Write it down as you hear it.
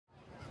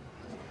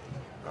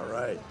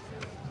right.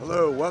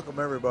 Hello, welcome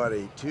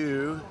everybody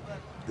to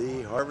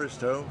the Harvest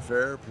Home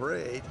Fair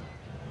Parade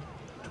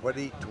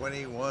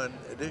 2021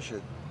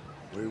 edition.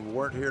 We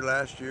weren't here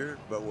last year,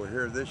 but we're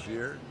here this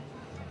year.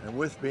 And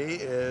with me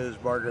is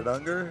Margaret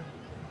Unger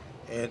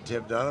and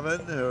Tim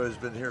Donovan, who has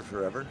been here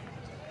forever.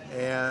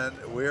 And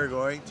we are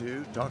going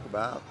to talk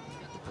about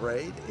the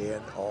parade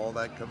and all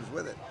that comes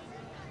with it.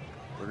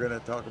 We're going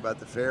to talk about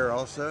the fair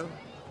also.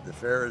 The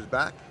fair is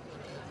back.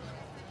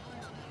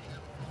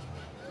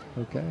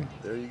 Okay.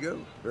 There you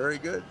go. Very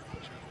good.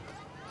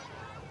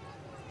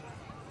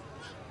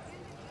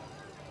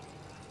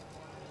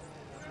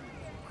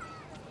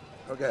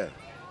 Okay,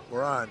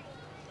 we're on.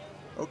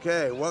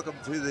 Okay, welcome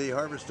to the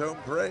Harvest Home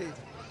Parade.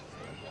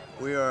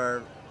 We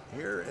are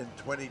here in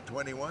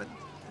 2021,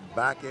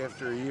 back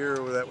after a year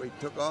that we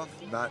took off,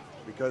 not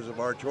because of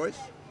our choice,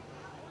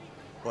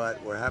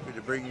 but we're happy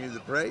to bring you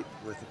the parade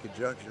with the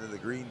conjunction of the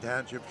Green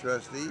Township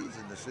Trustees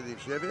in the city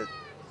of Cheviot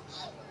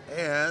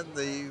and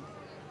the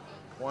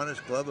Kiwanis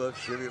Club of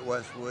Cheviot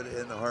Westwood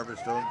and the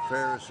Harvest Home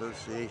Fair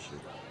Association.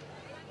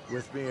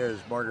 With me is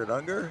Margaret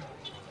Unger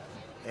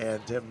and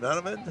Tim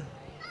Donovan,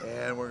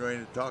 and we're going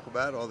to talk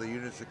about all the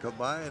units that come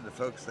by and the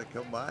folks that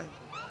come by.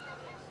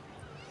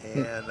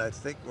 And I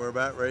think we're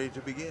about ready to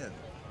begin.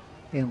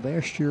 And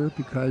last year,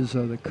 because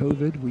of the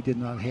COVID, we did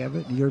not have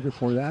it. The year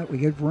before that, we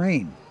had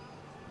rain.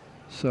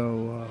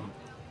 So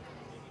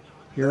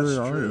here we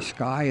are. The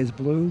sky is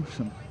blue,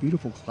 some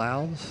beautiful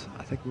clouds.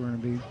 I think we're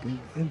going to be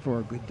in for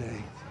a good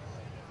day.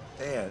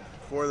 And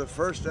for the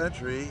first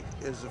entry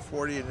is the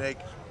 40-and-8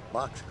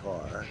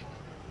 boxcar,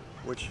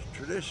 which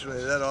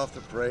traditionally led off the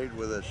parade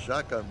with a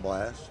shotgun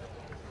blast,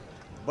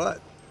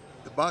 but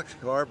the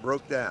boxcar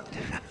broke down.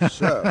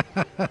 So,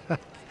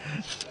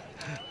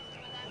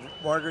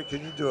 Margaret,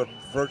 can you do a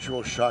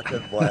virtual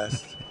shotgun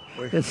blast?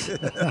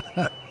 it's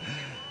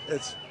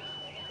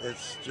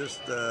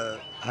just.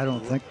 I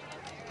don't think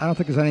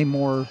there's any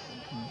more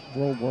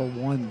World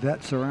War I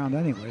vets around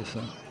anyway.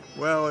 So.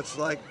 Well, it's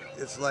like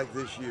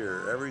this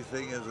year.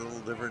 Everything is a little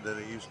different than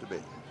it used to be.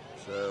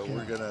 So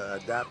we're going to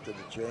adapt to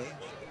the change.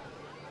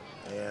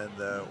 And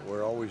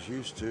we're always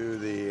used to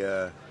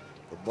the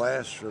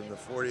blast from the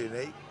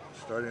 40-and-8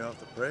 starting off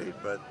the parade,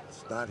 but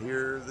it's not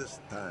here this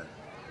time.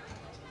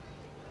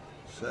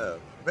 So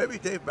maybe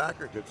Dave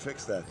Backer could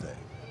fix that thing.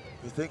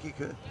 You think he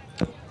could?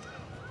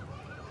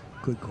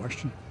 Good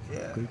question.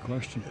 Yeah. Good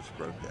question. It's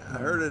broke down. I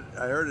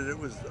heard it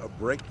was a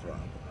brake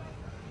problem.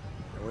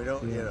 And we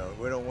don't,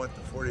 we don't want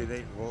the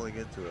 40-and-8 rolling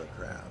into a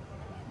crowd.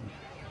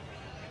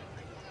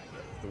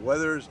 The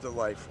weather is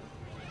delightful.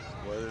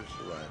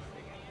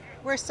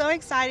 We're so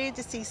excited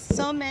to see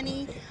so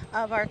many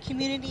of our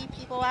community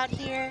people out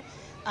here.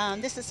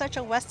 This is such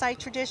a West Side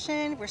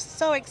tradition. We're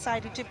so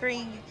excited to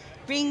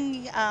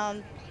bring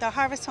the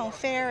Harvest Home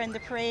Fair and the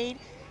parade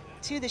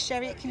to the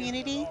Cheviot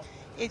community.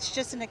 It's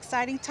just an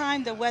exciting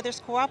time. The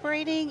weather's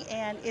cooperating,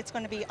 and it's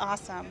going to be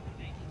awesome.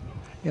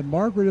 And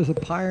Margaret is a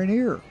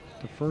pioneer.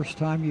 The first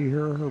time you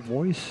hear her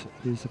voice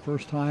is the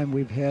first time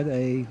we've had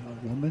a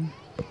woman,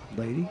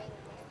 lady.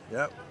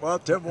 Yep. Well,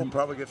 Tim will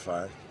probably get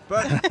fired,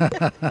 but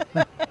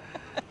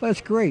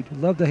that's great.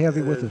 Love to have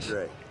you with us.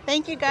 Great.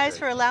 Thank you guys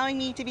for allowing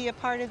me to be a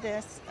part of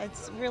this.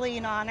 It's really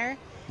an honor,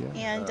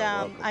 and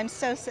I'm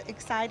so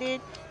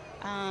excited.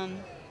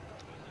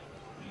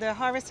 The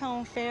Harvest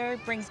Home Fair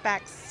brings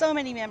back so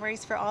many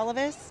memories for all of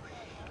us,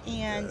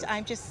 and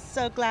I'm just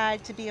so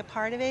glad to be a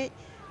part of it.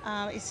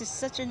 It's just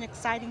such an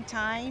exciting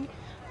time.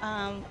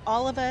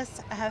 All of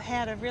us have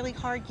had a really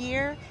hard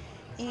year,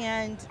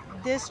 and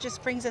this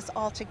just brings us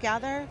all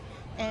together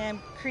and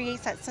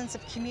creates that sense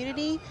of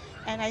community,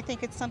 and I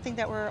think it's something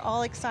that we're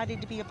all excited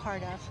to be a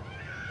part of.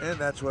 And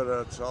that's what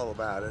it's all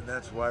about, and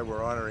that's why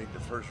we're honoring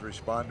the first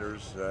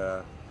responders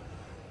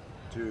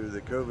to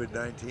the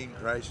COVID-19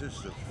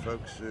 crisis, the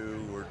folks who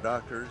were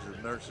doctors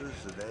and nurses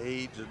and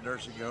aides in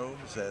nursing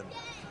homes and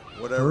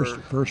whatever.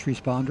 First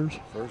responders.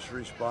 First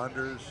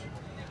responders.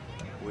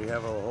 We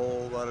have a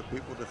whole lot of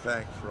people to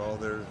thank for all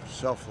their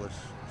selfless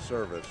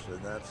service,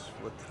 and that's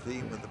what the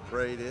theme of the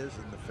parade is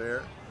and the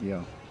fair.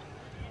 Yeah.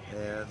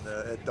 And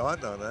it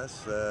dawned on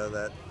us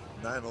that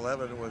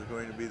 9/11 was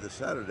going to be the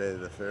Saturday of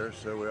the fair,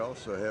 so we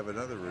also have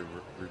another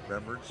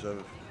remembrance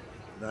of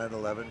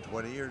 9/11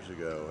 20 years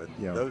ago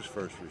and those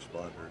first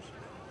responders.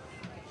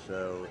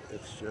 So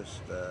it's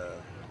just,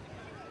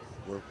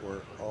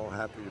 we're all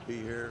happy to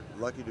be here,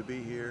 lucky to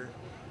be here.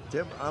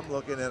 Tim, I'm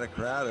looking at a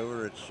crowd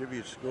over at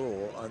Cheviot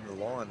School on the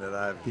lawn that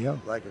I've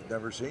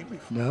never seen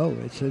before. No,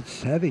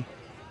 it's heavy.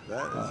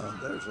 That is,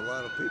 there's a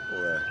lot of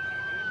people there.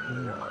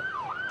 Here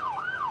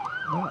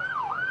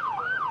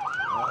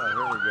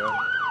we go.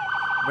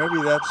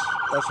 Maybe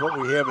that's what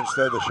we have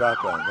instead of the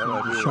shotgun. That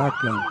might be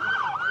shotgun.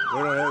 We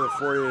don't have the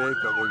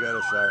 40-and-8, but we got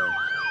a siren.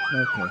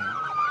 Okay.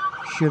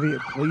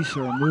 Cheviot police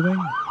are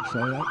moving, so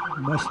that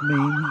must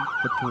mean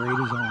the parade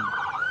is on.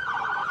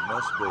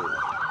 Must be.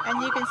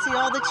 And you can see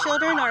all the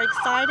children are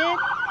excited.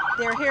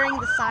 They're hearing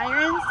the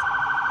sirens.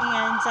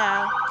 And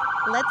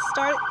let's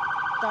start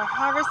the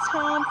Harvest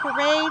Home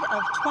Parade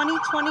of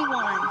 2021.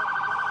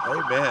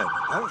 Amen.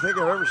 I don't think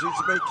I've ever seen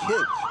so many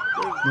kids.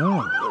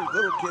 There's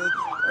little kids,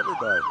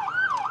 everybody.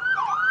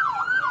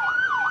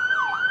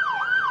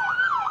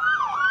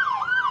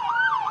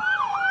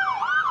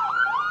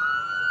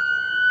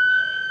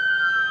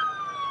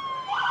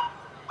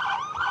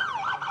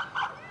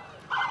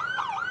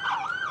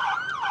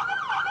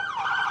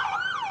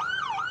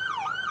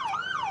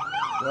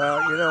 Well,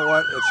 you know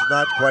what? It's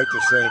not quite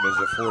the same as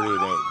a 40 and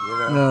 8. You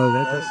know? No,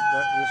 that's just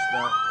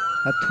not.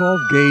 That 12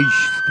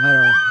 gauge kind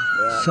of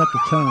set the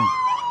tone.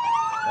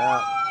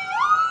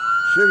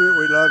 Cheviot,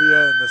 we love you,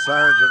 and the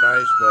sirens are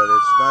nice, but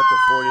it's not the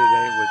 40 and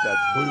 8 with that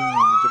boom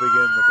to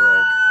begin the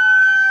parade.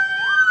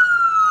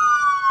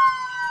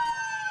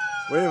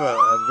 We have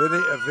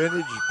a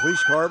vintage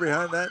police car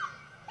behind that.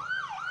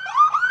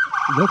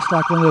 Looks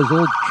like one of those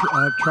old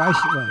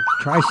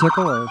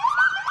tricycle or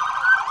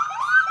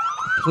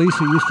police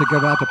who used to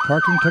give out the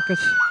parking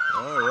tickets.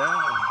 Oh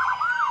yeah.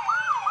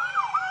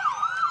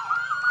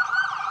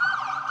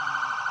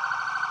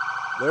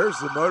 There's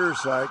the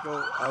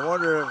motorcycle. I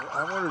wonder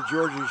if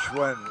Georgie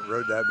Schwen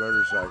rode that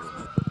motorcycle.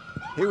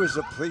 He was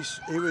the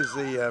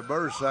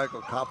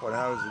motorcycle cop when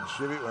I was in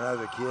Cheviot when I was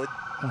a kid.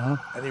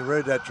 And he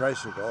rode that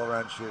tricycle all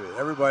around Cheviot.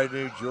 Everybody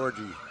knew George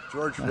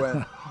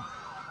Schwen.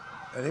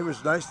 And he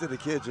was nice to the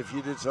kids. If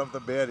you did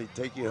something bad, he'd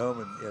take you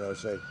home and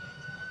say,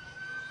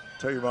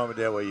 tell your mom and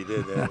dad what you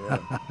did.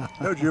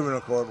 No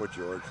juvenile court with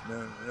George.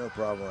 No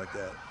problem like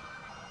that.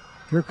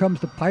 Here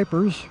comes the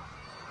Pipers.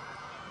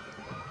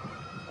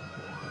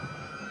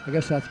 I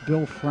guess that's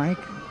Bill Frank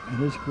and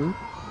his group.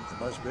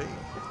 Must be.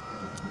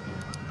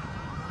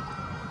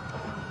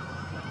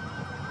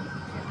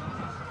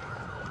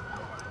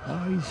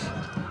 Oh, he's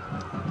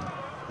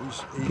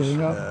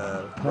getting up.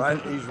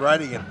 He's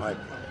riding in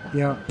piping.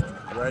 Yeah.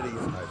 He's riding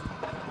in piping.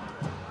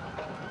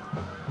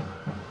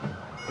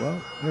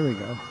 Well, here we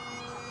go.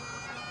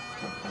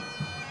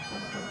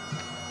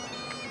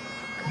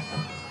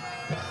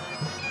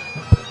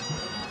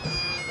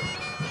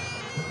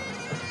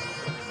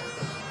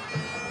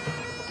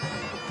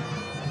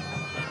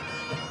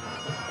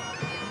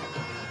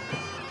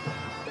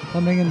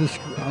 Coming in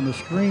on the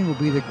screen will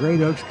be the Great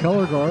Oaks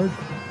Color Guard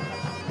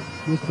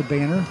with the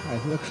banner,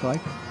 it looks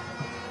like.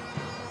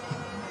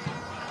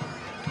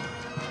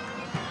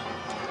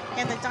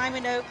 And the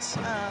Diamond Oaks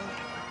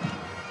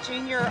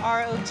Junior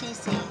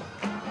ROTC.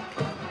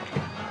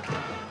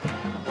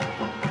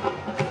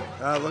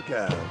 Look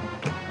at him.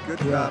 Good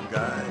job,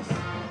 guys.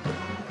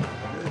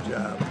 Good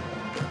job.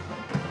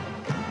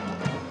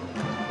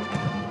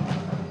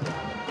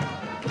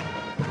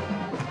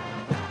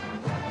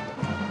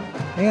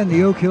 And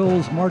the Oak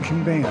Hills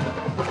Marching Band.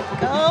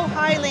 Go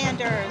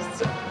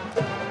Highlanders.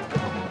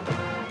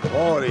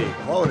 Quality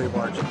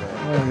marching band.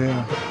 Oh,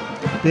 yeah.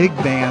 Big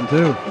band,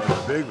 too.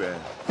 Big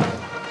band.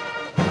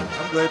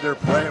 I'm glad they're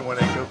playing when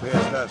they go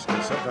past us,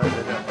 because sometimes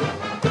they don't.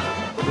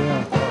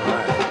 Yeah. All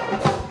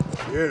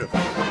right. Beautiful.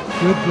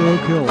 Good for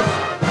Oak Hills.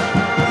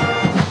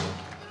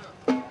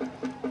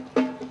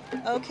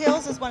 Oak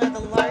Hills is one of the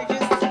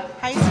largest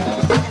high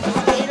schools in the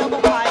state of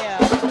Ohio.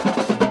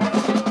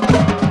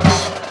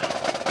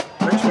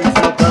 Makes me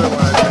feel better when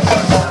I think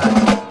like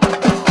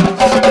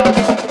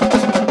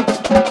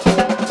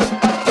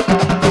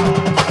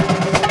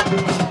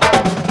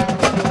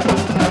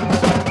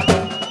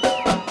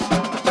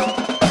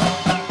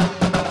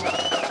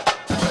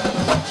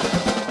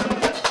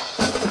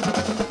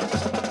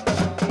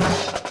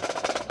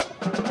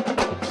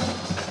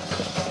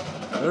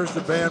There's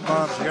the band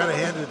moms. You got to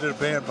hand it to the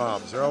band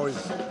moms. They're always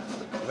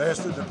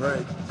last in the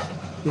parade.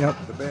 Yep.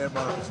 The band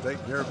moms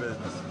take care of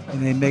business.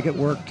 And they make it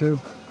work, too.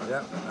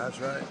 Yep, that's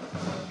right.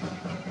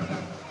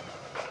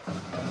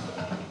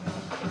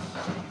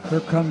 Here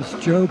comes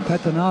Joe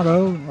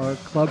Pettinato, our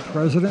club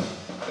president.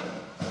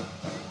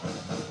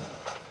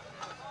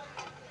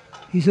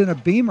 He's in a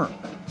Beamer.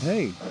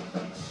 Hey.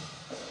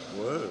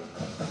 Whoa.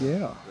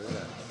 Yeah. Very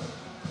nice.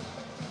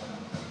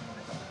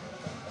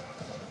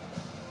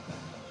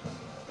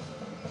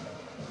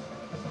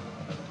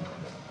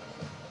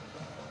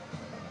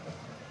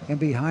 And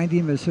behind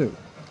him is who?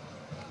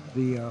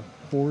 The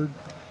Ford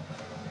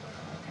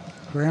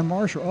Grand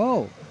Marshal.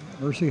 Oh,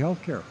 Mercy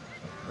Healthcare.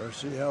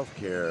 Mercy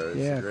Healthcare is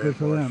yeah, the good Grand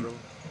for Marshal. them.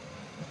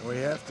 We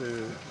have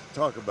to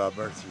talk about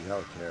Mercy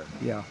Healthcare.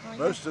 Yeah.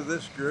 Most of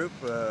this group,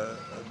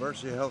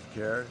 Mercy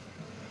Healthcare,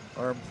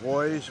 are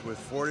employees with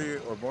 40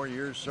 or more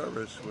years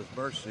service with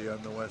Mercy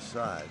on the West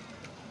Side.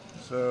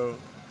 So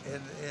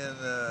in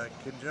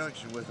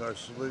conjunction with our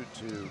salute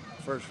to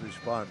first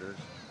responders,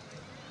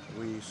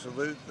 we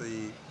salute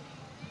the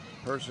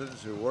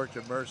persons who worked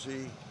at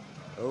Mercy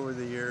over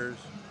the years,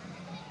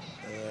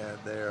 and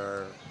they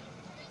are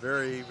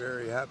very,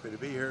 very happy to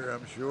be here,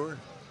 I'm sure.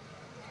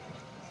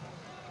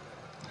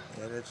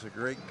 And it's a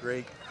great,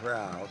 great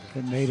crowd.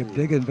 They made a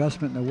big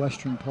investment in the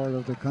western part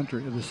of the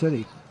country, of the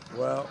city.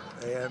 Well,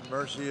 and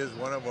Mercy is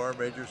one of our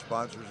major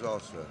sponsors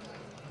also.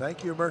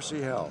 Thank you,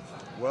 Mercy Health.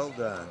 Well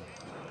done.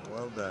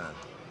 Well done.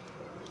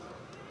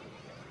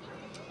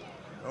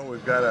 Oh,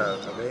 we've got a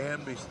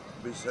van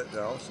be set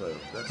also.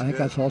 That's I think good.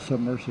 that's also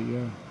Mercy,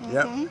 yeah.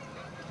 Yep.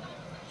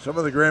 Some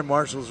of the grand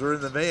marshals are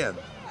in the van.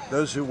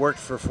 Those who worked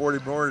for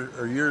 40 more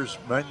or years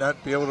might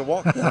not be able to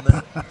walk down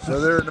there, so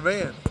they're in the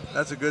van.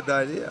 That's a good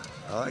idea.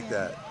 I like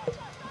that.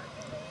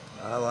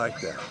 I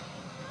like that.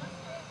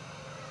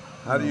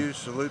 How do you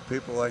salute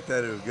people like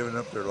that who have given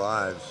up their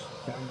lives?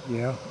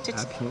 Yeah,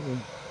 absolutely.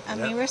 I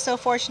mean, we're so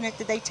fortunate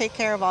that they take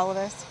care of all of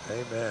us.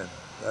 Amen.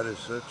 That is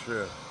so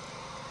true.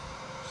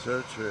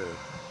 So true.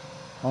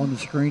 On the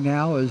screen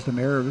now is the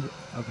mayor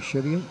of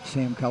Cheviot,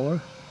 Sam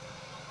Keller.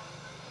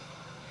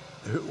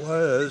 It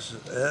was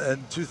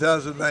in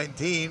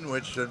 2019,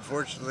 which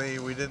unfortunately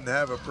we didn't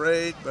have a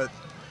parade, but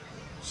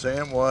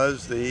Sam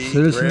was the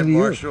Grand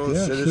Marshal,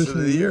 Citizen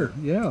of the Year.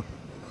 Yeah.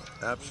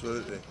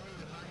 Absolutely.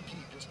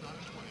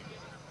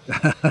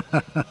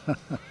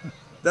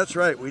 That's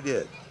right, we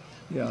did.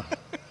 Yeah.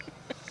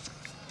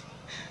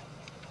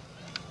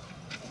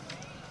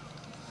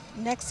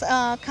 Next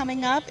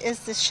coming up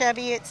is the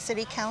Cheviot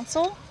City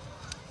Council,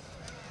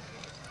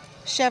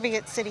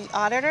 Cheviot City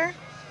Auditor,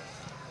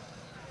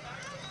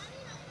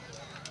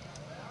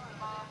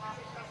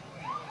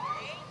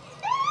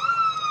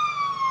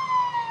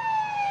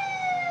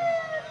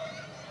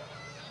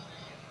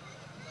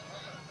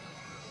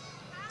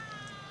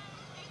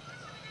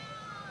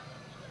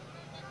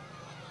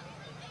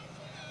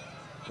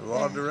 the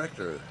law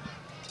director.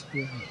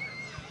 Yeah.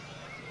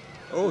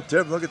 Oh,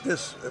 Tim, look at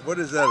this. What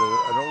is that,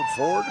 an old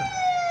Ford?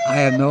 I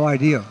have no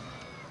idea.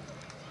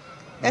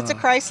 That's a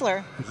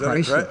Chrysler. Is that a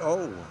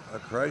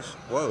Chrysler?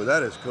 Whoa,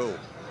 that is cool.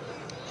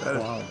 That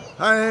is, wow.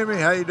 Hi, Amy.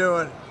 How you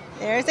doing?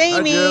 There's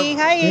Amy.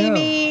 Hi,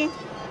 Amy.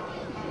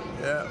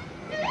 Yeah,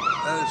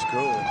 that is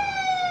cool.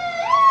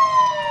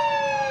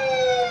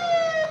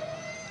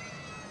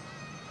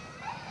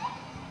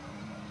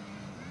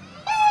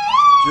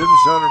 Jim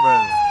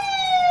Sonderman.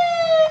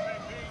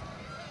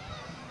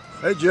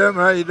 Hey, Jim.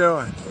 How you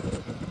doing?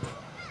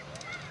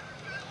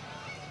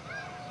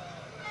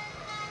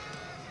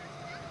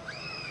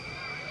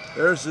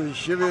 There's the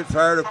Cheviot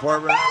Fire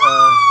Department.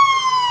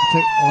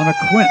 On a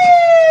Quint,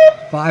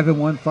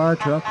 5-in-1 fire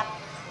truck.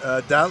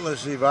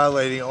 Doubtlessly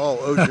violating all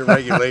OSHA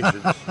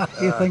regulations.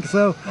 You think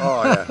so?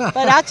 Oh, yeah.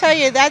 But I'll tell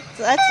you, they're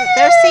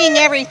seeing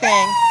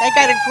everything. They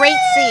got a great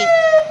seat.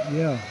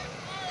 Yeah.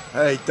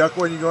 Hey, duck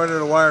when you go under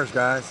the wires,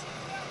 guys.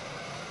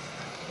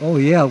 Oh,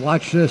 yeah,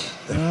 watch this.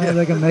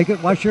 They can make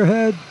it. Watch your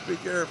head. Be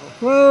careful.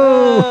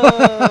 Whoa.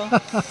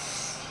 Oh.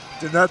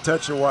 Do not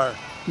touch the wire.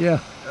 Yeah.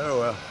 Oh,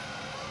 well.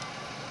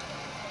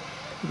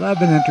 That'd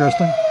been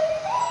interesting.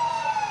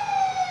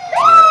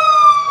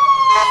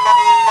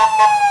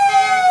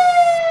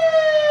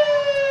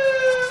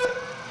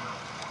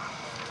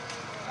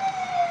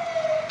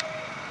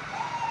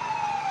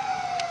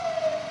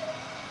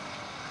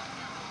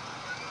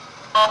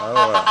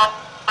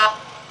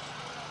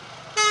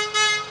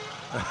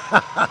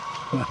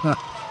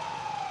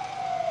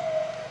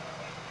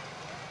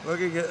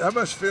 Looking at, I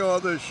must feel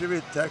all those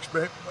Cheviot tax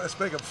must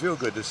make them feel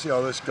good to see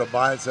all this come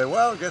by and say,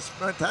 well, I guess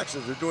my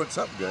taxes are doing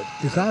something good.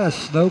 Is that a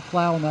snow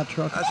plow on that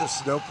truck? That's a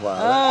snow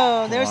plow.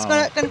 Oh, there's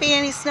not going to be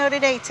any snow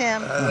today,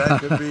 Tim. That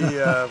could be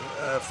a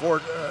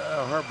Ford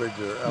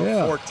Harbinger,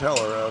 a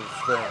foreteller of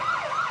things.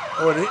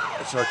 Oh,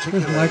 it's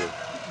articulated.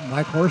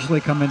 Mike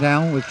Horsley coming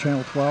down with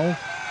Channel 12.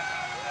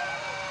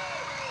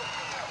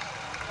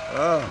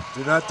 Oh,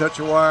 do not touch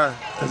a wire.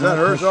 Is that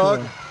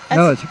Herzog?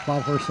 No, it's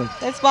Bob Horsley.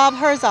 That's Bob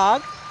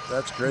Herzog.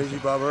 That's crazy,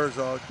 Bob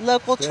Herzog.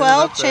 Local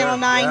 12, Channel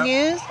 9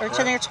 News, or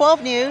Channel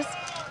 12 News,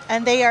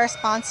 and they are a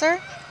sponsor.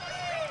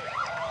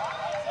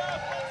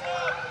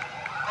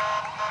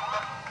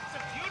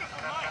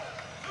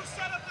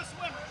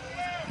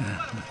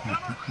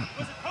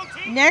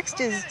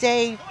 Next is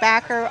Dave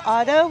Backer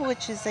Auto,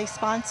 which is a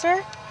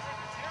sponsor.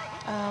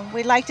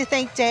 We'd like to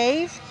thank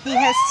Dave. He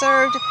has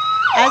served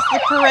as the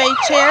parade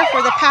chair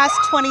for the past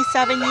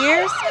 27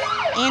 years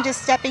and is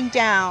stepping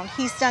down.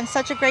 He's done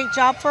such a great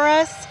job for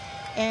us,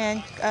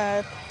 and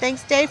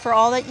thanks, Dave, for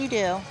all that you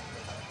do.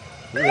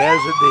 He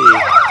has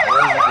indeed. He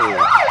has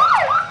indeed.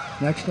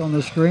 Next on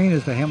the screen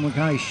is the Hamilton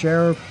County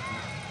Sheriff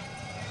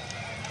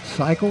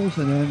cycles,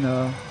 and then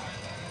here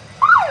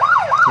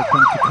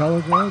comes the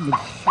color guard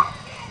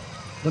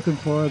looking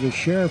for the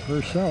sheriff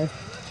herself.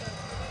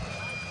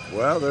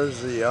 Well,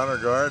 there's the honor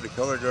guard, the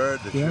color guard,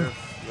 the sheriff.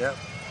 Yep.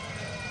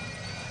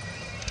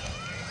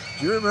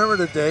 Do you remember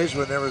the days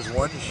when there was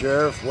one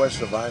sheriff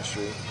west of Vine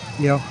Street?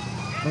 Yeah.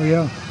 Oh,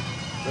 yeah.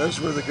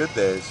 Those were the good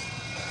days.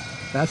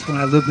 That's when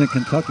I lived in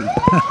Kentucky.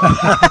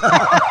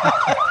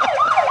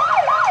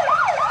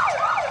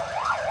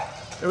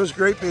 It was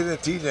great being a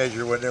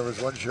teenager when there was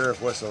one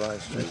sheriff west of Vine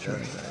Street. That's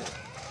right.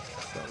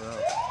 Something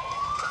else.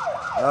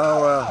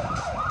 Oh, well.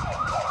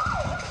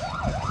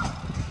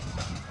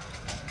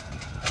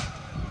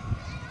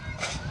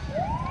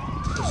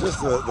 Is this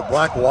the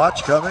Black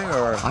Watch coming,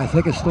 or? I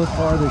think it's still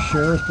part of the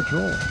Sheriff's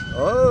Patrol.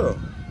 Oh.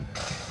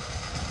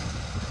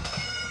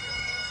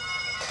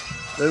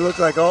 They look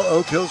like all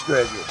Oak Hills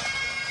graduates.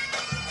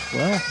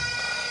 Well,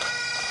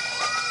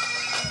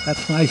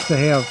 that's nice to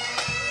have.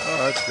 Oh,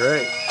 that's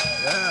great.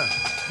 Yeah.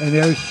 And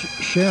there's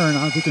Sharon. I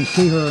don't know if you can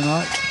see her or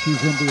not.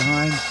 She's in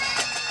behind.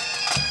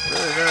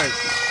 Very nice.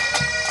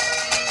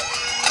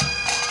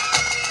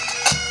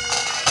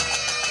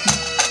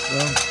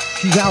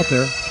 she's out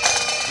there.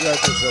 Yeah,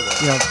 just somewhere.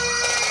 Yeah.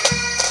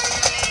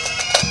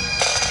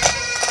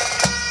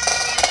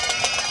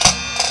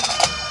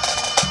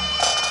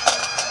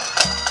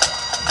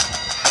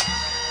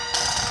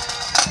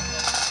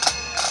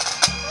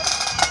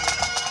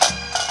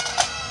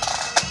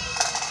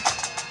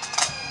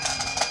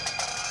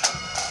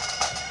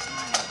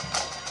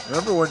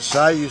 Remember when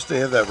Cy used to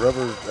have that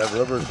rubber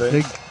thing?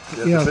 Big,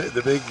 yeah.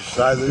 The big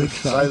Cy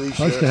leash.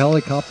 Plus the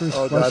helicopters,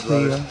 oh, plus God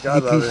love the it.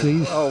 God love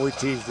APCs. it. Oh, we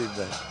teased him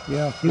then.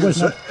 Yeah, He was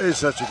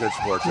such a good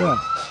sportsman. Yeah.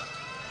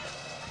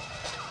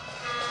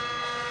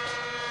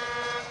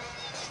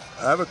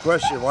 I have a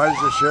question. Why does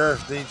the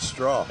sheriff need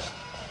straw?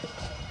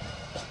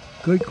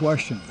 Good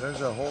question.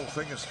 There's a whole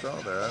thing of straw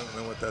there. I don't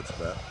know what that's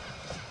about.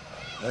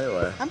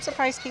 Anyway. I'm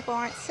surprised people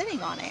aren't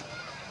sitting on it.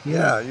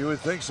 Yeah, you would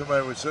think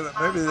somebody would sit on it.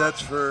 Maybe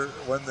that's for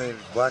when the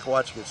Black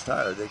Watch gets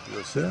tired, they can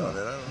go sit on it.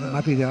 I don't know. That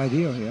might be the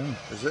idea, yeah.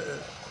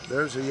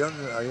 There's a young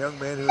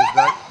man who is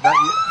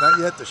not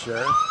yet the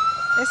sheriff.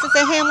 This is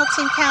a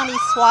Hamilton County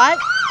SWAT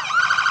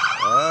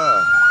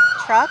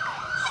truck.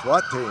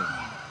 SWAT team.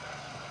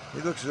 He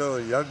looks a little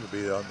young to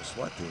be on the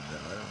SWAT team now.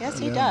 Yes,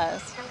 he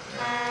does.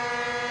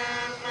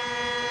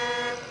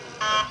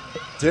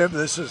 Tim,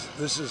 this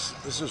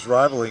is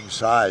rivaling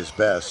Cy's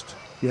best.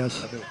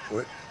 Yes. I mean,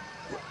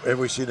 have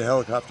we seen a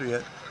helicopter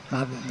yet?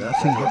 Not Not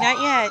Not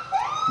yet.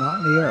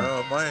 in the air.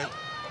 Oh, my.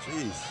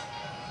 Jeez.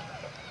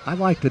 I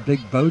like the big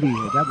boat he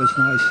had. That was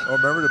nice. Oh,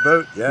 remember the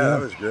boat? Yeah,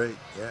 that was great.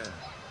 Yeah.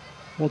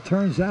 Well, it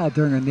turns out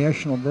during a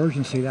national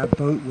emergency, that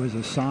boat was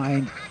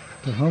assigned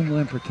to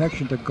Homeland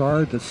Protection to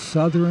guard the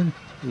Southern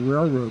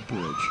Railroad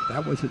Bridge.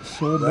 That was its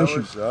sole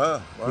mission.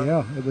 Wow.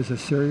 Yeah, it was a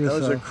serious. That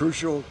was a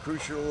crucial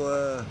bridge.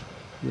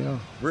 Yeah.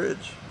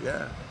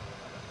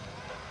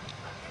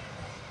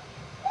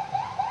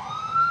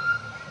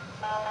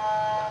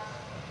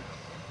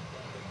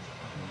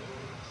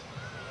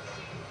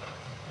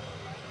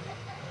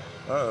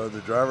 Uh-oh, the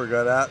driver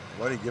got out.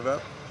 What did he give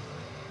up?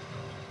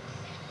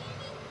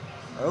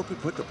 I hope he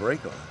put the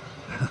brake on.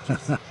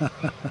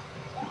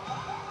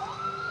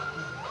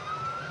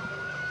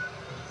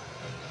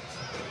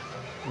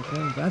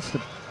 Okay, that's the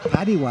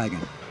paddy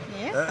wagon.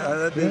 Yeah.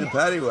 That'd be the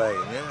paddy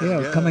wagon,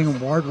 Yeah, coming in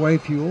Wardway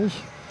Fuels.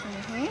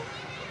 Mm-hmm.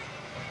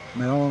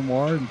 Marilyn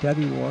Ward and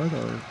Debbie Ward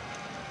are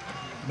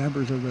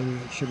members of the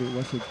Cheviot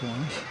Westwood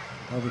Farms,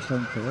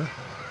 Harvestone Fair.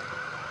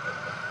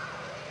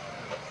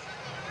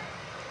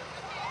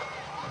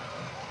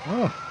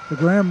 Oh, the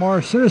Grand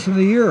Mars Citizen of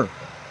the Year.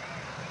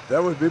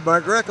 That would be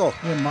Mike Reckel.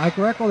 Yeah, Mike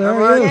Reckel, there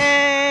he is.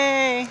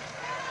 Yay!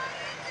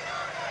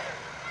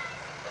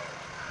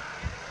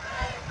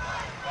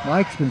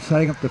 Mike's been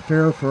setting up the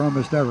fair for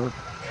almost ever.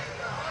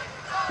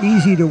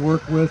 Easy to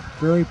work with,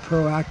 very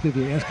proactive.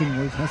 You're asking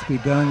what has to be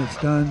done, it's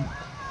done.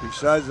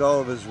 Besides all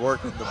of his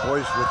work with the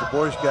Boy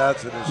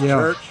Scouts and his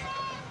church,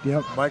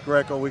 Mike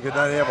Reckel, we could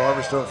not have a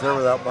Harvestone Fair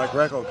without Mike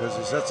Reckel because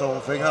he sets the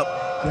whole thing up.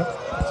 Yep.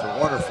 It's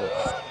wonderful.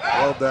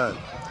 Well done.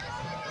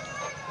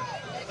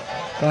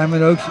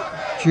 Diamond Oaks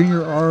Junior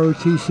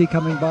ROTC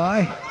coming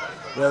by.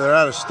 Yeah, they're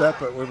out of step,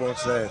 but we won't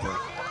say anything.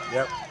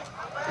 Yep.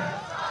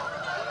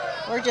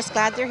 We're just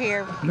glad they're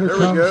here. Here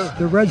comes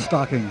the Red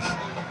Stockings.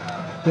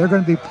 They're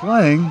going to be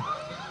playing.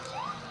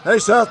 Hey,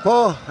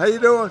 Southpaw, how you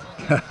doing?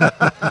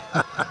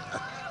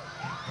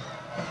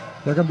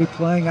 They're going to be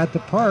playing at the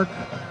park.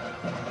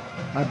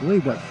 I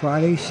believe what,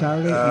 Friday,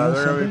 Saturday, and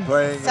they're Sunday? going to be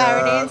playing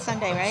Saturday and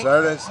Sunday, right?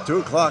 Saturday, it's 2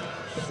 o'clock.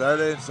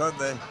 Saturday and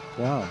Sunday.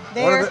 Wow.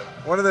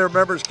 One of their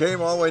members came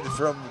all the way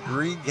from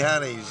Greene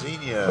County,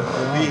 Xenia,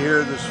 to be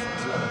here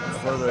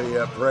for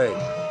the parade.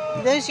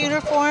 Those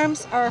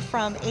uniforms are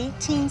from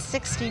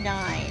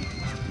 1869.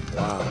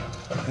 Wow.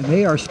 And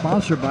they are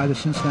sponsored by the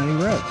Cincinnati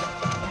Reds.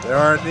 They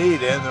are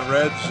indeed, and the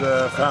Reds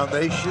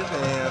Foundation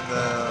and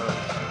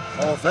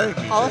Hall of Fame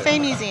Museum. Hall of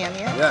Fame Museum,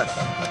 yeah. Yes.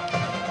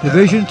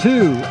 Division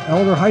II,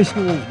 Elder High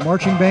School's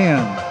marching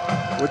band.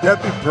 Would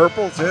that be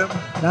purple, Tim?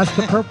 That's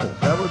the purple.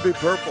 That would be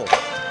purple.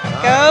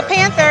 Go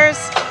Panthers!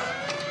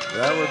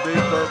 That would be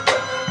purple.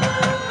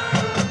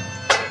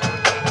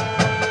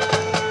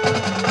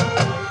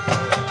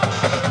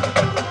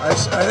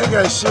 I think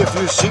I see a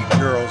few Seton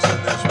girls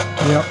in this one.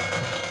 Yep.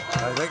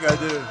 I think I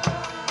do.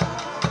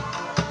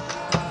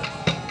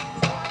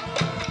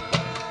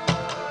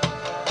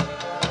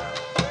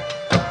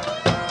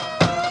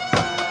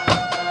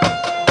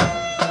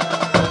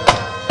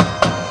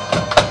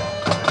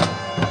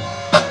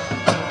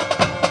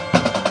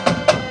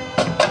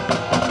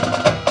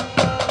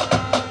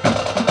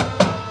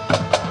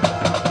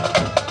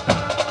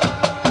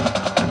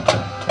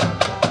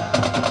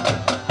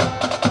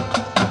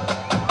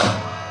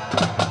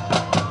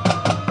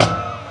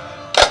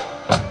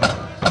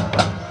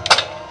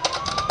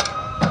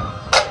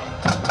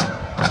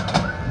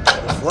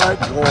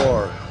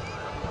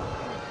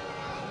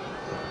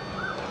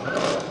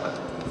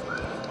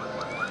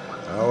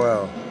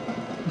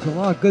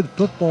 Good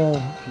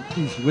football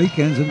these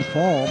weekends in the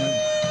fall.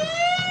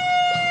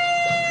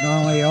 Not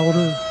only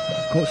Elder,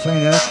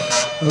 St. X,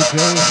 Oak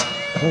Hill,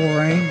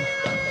 Coleraine.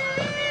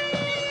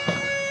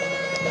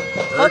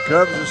 There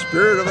comes the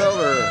spirit of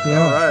Elder.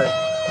 Yeah. All right.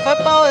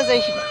 Football is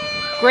a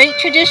great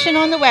tradition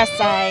on the west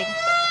side.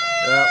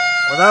 Yeah.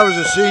 When I was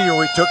a senior,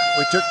 we took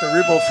the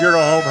Rebo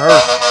Funeral Home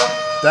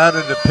hearse down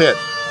in the pit.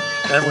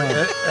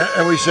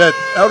 And we said,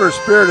 Elder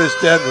Spirit is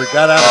dead. We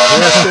got out of the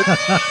casket.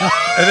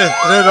 and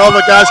then all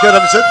the guys got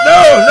up and said,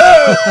 no.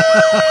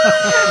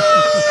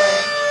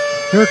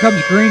 Here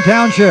comes Green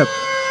Township.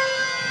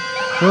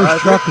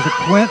 First truck is a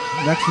Quint.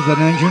 Next is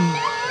an engine.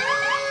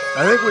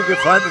 I think we could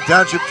find the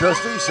township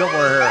trustee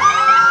somewhere here.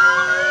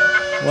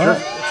 Well,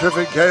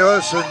 Triffin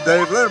Kalis and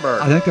Dave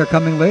Lindbergh. I think they're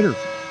coming later.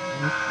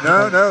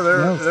 No,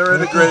 they're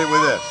integrated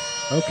with this.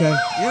 Okay.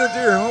 You didn't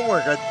do your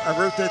homework. I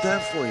wrote that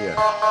down for you.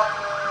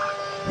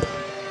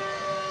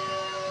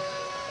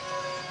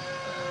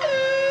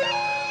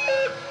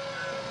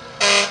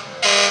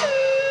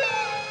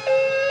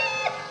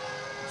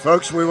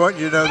 Folks, we want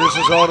you to know this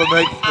is all to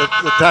make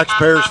the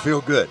taxpayers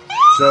feel good.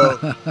 So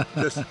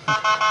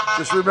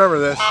just remember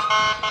this.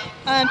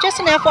 Just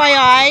an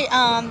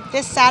FYI,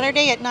 this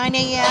Saturday at 9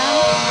 a.m.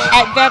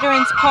 at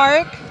Veterans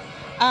Park,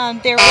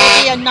 there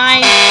will be a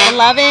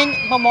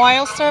 9/11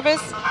 memorial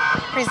service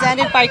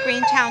presented by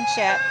Green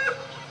Township.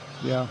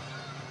 Yeah.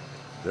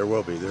 There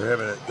will be.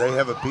 They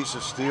have a piece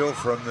of steel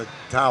from the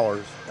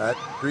towers at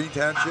Green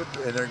Township,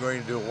 and they're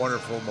going to do a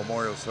wonderful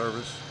memorial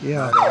service.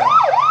 Yeah. 9 a.m.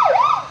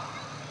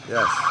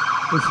 Yes.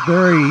 It's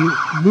very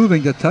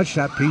moving to touch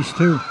that piece,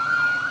 too.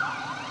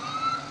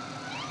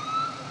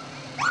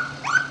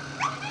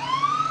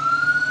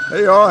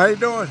 Hey, y'all. How you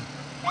doing?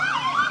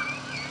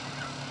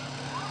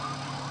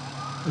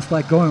 It's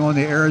like going on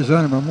the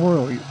Arizona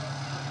Memorial.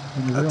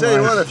 I'll tell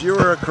you what, if you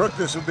were a crook,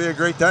 this would be a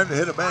great time to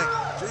hit a bank.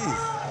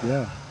 Jeez.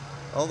 Yeah.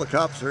 All the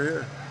cops are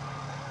here.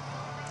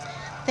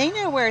 They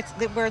know where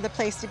the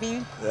place to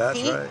be. That's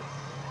Pete. right.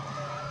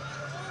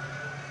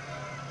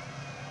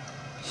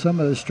 Some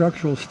of the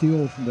structural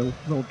steel from the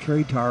little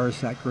trade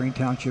towers at Green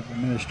Township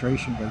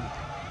administration, but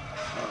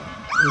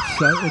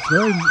it's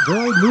very,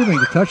 very moving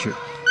to touch it.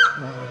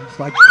 It's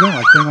like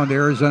being on the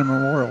Arizona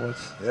Memorial.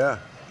 Yeah.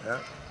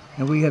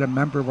 And we had a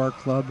member of our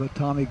club,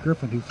 Tommy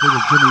Griffin, who flew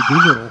with Jimmy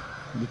Doolittle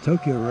in the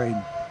Tokyo raid.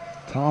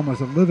 Tom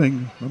was a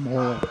living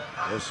memorial.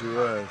 Yes, he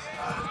was.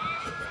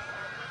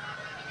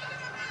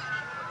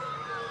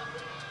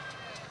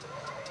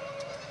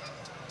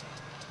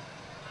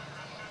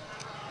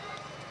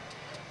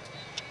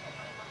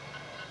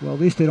 Well, at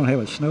least they don't have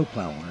a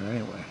snowplow on it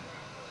anyway.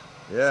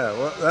 Yeah,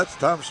 well, that's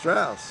Tom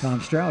Strauss.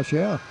 Tom Strauss,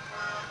 yeah.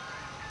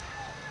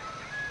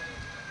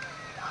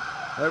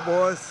 Hey,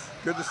 boys.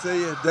 Good to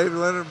see you. David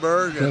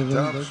Lindenberg and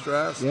Tom Lindenberg.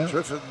 Strauss. Yeah.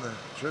 Triffin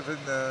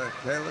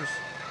Kalis.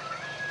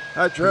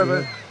 Hi,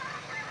 Triffin. Yeah.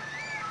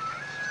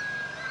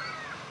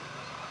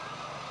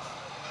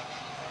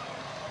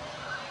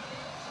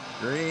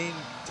 Green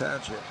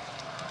Township.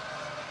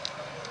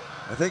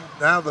 I think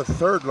now the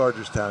third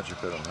largest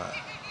township in Ohio.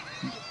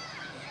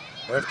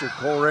 After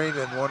Coleraine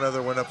and one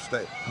other went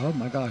upstate. Oh,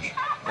 my gosh.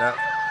 Yeah.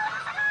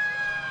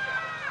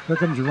 Here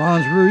comes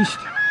Ron's Roost.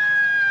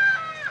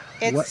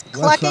 It's West Side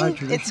clucking.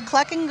 tradition. It's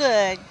clucking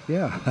good.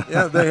 Yeah.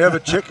 Yeah, they have a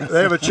chick.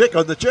 They have a chick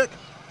on the chick.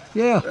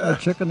 Yeah, the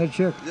chick and the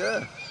chick.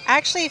 Yeah.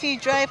 Actually, if you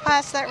drive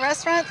past that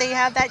restaurant, they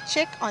have that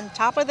chick on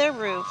top of their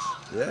roof.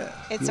 Yeah.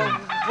 It's a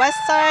West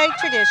Side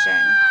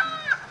tradition.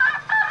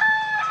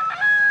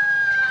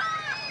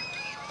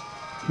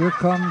 Here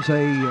comes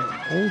a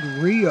old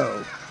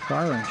Rio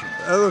fire engine.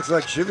 That looks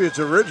like Cheviot's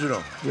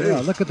original. Yeah,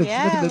 Jeez. look at the Look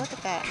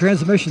at that.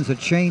 transmission's a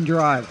chain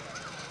drive.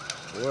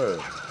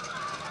 Whoa.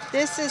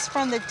 This is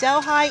from the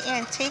Delhi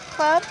Antique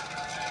Club.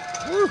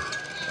 Whew.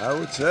 I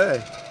would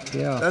say.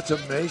 Yeah. That's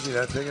amazing.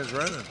 That thing is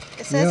running.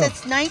 It says Yeah.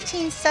 it's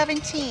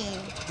 1917.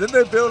 Didn't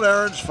they build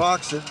Aaron's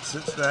Fox in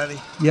Cincinnati?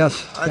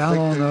 Yes, I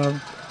down think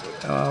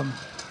on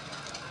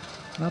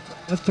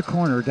that's the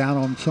corner down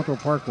on Central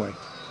Parkway.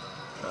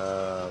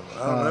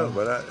 I don't know,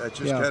 but I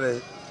just yeah. kind of.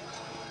 It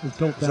was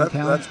built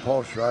downtown. That's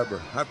Paul Schreiber.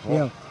 Hi, Paul.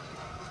 Yeah.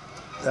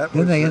 That Then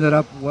was they the- ended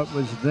up what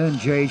was then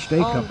JH Day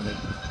Company.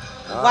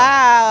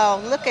 Wow,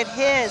 look at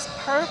his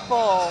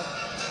purple.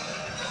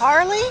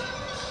 Harley?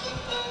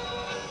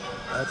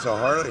 That's a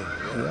Harley.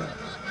 Yeah.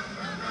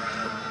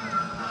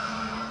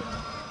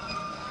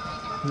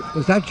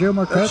 Was that Joe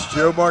Marquette? That's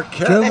Joe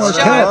Marquette. Joe That's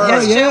Marquette. Joe, Oh,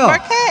 that's yeah. Joe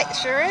Marquette,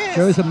 sure is.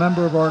 Joe's a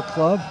member of our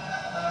club.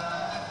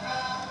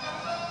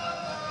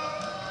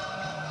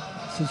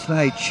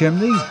 Cincinnati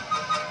Chimney.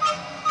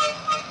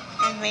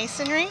 And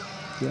masonry.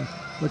 Yeah.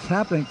 What's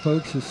happening,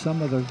 folks, is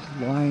some of the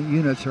line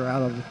units are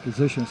out of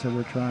position, so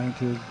we're trying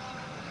to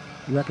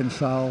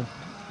reconcile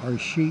our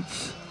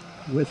sheets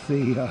with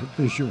the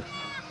visual.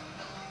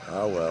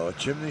 Oh, well, a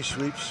chimney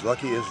sweep's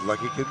lucky as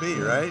lucky could be,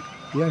 right?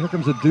 Yeah, here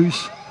comes a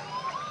deuce.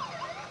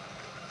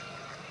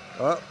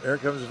 Oh, here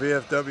comes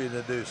VFW and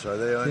the Deuce. Are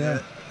they on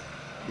yet?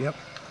 Yep.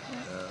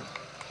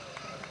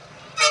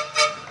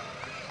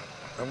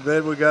 I'm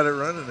glad we got it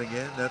running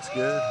again. That's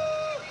good.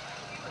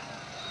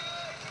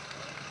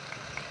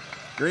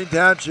 Green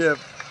Township,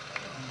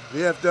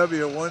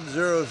 VFW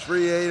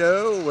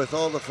 10380 with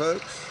all the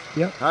folks.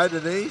 Yep. Hi,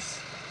 Denise.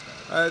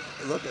 Hi,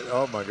 look at,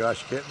 oh my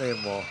gosh, can't name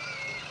them all.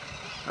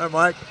 Hi,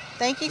 Mike.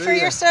 Thank you See for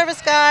ya. your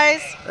service,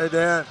 guys. Hey,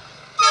 Dan.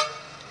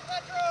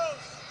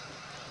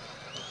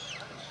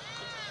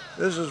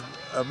 This is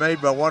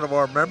made by one of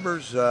our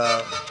members,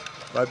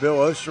 by Bill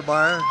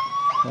Ostermeyer.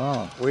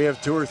 Wow. We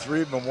have 2 or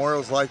 3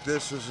 memorials like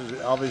this. This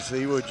is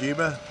obviously Iwo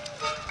Jima.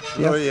 It's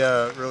Yep. really,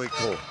 really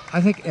cool.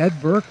 I think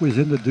Ed Burke was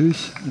in the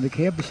deuce in the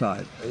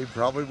campsite. He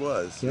probably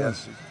was. Yeah.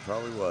 Yes, he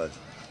probably was.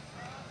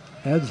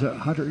 Ed's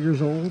 100 years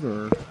old,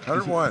 or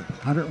 101.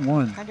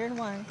 101.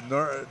 101.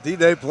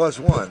 D-Day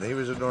 +1. He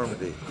was in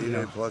Normandy. D-Day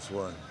Yeah.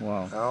 +1.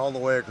 Wow. All the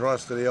way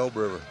across to the Elbe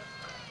River.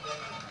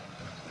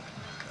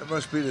 That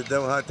must be the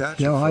Delhi Township.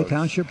 Delhi folks.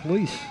 Township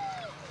Police.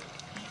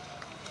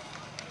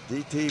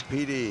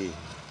 DTPD.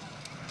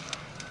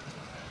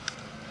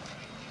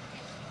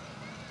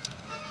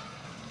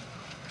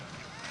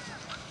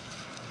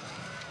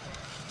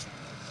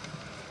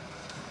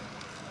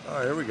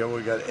 Oh, here we go.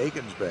 We got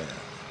Aiken's band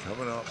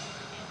coming up.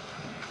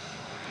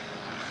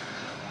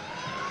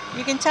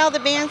 You can tell the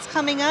band's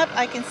coming up.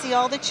 I can see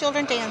all the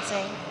children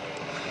dancing.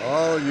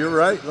 Oh, you're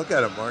right. Look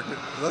at them, Margaret.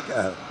 Look at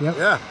them. Yep.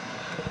 Yeah.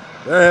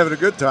 They're having a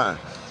good time.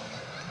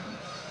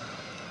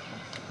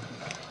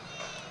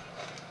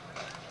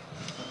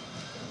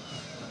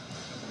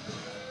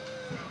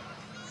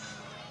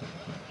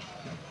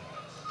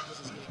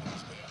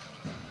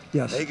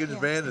 Yes. Aiken's Yeah.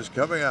 band is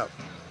coming up.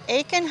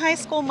 Aiken High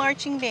School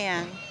Marching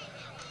Band.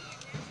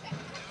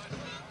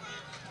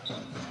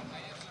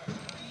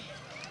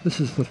 This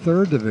is the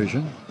 3rd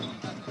division.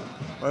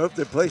 I hope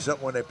they play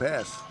something when they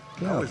pass.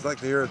 I Yeah. always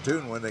like to hear a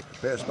tune when they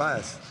pass by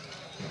us.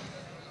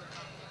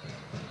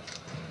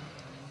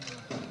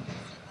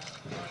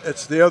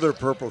 It's the other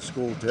purple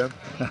school, Tim.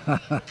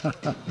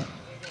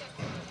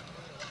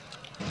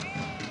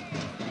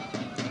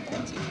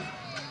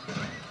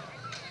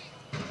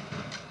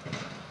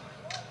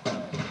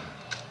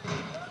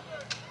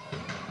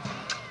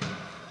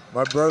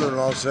 My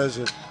brother-in-law says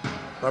that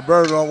my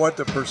brother-in-law went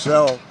to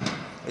Purcell.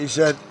 He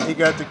said he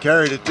got to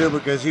carry the tune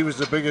because he was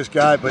the biggest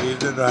guy, but he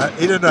didn't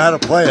know how to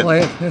play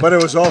it. But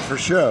it was all for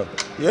show.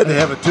 You had to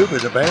have a tube in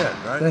the band,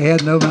 right? They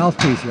had no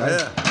mouthpiece, right?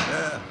 Yeah,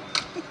 yeah.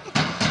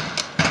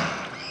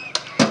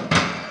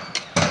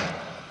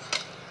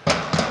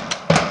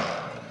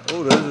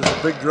 Oh, those are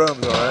some big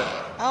drums, all right.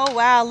 Oh,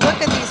 wow.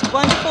 Look at these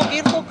wonderful,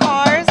 beautiful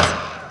cars.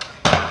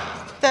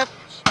 The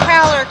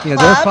Prowler Club. Yeah,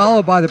 they're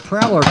followed by the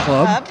Prowler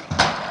Club.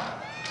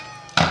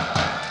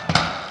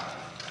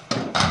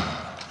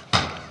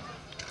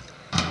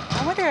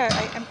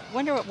 I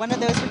wonder what one of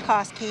those would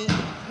cost, Pete.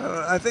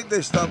 I think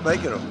they stopped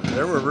making them.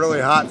 They were really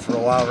hot for a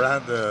while,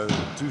 around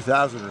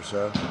 2000 or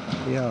so.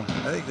 Yeah.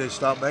 I think they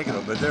stopped making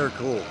them, but they were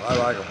cool. I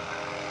like them.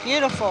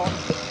 Beautiful.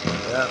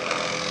 Yeah.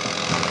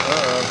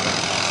 Uh-oh.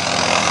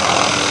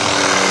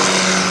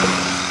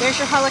 There's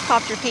your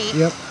helicopter, Pete.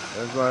 Yep.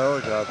 There's my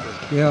helicopter.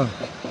 Yeah.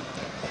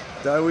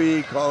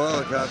 Daiwi call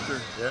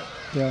helicopter. Yeah.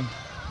 Yeah.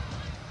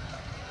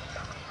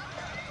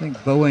 I think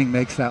Boeing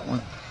makes that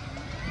one.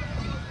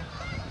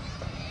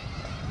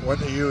 One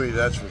to Huey,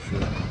 that's for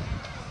sure.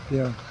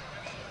 Yeah.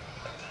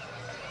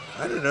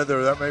 I didn't know there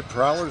were that many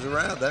prowlers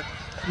around. That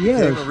Yeah.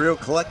 became a there's real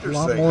collector's a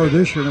lot thing. more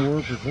this year than there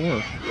were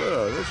before.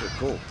 Yeah, those are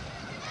cool.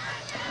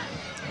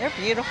 They're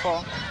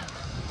beautiful.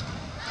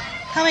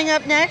 Coming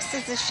up next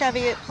is the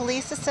Cheviot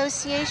Police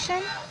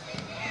Association.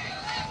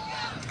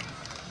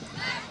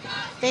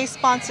 They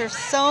sponsor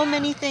so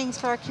many things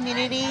for our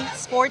community,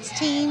 sports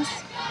teams,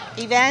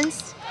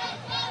 events.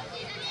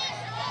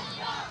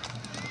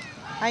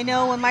 I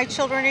know when my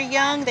children are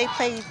young, they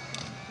play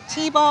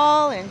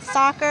t-ball and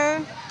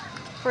soccer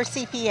for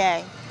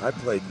CPA. I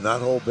played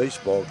knot-hole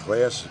baseball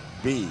Class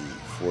B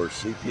for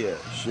CPS,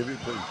 Cheviot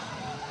Police.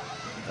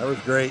 That was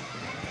great.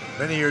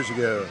 Many years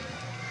ago.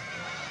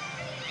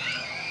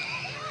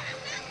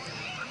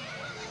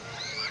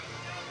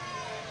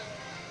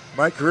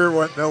 My career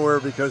went nowhere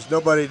because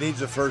nobody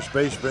needs a first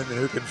baseman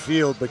who can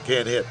field but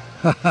can't hit.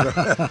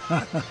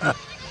 I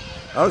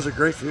was a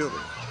great fielder.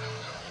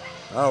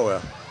 Oh,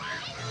 well.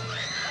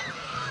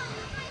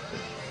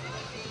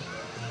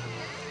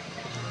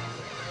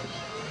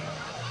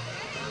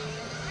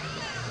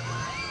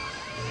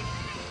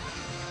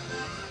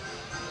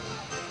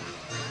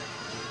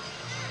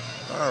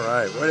 All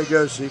right, way to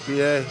go,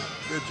 CPA.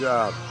 Good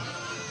job.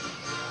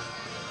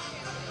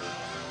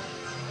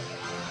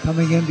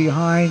 Coming in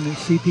behind the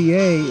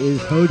CPA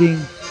is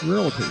Hoding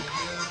Realty.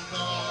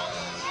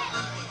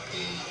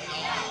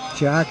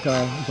 Jack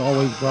has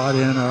always brought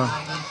in a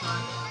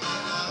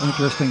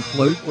interesting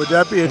float. Would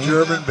that be a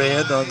German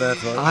band on that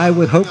float? I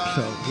would hope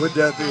so. Would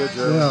that be a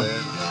German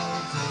band?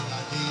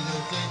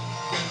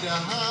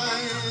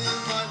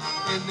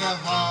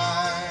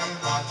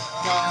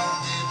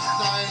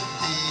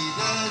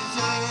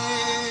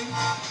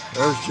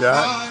 There's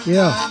Jack.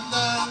 Yeah.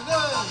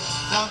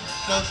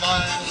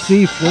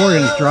 Steve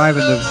Florian's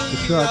driving the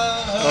truck.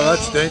 Oh,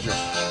 that's dangerous.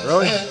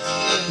 Really?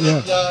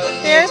 Yeah.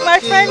 There's my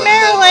friend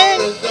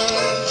Marilyn.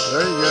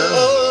 There you go.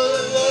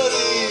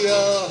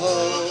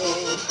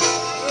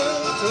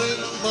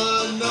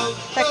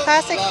 The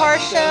Classic Car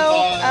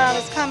Show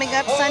is coming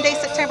up Sunday,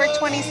 September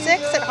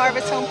 26th at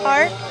Harvest Home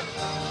Park.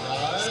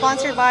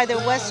 sponsored by the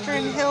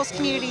Western Hills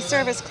Community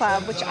Service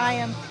Club, which I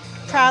am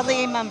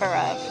proudly a member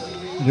of.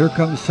 And here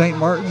comes St.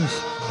 Martin's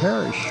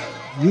Parish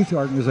Youth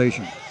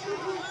Organization.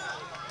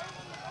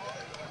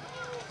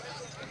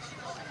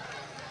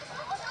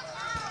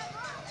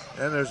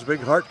 And there's a big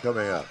heart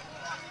coming up.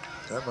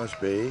 That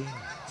must be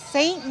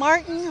St.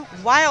 Martin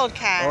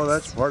Wildcats. Oh,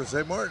 that's part of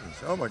St. Martin's.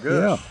 Oh my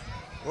gosh. Yeah.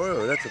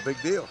 Whoa, that's a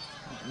big deal.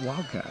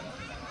 Wildcat.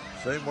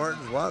 St.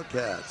 Martin's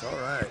Wildcats. All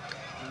right.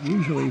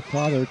 Usually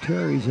Father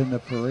Terry's in the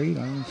parade.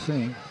 I don't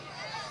see him.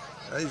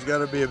 He's got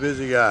to be a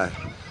busy guy.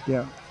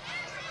 Yeah.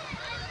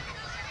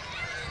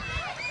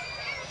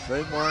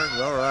 St. Martin's.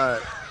 All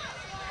right.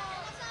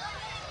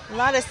 A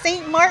lot of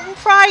St. Martin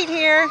pride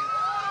here.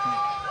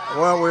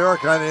 Well, we are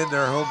kind of in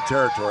their home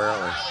territory,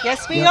 aren't we?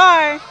 Yes, we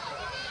are.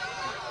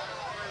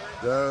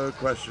 No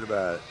question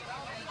about it.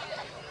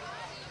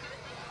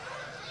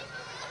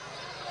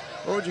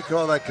 What would you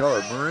call that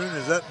color? Maroon?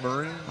 Is that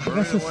maroon?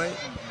 Maroon and white?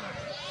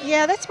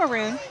 Yeah, that's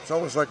maroon. It's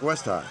almost like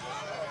West High.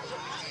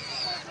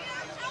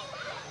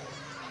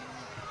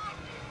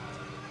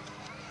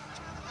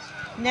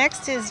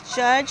 Next is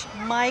Judge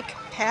Mike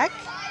Peck.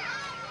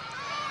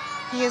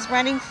 He is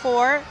running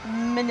for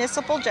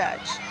municipal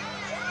judge.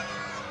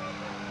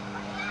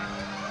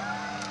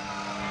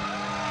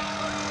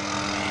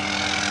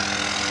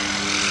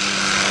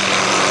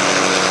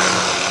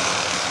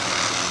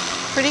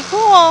 Pretty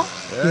cool.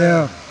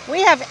 Yeah.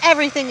 We have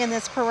everything in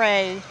this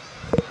parade.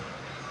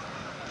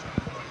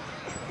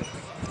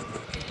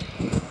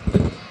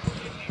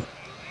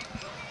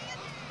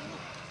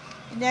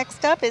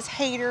 Next up is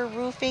Hayter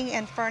Roofing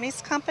and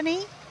Furnace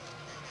Company.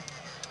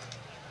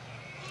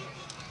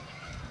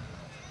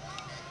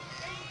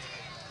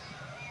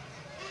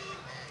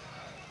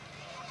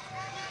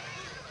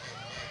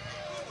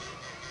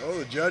 Oh,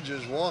 the judge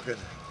is walking.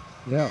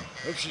 Yeah.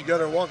 Hope she's got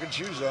her walking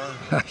shoes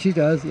on. She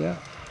does, yeah.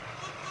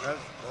 That's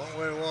a long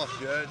way to walk,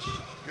 Judge.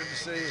 Good to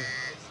see you.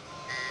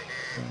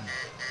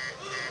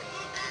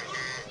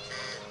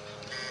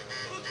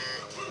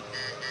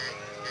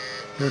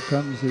 Here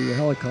comes the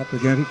helicopter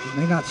again.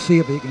 You may not see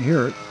it, but you can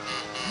hear it.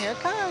 Here it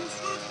comes.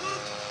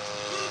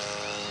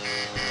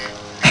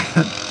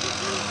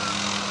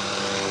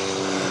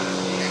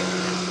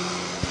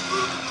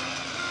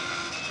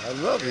 I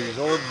love these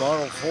old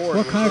Model 4s.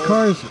 What kind of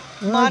cars are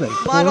they? Model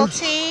Fords?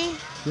 T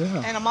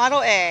Yeah. and a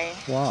Model A.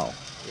 Wow.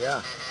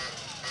 Yeah.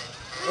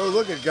 Oh,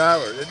 look at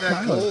Geiler. Isn't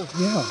that cool?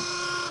 Yeah.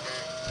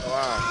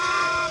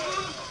 Wow.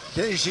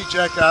 Can't you see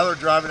Jack Geiler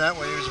driving that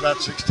when he was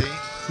about 16?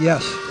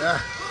 Yes. Yeah.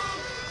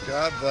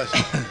 God bless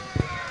you.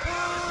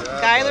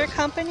 God Geiler bless you.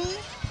 Company.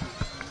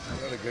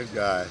 What a good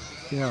guy.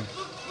 Yeah.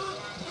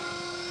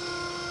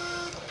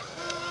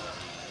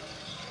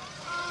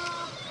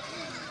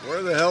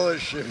 Where the hell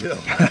is Cheviot?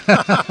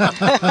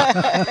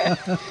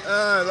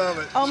 I love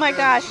it. Oh my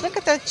gosh, look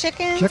at the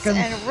chickens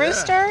and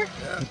rooster.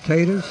 Yeah.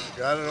 Potatoes.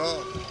 Got it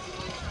all.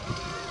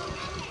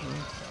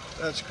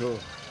 That's cool.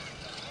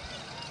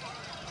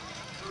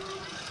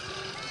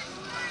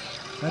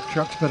 That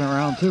truck's been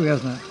around too,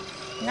 hasn't it?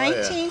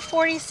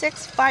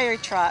 1946 fire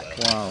truck.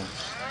 Wow.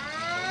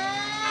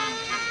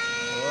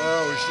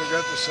 Oh, we still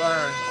got the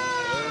siren.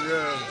 There we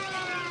go.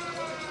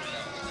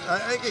 I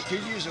think it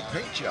could use a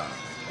paint job.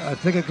 I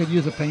think I could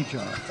use a paint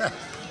job.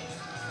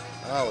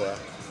 Oh, well.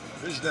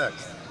 Who's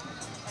next?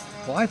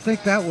 Well, I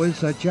think that was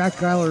Jack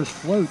Geiler's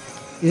float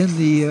in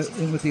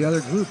with the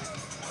other group.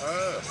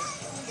 Oh.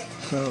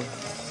 So,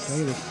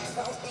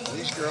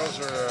 These girls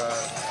are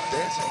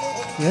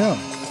dancing. Yeah.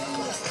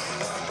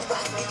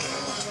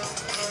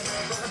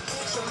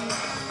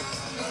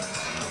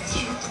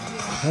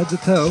 Head to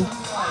toe.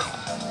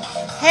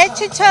 Head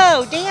to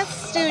Toe Dance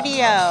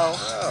Studio.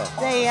 Oh,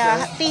 They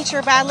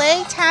feature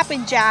ballet, tap,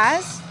 and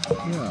jazz.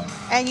 Yeah.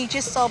 And you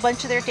just saw a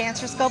bunch of their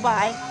dancers go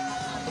by.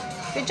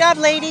 Good job,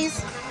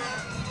 ladies.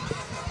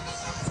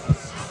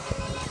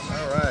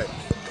 all right.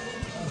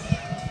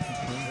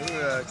 Who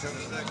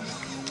comes next?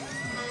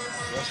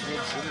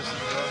 Westwood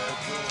Citizens on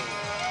Patrol.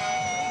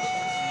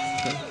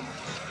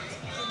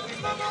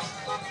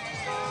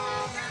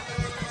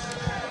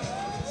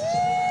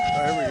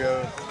 Oh, here we go.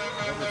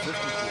 Number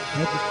 52.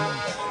 Head to toe.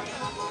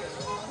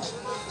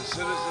 The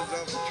Citizens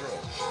on Patrol.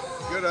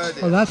 Good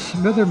idea. Oh, that's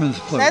Smitherman's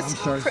float. I'm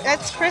sorry.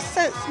 That's Chris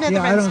Yeah,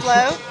 Smitherman's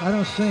float. I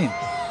don't see him.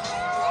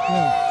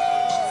 Yeah.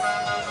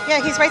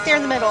 Yeah, he's right there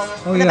in the middle,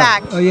 Oh, in yeah. the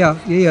back. Oh, yeah.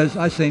 He is.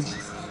 I see him.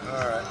 All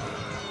right.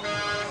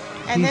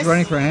 And He's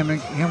running for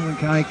Hamilton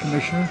County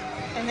Commissioner.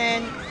 And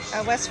then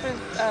Westford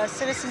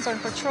Citizens on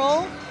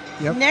Patrol.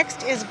 Yep.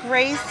 Next is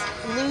Grace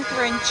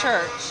Lutheran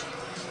Church.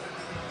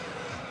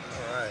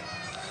 All right.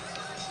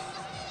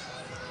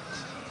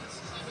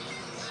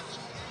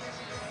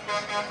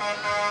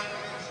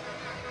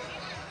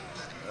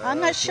 I'm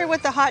not sure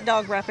what the hot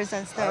dog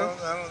represents, I though. don't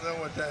know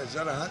what that is. Is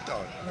that a hot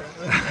dog?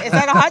 Is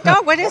that a hot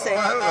dog? What is it?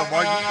 I don't know,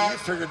 Margaret. You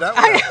figured that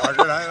one out,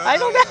 Margaret. I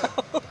don't know.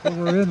 Well,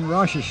 we're in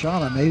Rosh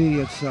Hashanah.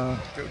 Maybe it's Could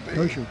be.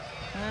 kosher.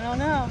 I don't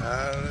know.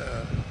 I don't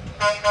know.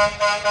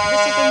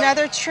 This is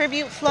another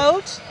tribute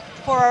float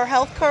for our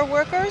healthcare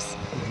workers.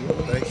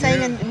 Thank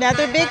Saying you.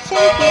 another big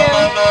thank you.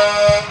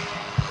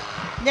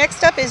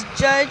 Next up is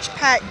Judge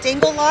Pat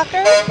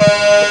Dinglelocker.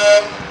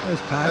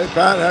 There's Pat. Hey,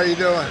 Pat, how you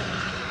doing?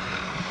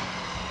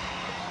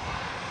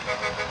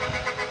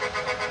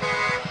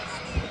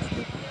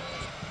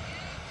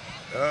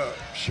 Oh,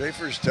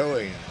 Schaefer's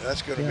towing.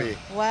 That's going to be.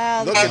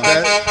 Wow. Look at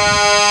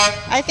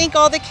that. I think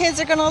all the kids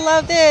are going to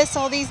love this.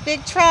 All these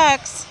big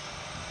trucks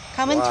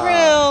coming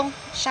through,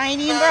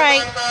 shiny and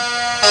bright.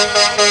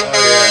 Oh,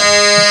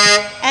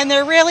 yeah. And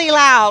they're really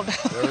loud.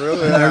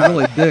 They're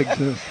really big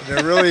too.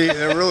 They're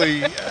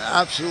really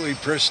absolutely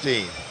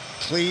pristine.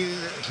 Clean,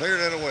 clearer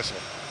than a whistle.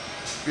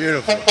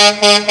 Beautiful.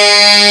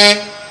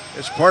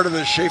 It's part of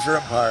the Schaefer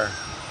empire.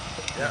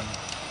 Yeah.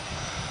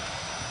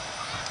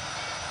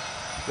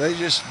 They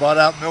just bought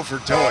out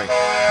Milford Towing. I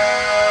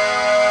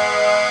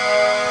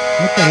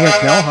think they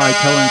have Delhi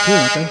towing too,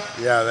 don't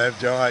they? Yeah, they have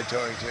Delhi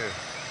Towing too.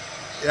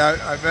 Yeah,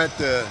 I met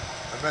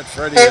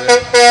Freddie at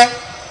it.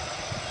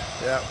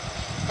 Yeah.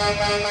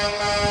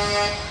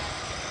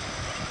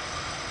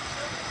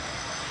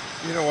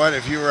 You know what?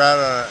 If you were out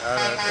on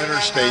an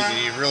interstate and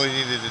you really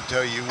needed to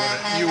tow, you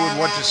would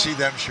want to see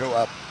them show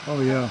up.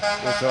 Oh yeah.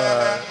 With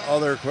all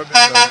their equipment,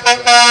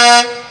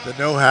 the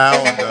know-how,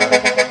 and the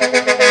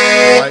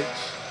lights.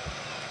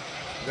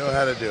 Know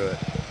how to do it.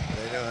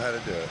 They know how to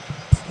do it.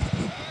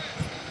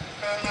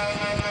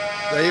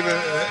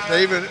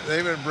 They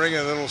even bring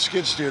a little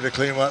skid steer to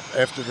clean them up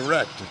after the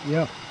wreck.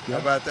 Yeah. How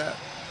about that?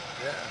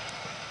 Yeah.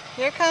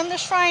 Here come the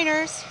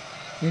Shriners.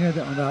 You know,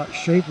 on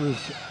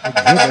Schaefer's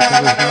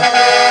exhibit,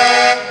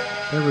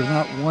 there was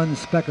not one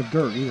speck of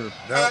dirt either.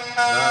 No, not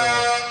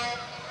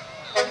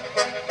one.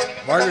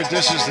 Margaret,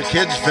 this is the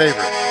kids'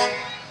 favorite.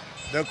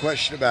 No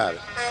question about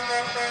it.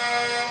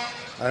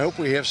 I hope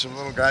we have some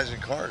little guys in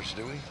cars.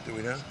 Do we? Do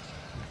we know?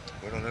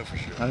 We don't know for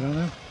sure. I don't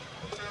know.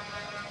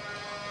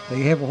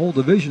 They have a whole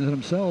division to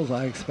themselves.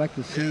 I expect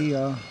to see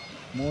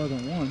more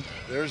than one.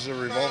 There's the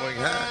revolving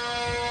hat.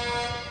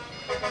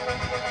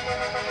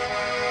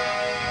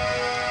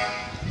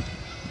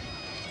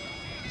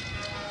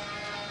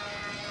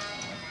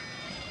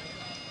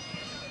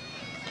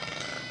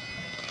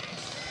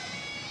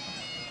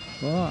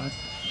 Well,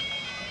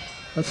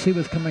 let's see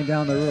what's coming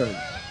down the road.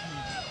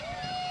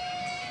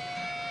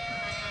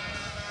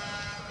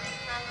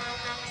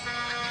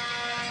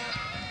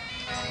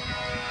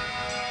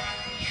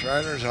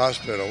 Shriners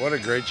Hospital. What a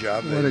great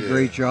job they What a did.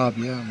 great job,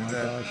 yeah, my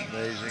gosh.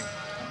 Amazing.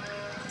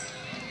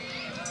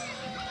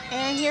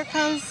 And here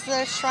comes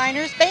the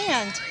Shriners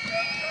Band.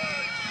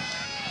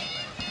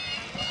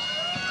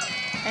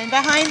 And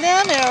behind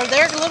them are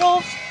their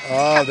little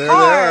Oh, there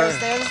cars.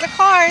 they are. There's the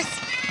cars.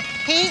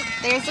 Pete,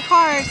 there's the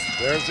cars.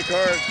 There's the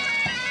cars.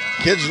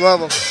 Kids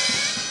love them.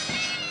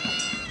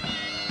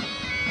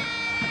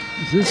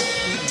 Is this?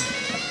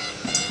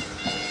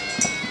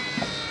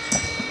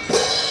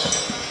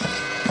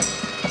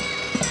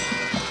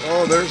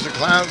 Oh, there's the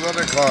clowns on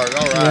the cars.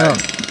 All right. Yeah.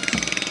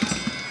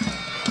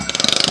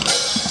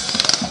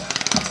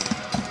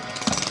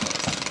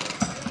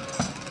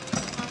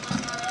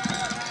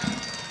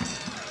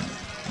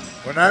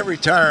 When I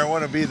retire, I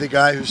want to be the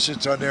guy who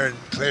sits on there and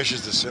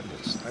clashes the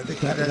cymbals. I think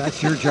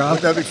That's your job.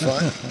 Wouldn't that be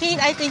fun? Pete,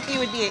 I think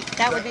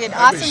that would be an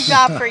awesome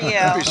job for you.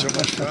 That'd be so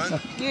much fun.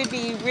 You would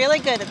be really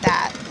good at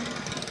that.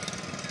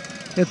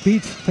 It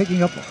beats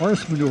picking up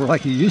horse manure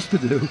like you used to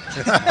do.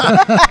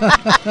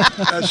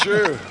 That's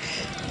true.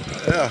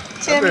 Yeah.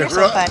 Tim, you're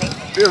so funny.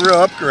 Be a real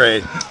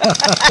upgrade.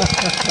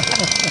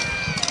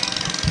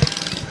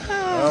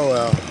 Oh,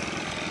 well.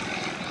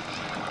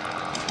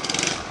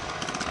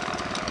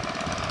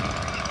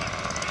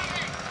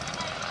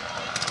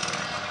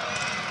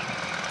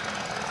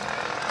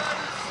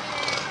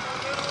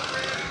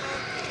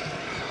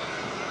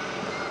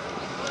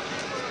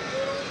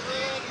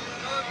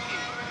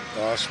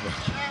 Awesome.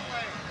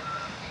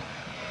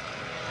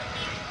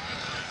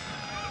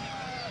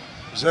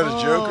 Is that a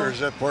joke or is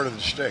that part of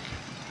the shtick?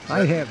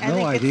 I have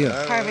no idea.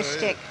 It's part of a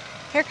shtick.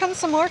 Here comes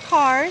some more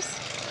cars.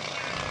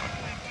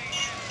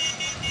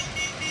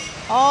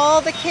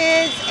 All the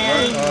kids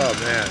and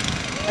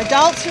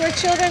adults who are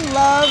children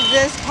love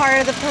this part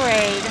of the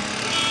parade.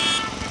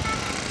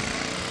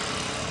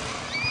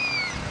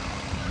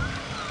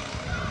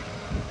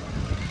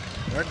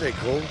 Aren't they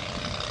cool?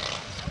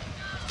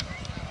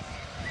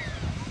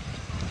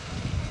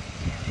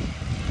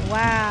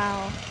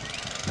 Wow.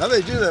 How do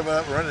they do that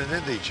without running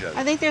into each other?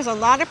 I think there's a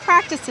lot of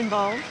practice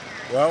involved.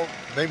 Well,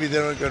 maybe they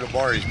don't go to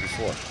Mari's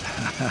before.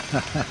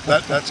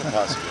 That's a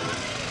possibility.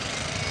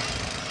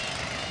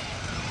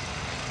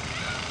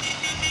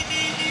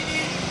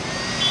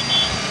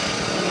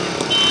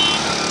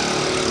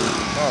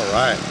 All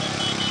right.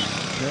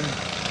 Okay.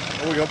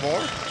 Oh, we got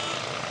more?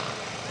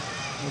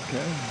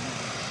 Okay.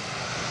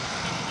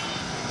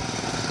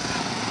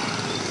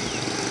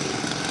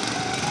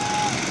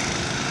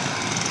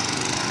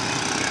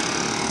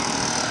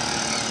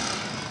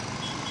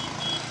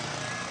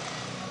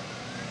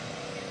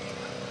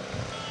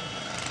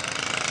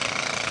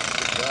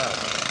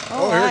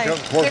 Oh, here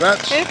comes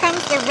Corvettes. Here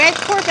comes the red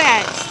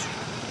Corvettes.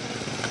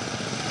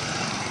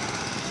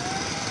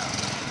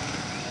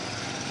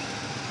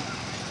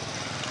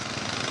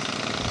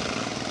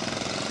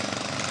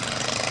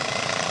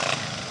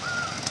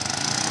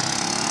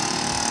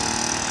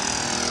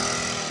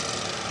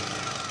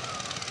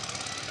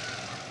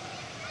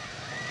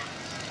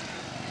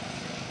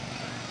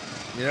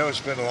 You know,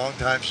 it's been a long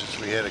time since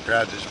we had a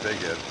crowd this big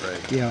at a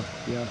parade. Yeah,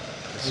 yeah.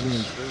 This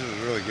is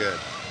really good.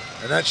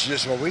 And that's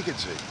just what we can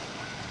see.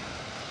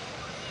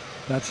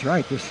 That's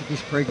right. This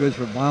parade goes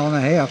for a mile and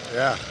a half.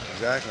 Yeah,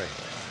 exactly.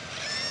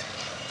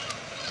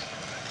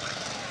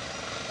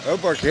 I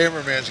hope our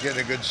cameraman's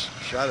getting a good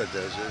shot at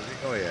this, isn't he?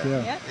 Oh, yeah.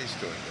 Yeah. Yep. He's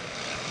doing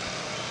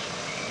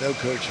good. No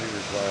coaching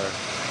required.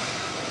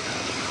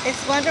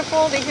 It's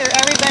wonderful to hear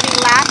everybody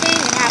laughing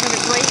and having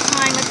a great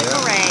time at the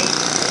parade.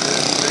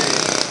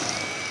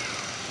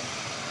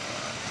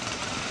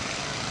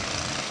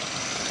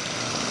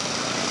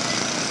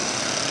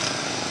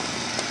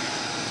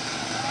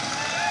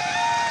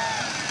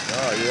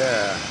 Oh,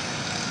 yeah.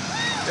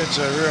 It's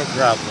a real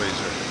crowd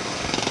pleaser.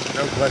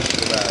 No question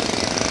about it.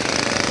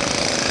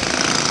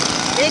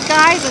 Big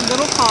guys and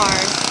little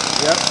cars.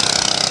 Yep.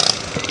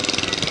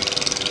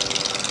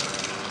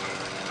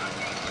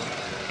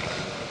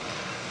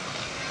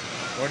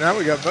 Well, now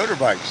we got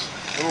motorbikes.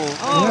 Little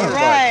motorbikes.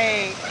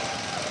 Right.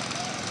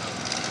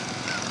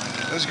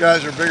 Those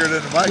guys are bigger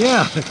than the bikes.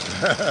 Yeah.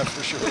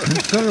 For sure.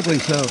 Considerably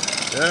so.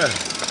 Yeah.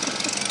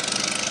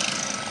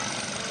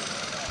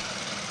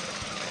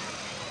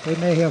 They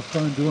may have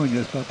fun doing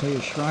this, but I'll tell you,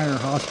 Shriner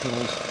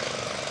hospitals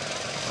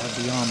are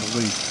beyond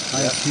belief. I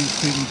have seen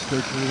students go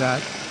through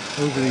that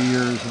over the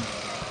years, and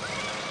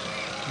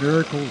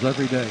miracles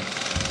every day.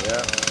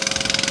 Yeah.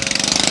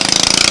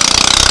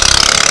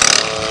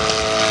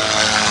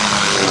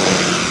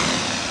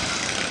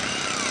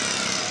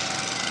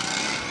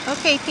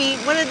 Okay, Pete,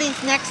 what are these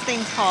next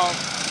things called?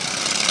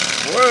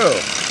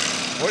 Whoa.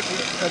 What?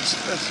 That's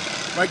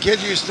my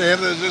kids used to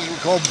have those. Those were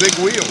called big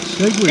wheels.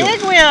 Big wheels.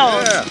 Big wheels.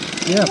 Yeah.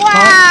 Yeah.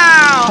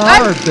 Wow.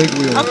 Powered big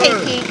wheels. Okay,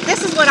 Pete,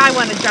 this is what I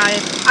want to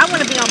drive. I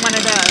want to be on one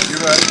of those.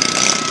 You're right.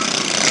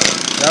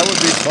 That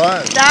would be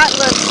fun. That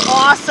looks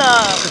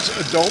awesome. It's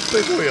adult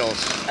big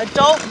wheels.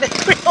 Adult big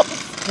wheels.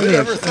 Who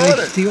never thought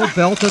it? Steel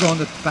belted on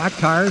the back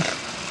tires.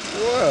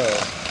 Whoa.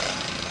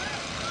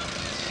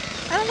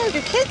 I don't know,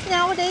 do kids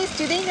nowadays,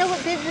 do they know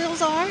what big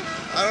wheels are?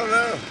 I don't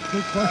know.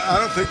 Good question. I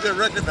don't think they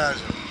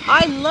recognize it.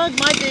 I loved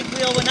my big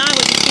wheel when I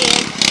was a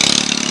kid.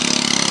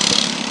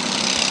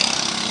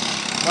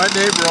 My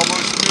neighbor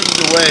almost moved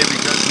away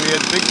because we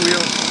had big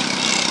wheels.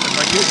 And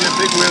my kids had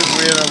big wheels.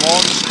 We had a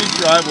long, steep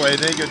driveway.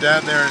 And they go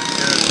down there and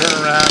turn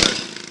around and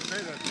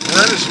made a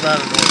tremendous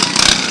amount of noise.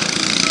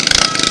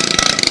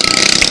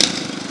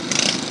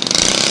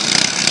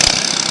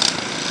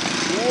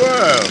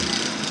 Whoa.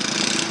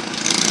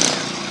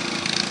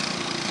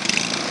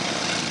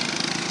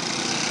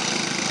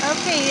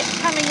 Okay,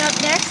 coming up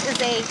next is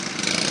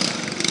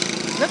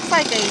looks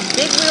like a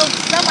big wheel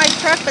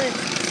semi-truck, but it's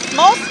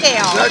small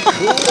scale. Is that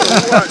cool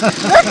or what?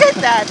 Look at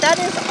that, that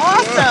is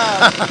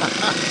awesome.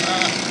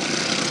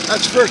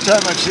 That's the first time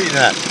I've seen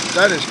that.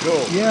 That is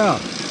cool. Yeah.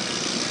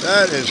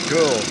 That is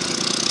cool.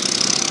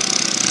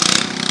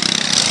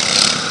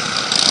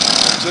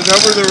 It's an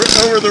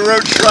over the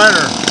road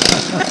Shriner.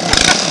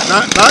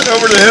 not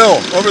over the hill,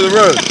 over the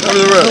road. Over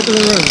the road. Over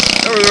the road.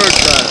 Over the road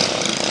Shriner.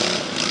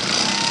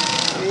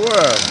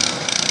 Whoa.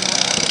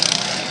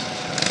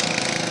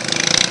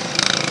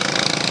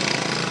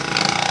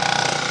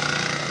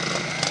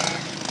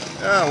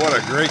 Oh, what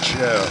a great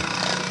show.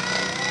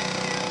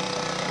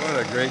 What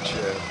a great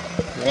show.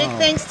 Big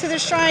thanks to the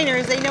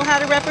Shriners, they know how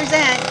to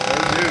represent.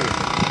 They do.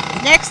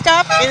 Next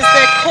up is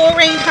the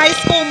Coleraine High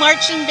School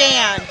Marching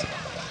Band.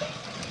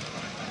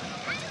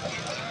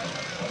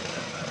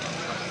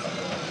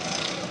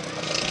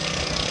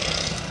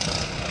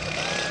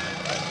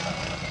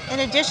 In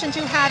addition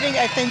to having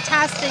a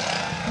fantastic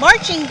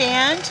marching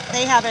band,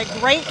 they have a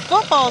great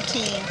football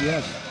team.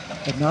 Yes.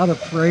 And not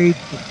afraid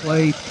to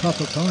play tough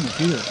opponents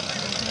either.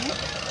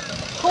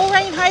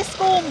 Coleraine High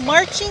School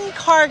Marching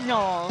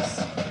Cardinals.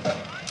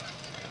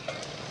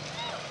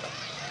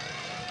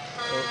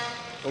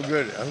 Oh,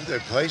 good. I hope they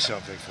play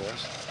something for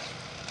us.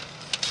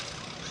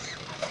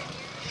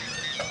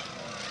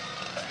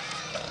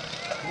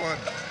 Come on.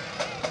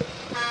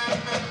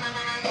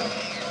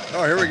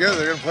 Oh, here we go.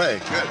 They're going to play.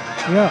 Good.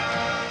 Yeah.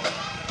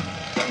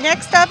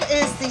 Next up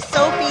is the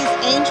Sophie's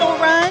Angel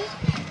Run.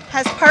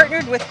 Has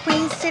partnered with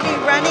Queen City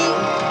Running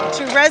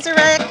to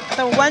resurrect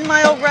the 1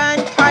 mile run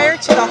prior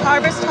to the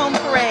Harvest Home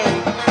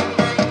Parade.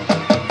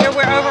 There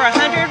were over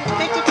 150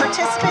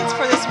 participants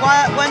for this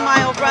 1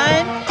 mile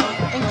run,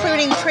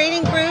 including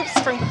training groups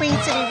from Queen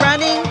City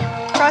Running,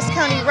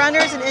 cross-county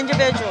runners, and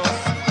individuals.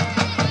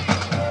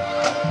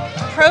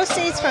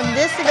 Proceeds from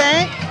this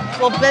event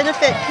will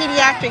benefit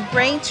pediatric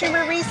brain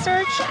tumor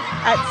research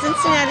at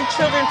Cincinnati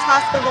Children's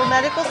Hospital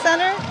Medical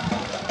Center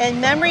in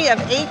memory of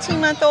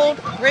 18-month-old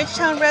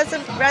Bridgetown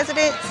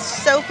resident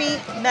Sophie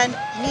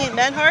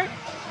Menhart.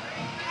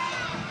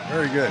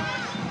 Very good.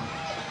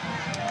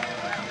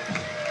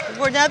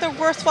 For another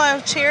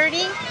worthwhile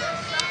charity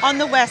on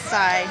the west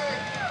side.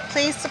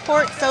 Please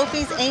support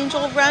Sophie's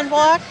Angel Run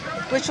Walk,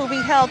 which will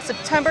be held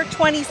September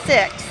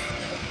 26th.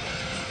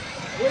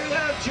 We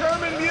have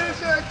German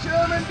music,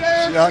 German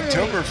dancing. It's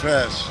the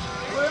Oktoberfest.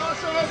 We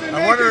also have the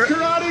I wonder- Naked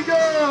Karate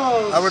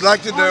Girls. I would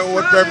like to know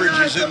what beverage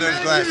is in those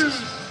glasses.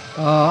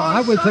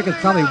 I would think it's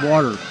probably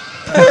water.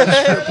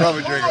 You're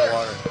probably drinking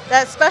water.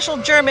 That special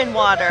German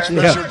water.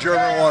 Special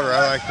German water.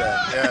 I like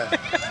that.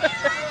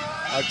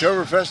 Yeah.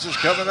 Oktoberfest is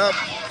coming up.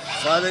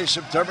 Friday,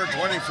 September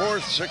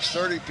 24th,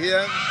 6:30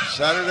 p.m.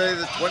 Saturday,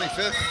 the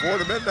 25th, 4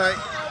 to midnight.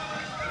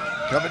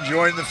 Come and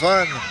join the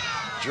fun.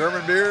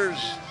 German beers,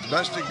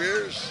 domestic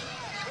beers,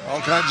 all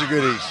kinds of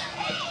goodies.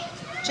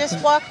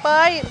 Just walked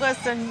by. It was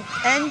the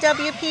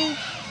NWP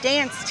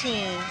dance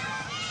team.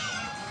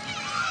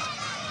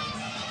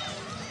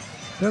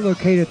 They're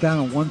located down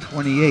on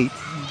 128.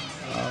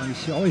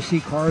 Always see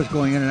cars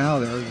going in and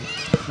out of there.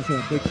 That's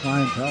a big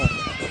clientele.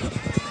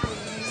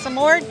 Some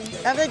more of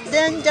the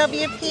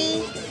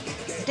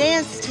NWP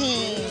dance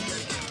team.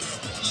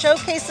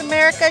 Showcase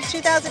America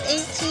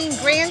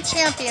 2018 Grand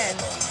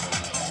Champions.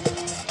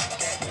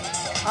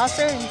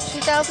 Also in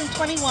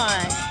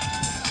 2021.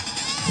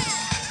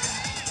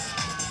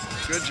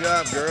 Good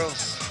job,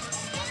 girls.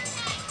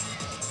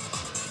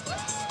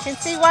 Can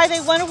see why they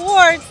won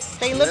awards.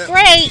 They look Yeah.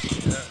 great.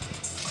 Yeah.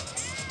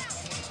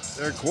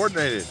 They're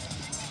coordinated.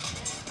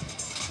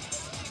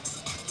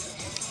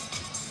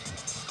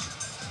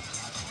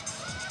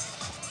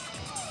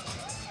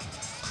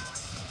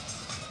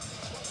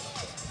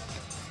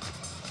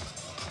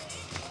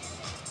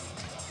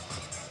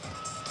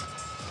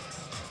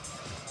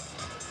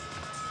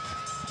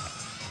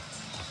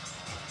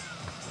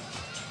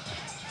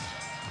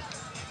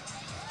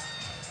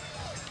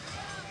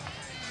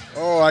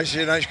 Oh, I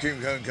see an ice cream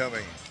cone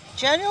coming.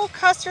 General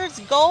Custer's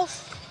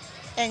Golf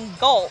and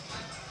Gulp.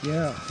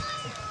 Yeah.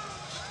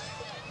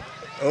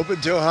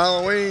 Open till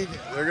Halloween.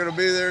 They're going to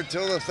be there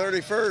till the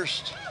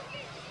 31st.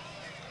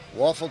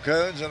 Waffle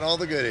cones and all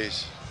the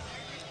goodies.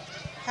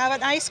 Have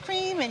an ice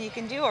cream and you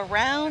can do a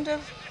round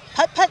of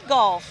putt-putt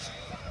golf.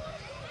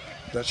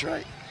 That's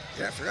right.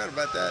 Yeah, I forgot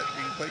about that.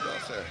 You can play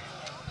golf there.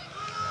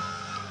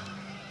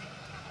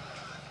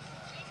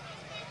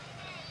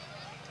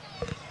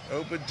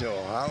 Open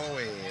till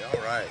Halloween.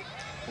 All right.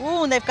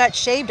 Ooh, and they've got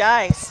shaved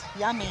ice.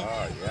 Yummy.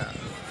 Oh, yeah.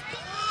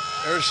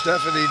 There's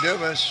Stephanie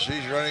Dumas.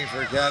 She's running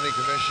for county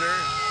commissioner.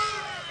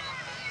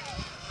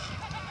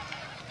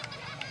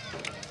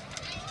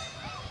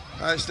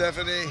 Hi,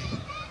 Stephanie.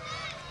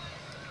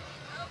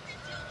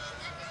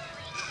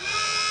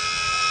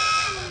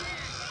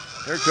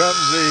 Here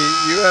comes the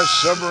U.S.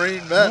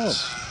 submarine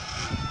Mets.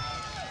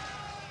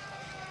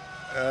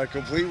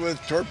 Complete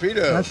with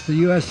torpedo. That's the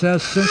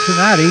USS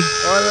Cincinnati. Oh,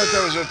 I thought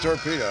that was a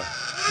torpedo.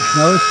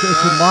 No, it's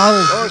a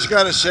model. Oh, it's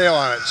got a sail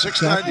on it.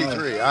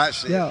 693. I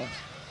see. Yeah.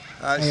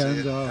 I see And,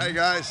 it. Hey,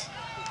 guys.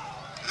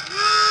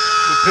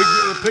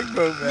 The pig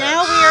boat match.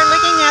 Now we are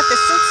looking at the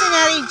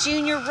Cincinnati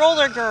Junior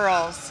Roller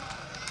Girls.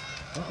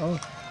 Uh-oh.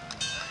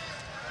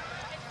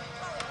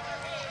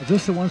 Is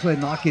this the ones they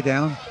knock you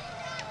down?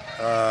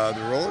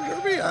 The roller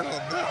derby? I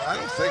don't know. I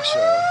don't think so.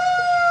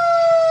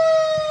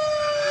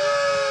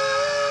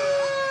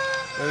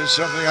 That is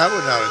something I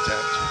would not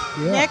attempt.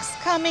 Yeah. Next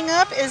coming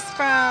up is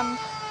from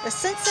the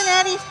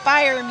Cincinnati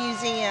Fire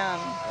Museum.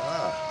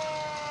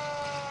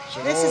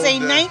 Some This is a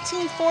old,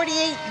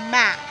 1948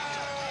 map.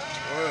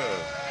 Whoa.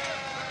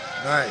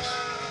 Nice.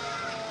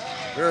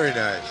 Very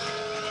nice.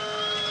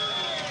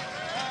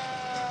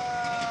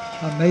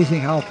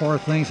 Amazing how far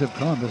things have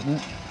come, isn't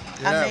it?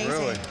 Yeah, Amazing.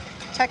 really.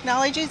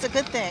 Technology is a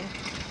good thing.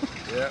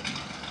 Yep.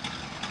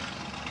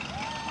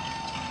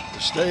 The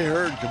Stay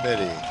Heard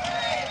Committee.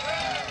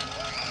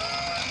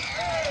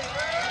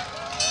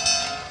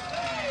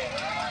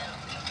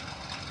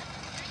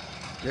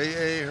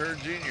 J.A. Hurd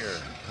Jr.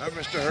 Hi,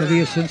 Mr. Hurd.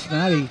 City of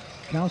Cincinnati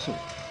Council.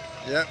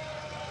 Yep.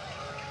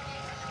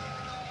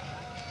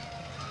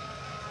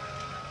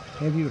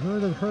 Have you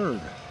heard of Hurd?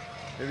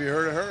 Have you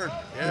heard of Hurd?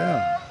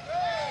 Yeah.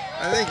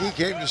 I think he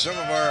came to some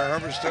of our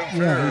Harvestone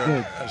Yeah, he Fair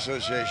did.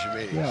 Association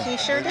meetings. Yeah. He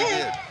sure I believe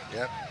did.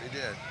 Yep, he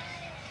did.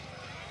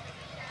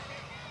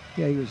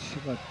 Yeah, he was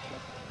about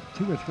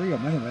 2 or 3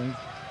 of them anyway.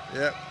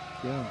 Yep.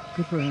 Yeah,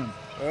 good for him.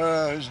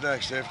 Who's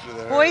next after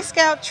the Boy Hurd?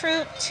 Scout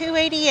Troop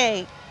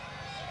 288.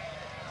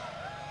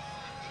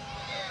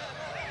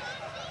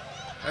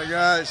 Hey,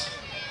 guys.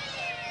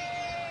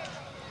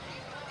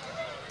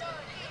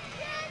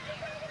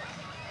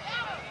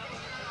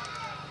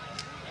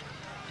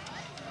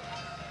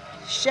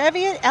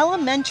 Cheviot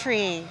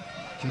Elementary.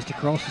 Just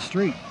across the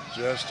street.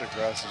 Just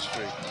across the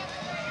street.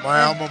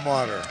 My alma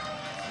mater.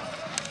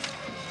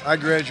 I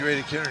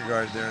graduated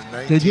kindergarten there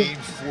in Did you?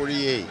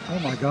 1948. Oh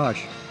my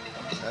gosh.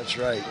 That's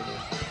right.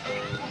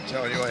 I'm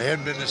telling you, I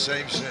hadn't been the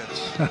same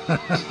since.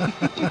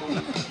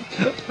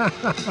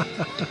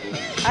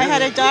 I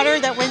had a daughter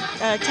that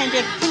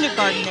attended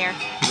kindergarten there.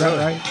 Is that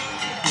right?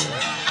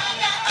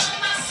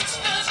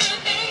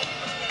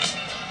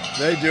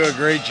 They do a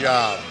great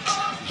job.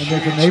 And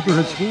there's a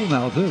neighborhood school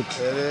now too.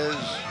 It is.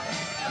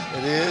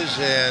 It is,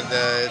 and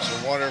it's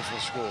a wonderful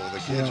school. The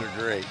kids Yeah. are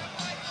great.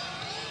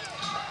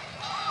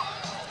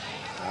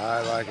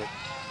 I like it.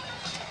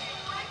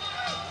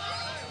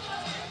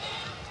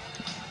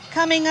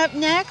 Coming up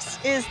next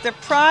is the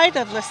pride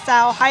of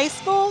LaSalle High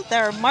School,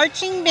 their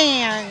marching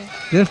band.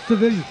 5th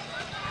Division.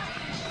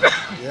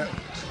 Yep.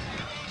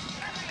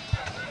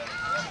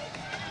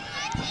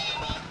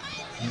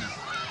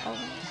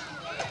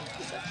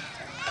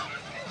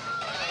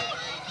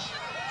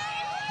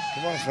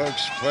 Come on,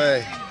 folks,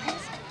 play.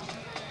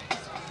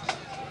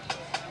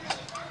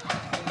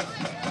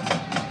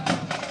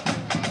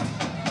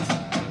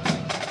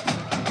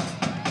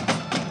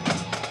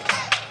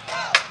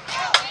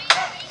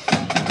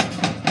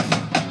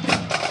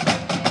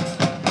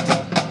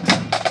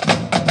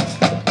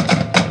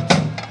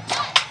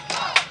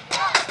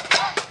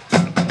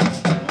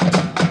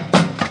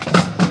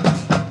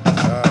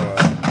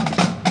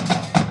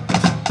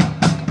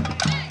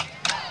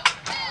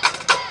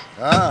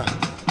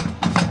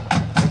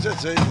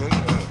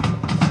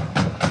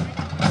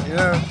 You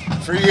know,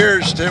 for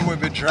years, Tim,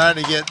 we've been trying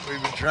to get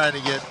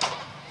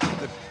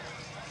the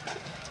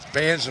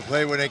bands to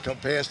play when they come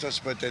past us,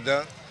 but they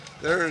don't.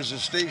 There is a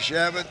Steve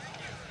Cheviot.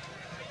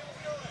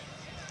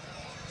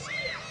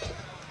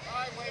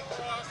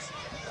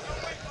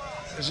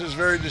 This is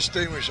very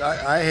distinguished.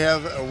 I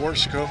have a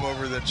worse comb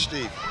over than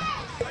Steve.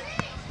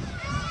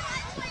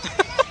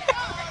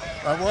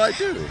 Well, I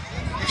do.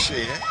 You've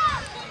seen it.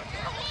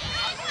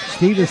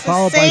 Steve is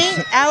followed by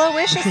St.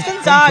 Aloysius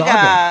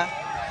Gonzaga.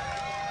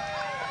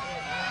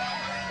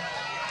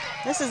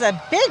 This is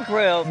a big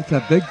group. It's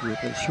a big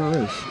group. It sure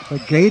is. The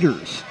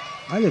Gators.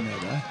 I didn't know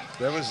that.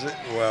 That was it.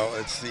 Well,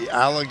 it's the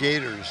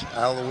Alligators.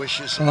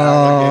 Aloysius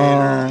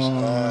Alligators.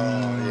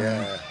 Oh,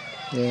 yeah.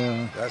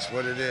 Yeah. That's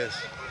what it is.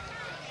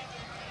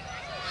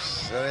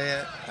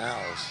 St.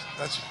 Al's.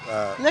 That's.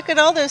 Look at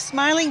all those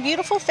smiling,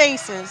 beautiful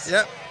faces.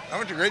 Yep. I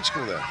went to grade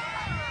school there.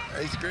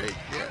 8th grade.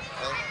 Yeah.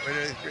 I went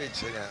to 8th grade,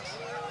 St. Al's.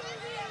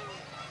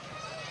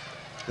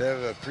 They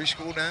have a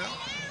preschool now.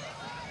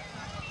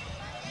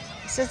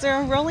 It says they're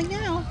enrolling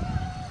now.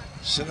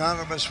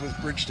 Synonymous with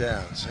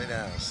Bridgetown, St.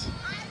 Al's.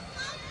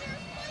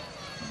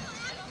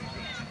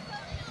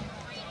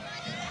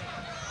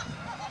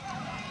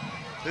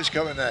 Who's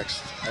coming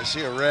next? I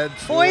see a red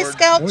Boy Ford.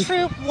 Scout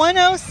Troop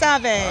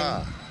 107.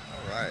 Ah,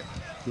 all right.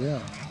 Yeah.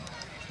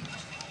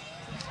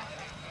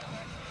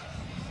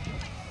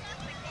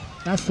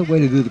 That's the way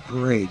to do the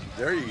parade.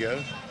 There you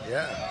go.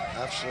 Yeah,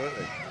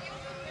 absolutely.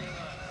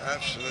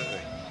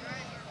 Absolutely.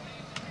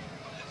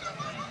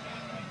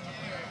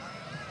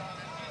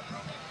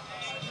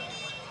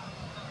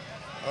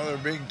 Oh, they're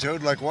being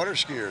towed like water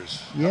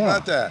skiers. Yeah. How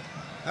about that?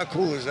 How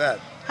cool is that?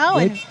 Oh,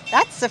 and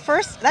that's a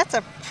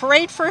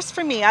parade first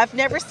for me. I've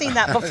never seen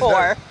that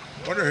before.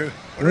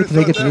 Wait till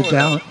they get to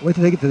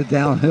the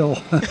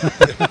downhill.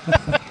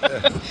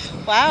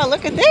 Wow,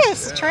 look at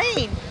this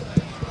train.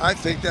 I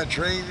think that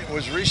train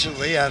was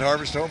recently at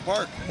Harvest Home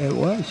Park. It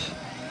was.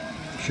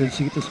 Should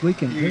see it this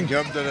weekend. You can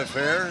come to the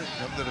fair,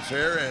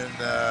 and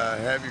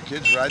have your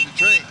kids ride the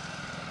train.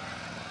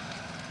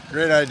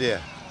 Great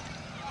idea.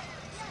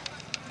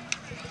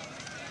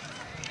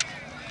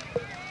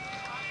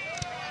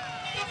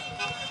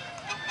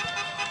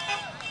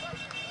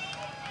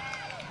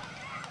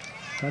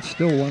 That's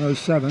still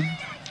 107.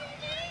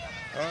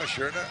 Oh,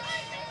 sure enough.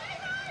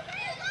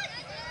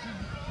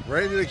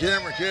 Right to the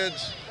camera,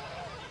 kids.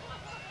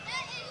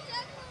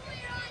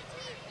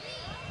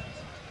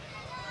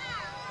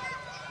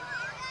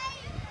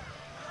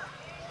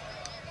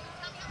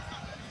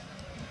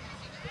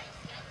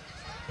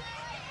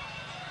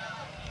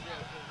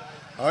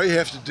 All you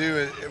have to do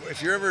is,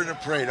 if you're ever in a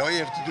parade, all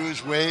you have to do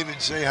is wave and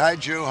say, "Hi,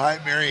 Joe. Hi,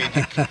 Mary,"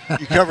 and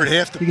you covered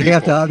half the people.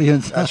 Half the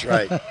audience. That's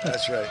right.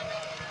 That's right.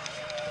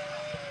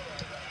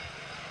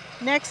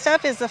 Next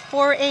up is the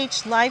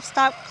 4-H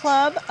Livestock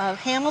Club of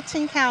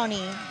Hamilton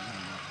County.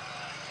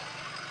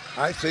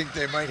 I think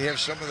they might have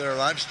some of their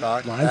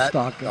livestock.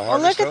 Livestock. At the Oh,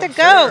 look at the Harvest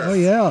Home goats. Oh,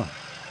 yeah.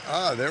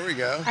 Ah, there we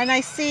go. And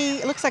I see,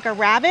 it looks like a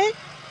rabbit.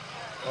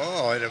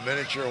 Oh, and a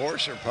miniature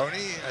horse or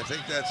pony. I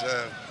think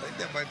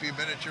that might be a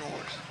miniature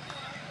horse.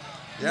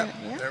 Yep,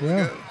 Yeah. there we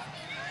Yeah. go.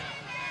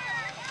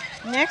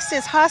 Next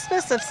is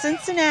Hospice of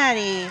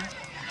Cincinnati.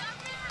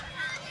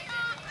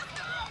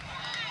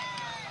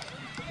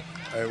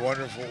 A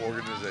wonderful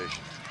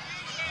organization.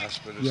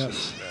 Hospice of Yes.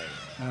 Cincinnati.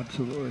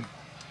 Absolutely.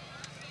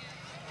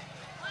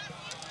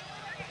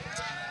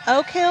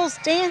 Oak Hills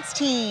Dance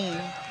Team.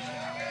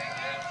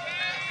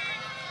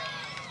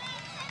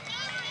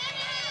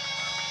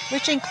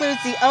 Which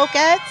includes the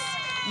Oakettes,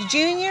 the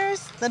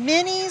Juniors, the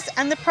Minis,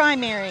 and the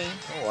Primary.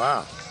 Oh,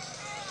 wow.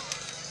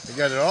 You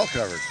got it all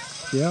covered.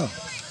 Yeah.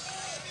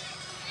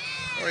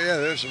 Oh, yeah,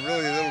 there's some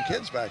really little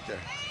kids back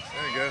there.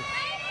 There you go.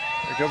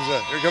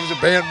 Here comes a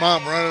band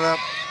mom running up.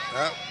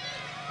 Up.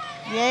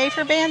 Yay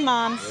for band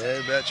moms. Yeah,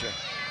 you betcha.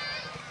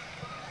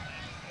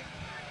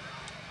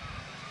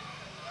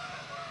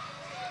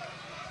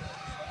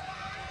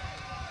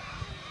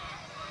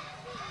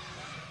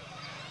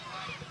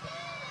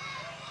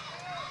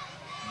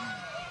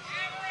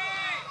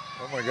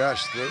 Oh my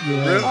gosh, the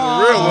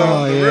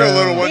real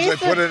little ones they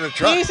put in the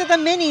truck. These are the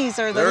minis,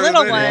 or the They're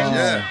little minis, ones.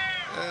 Yeah,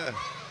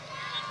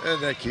 yeah.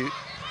 Isn't that cute?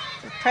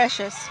 They're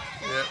precious.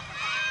 Yeah.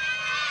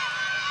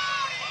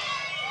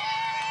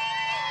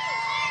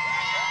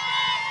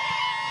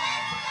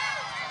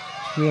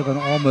 We have an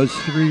almost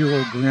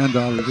 3-year-old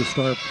granddaughter just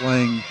started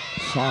playing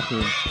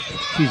soccer.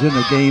 She's in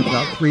the game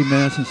about 3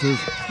 minutes and says,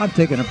 "I'm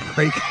taking a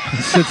break,"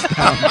 and sits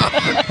down.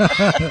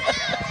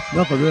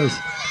 Enough of this.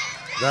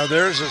 Now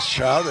there's a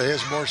child that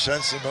has more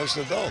sense than most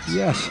adults.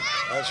 Yes.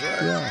 That's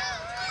right. Yeah.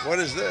 What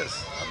is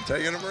this? I'm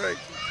taking a break.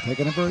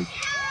 Taking a break.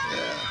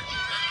 Yeah.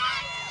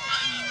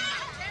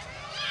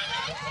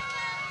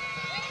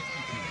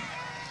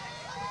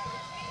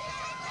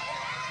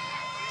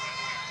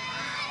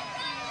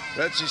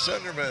 Betsy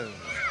Sunderman.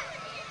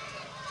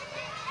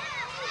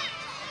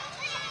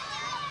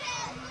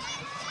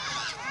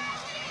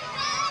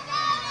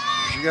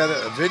 She got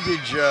a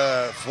vintage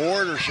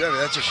Ford or Chevy.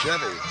 That's a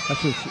Chevy.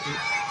 That's a,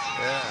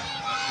 Yeah.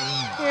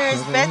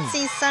 Here's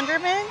Betsy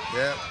Sunderman,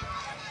 Yeah.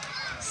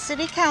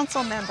 City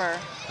Council member.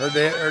 Her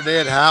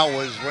dad Hal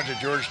went to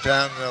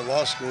Georgetown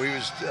Law School. He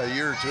was a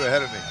year or two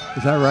ahead of me.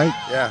 is that right?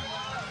 Yeah.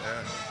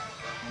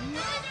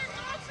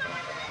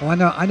 Oh, I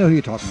know who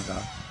you're talking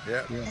about.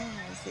 Yeah. Yeah.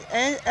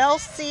 There's the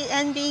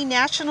LCNB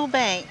National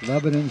Bank.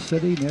 Lebanon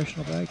City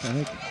National Bank,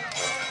 I think.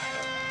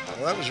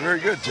 Well, that was very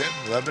good, Tim.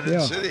 Lebanon Yeah.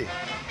 City.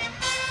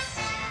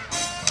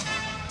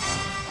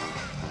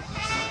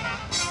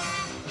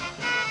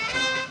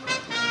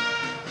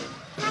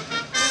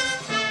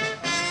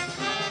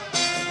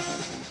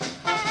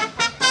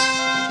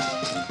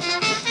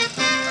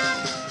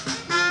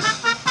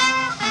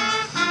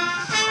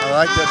 I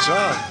like that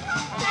song.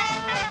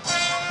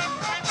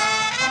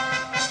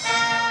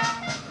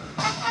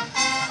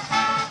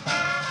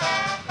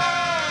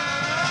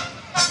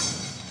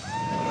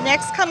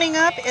 Next coming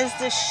up is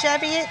the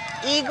Cheviot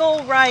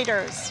Eagle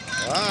Riders.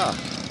 Ah.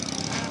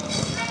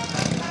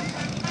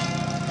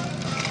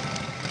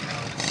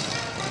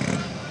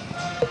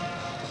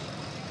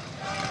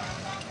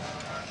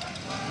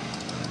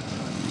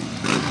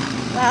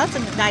 Wow, that's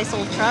a nice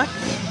old truck.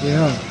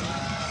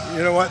 Yeah.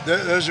 You know what?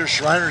 Those are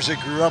Shriners that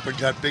grew up and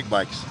got big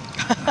bikes.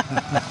 I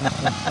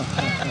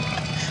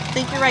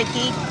think you're right,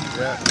 Pete.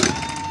 Yeah.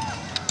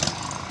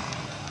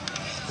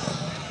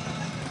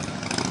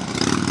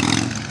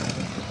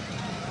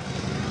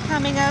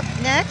 Coming up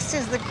next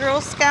is the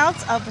Girl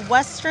Scouts of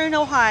Western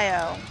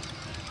Ohio.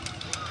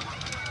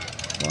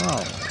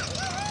 Wow.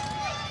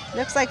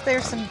 Looks like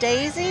there's some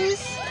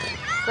daisies,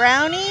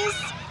 brownies,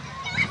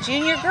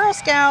 junior Girl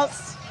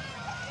Scouts.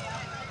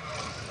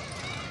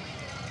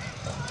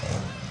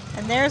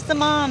 And there's the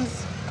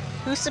moms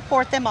who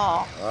support them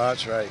all, Oh,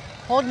 that's right.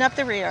 holding up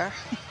the rear.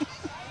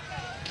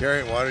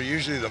 Carrying water.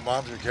 Usually the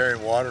moms are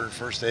carrying water and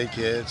first aid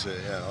kits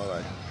and all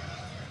that.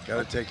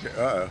 Got to take care.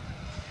 Uh-oh.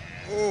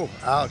 Oh,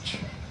 ouch.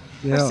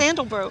 Her Yeah.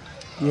 sandal broke.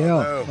 Yeah.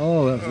 no.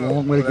 Oh, that's a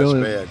long way to go.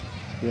 That's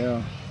bad.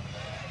 Yeah.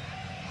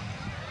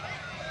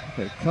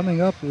 Okay,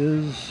 coming up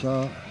is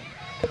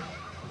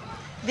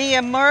The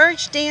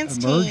Emerge Dance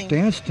Emerge Team.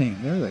 Dance Team.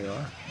 There they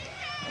are.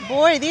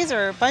 Boy, these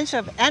are a bunch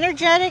of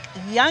energetic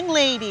young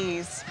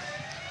ladies.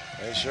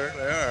 They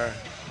certainly are.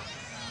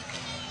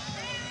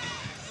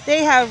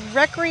 They have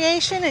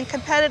recreation and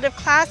competitive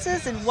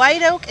classes in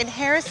White Oak and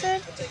Harrison,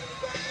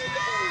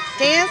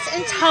 dance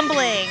and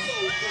tumbling.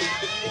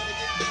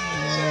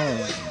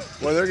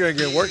 Well, they're going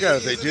to get a workout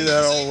if they do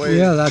that all the way.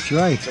 Yeah, that's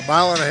right. It's a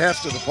mile and a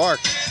half to the park.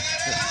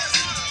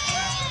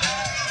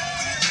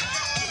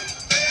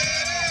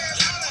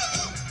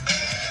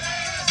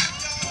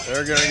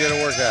 They're going to get a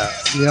workout.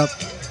 Yep.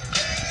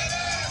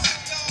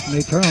 When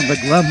they turn on the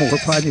Glenmore, we'll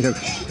probably need a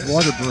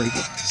water break.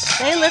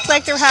 They look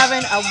like they're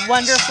having a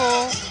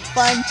wonderful,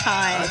 fun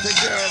time. I think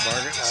they are,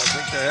 Margaret. I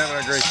think they're having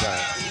a great time.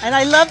 And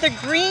I love the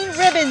green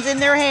ribbons in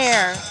their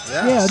hair.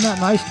 Yeah, isn't that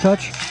a nice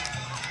touch?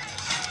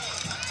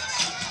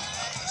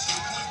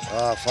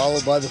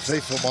 Followed by the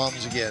faithful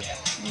moms again.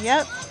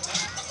 Yep.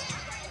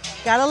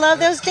 Gotta love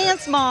those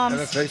dance And a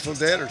moms. faithful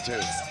dad or two.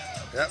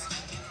 Yep.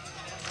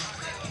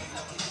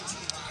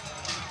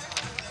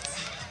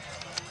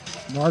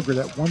 Margaret,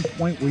 at one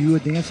point, were you a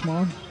dance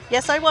mom?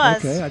 Yes, I was.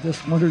 Okay, I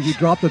just wondered, you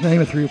dropped the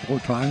name 3 or 4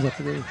 times. I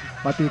figured there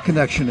might be a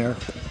connection there.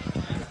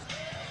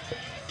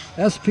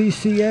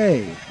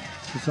 SPCA,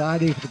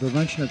 Society for the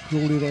Prevention of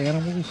Cruelty to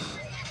Animals.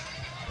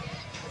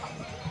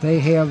 They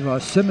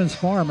have Simmons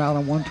Farm out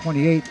on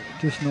 128,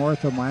 just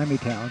north of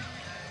Miamitown,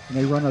 and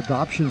they run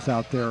adoptions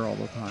out there all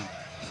the time.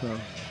 So,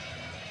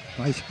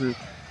 nice group.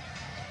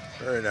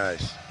 Very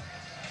nice.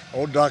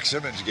 Old Doc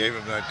Simmons gave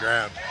him that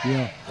ground.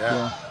 Yeah.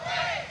 Yeah.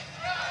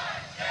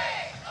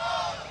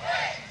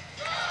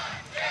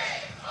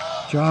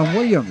 John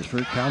Williams for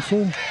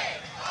council.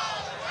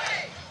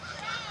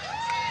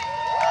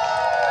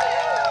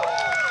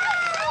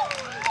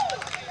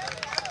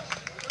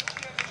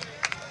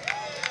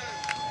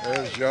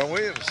 There's John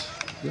Williams.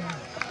 Yeah.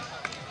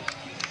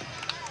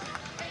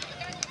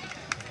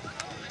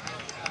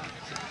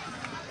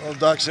 Old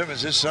Doc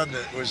Simmons, his son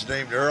that was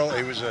named Earl.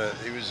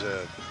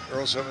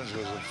 Earl Simmons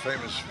was a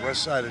famous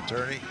West Side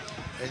attorney,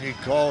 and you'd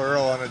call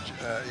Earl on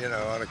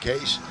a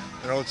case,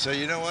 and Earl would say,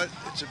 you know what?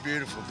 It's a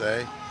beautiful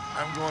day.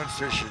 I'm going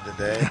fishing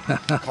today.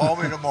 Call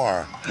me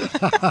tomorrow.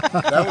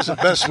 That was the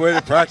best way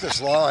to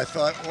practice law. I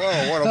thought,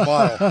 whoa, what a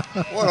model.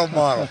 What a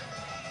model.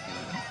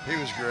 He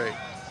was great.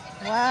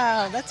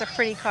 Wow, that's a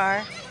pretty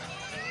car.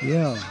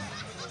 Yeah.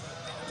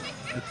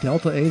 A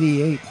Delta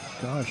 88.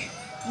 Gosh.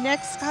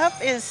 Next up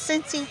is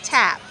Cincy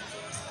Tap.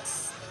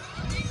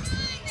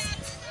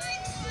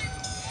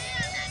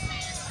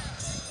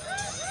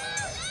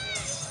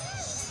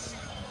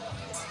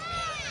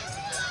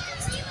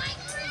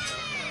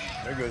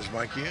 There's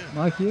Mike Yoon.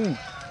 Mike Yoon.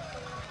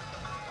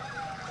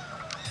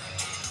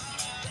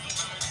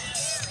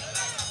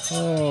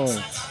 Oh.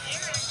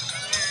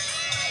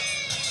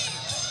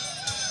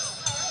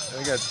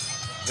 They got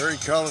very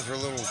colorful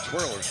little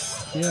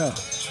twirlers. Yeah.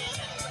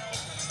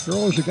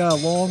 Girls have got a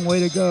long way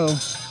to go.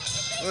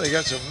 Well, they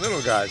got some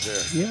little guys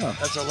there. Yeah.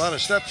 That's a lot of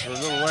steps for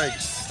little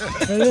legs.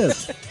 It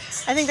is.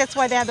 I think that's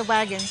why they have the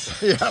wagons.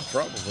 Yeah,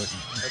 probably.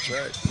 That's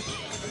right.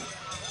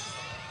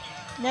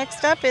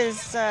 Next up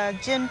is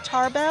Jim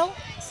Tarbell,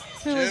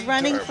 who is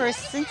running Tarbell. for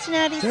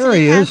Cincinnati There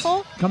City he is,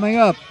 Council coming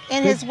up.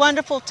 in his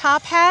wonderful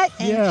top hat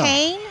and Yeah.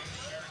 cane.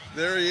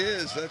 There he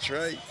is. That's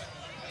right.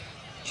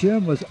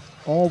 Jim was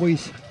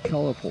always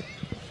colorful.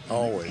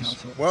 Always.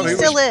 Well, He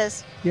still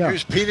is. Yeah. He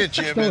was Peanut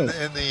Jim Still in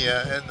is.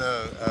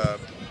 the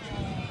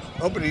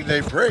opening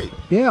day parade.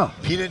 Yeah.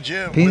 Peanut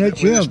Jim. Peanut with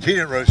his Jim.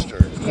 peanut roaster.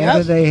 And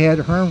then they had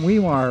Herm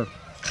Weimar,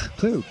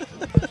 too.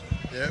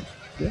 Yep.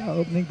 Yeah,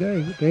 opening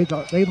day.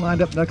 They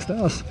lined up next to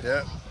us.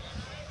 Yep.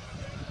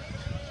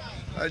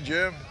 Hi,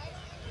 Jim.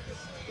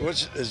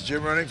 Is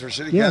Jim running for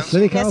city Yeah, council?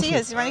 city Yes, council. he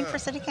is running for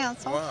city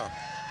council. Wow.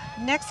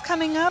 Next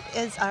coming up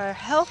is our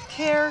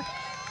healthcare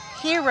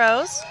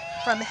heroes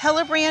from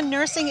Hillebrand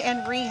Nursing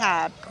and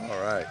Rehab. All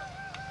right.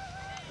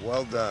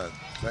 Well done.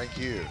 Thank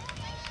you.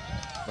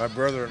 My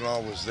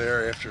brother-in-law was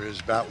there after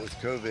his bout with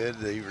COVID.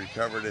 He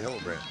recovered at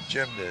Hillebrand.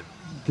 Jim did.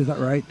 Is that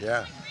right?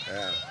 Yeah,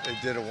 yeah. They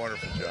did a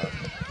wonderful job.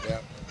 Yeah.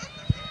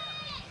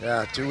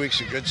 Yeah, 2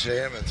 weeks of Good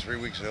Sam and 3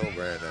 weeks of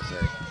Hillebrand, I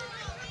think.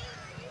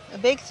 A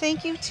big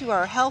thank you to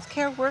our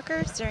healthcare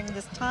workers during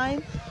this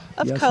time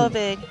of Yes,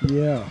 COVID.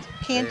 Yeah.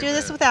 Can't do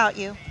this Amen. without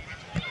you.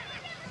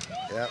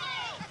 Yeah,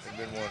 they've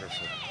been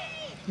wonderful.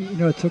 You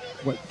know, it took,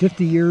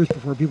 50 years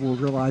before people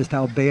realized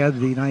how bad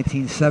the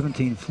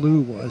 1917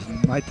 flu was.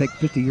 And it might take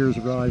 50 years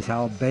to realize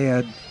how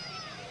bad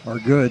or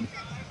good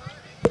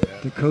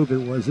the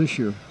COVID was this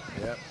year.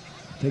 Yeah.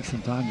 Takes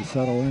some time to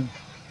settle in.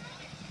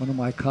 One of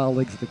my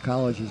colleagues at the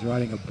college is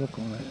writing a book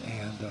on it,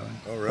 and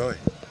Oh, really?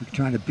 we're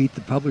trying to beat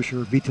to the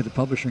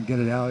publisher and get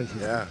it out.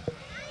 He's Yeah.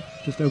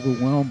 just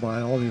overwhelmed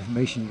by all the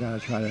information you got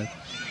to try to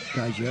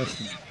digest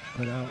and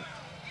put out.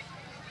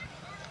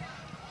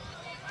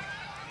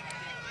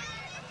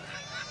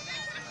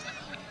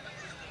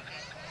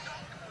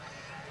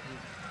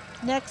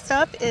 Next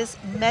up is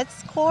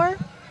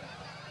MedScore.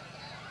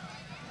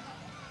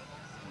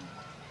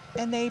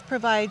 And they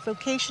provide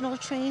vocational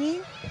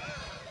training,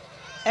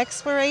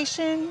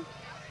 exploration,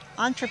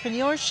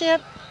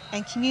 entrepreneurship,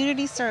 and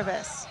community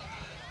service.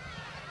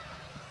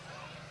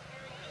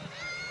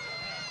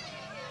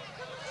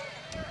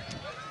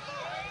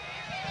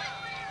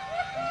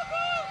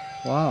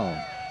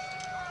 Wow.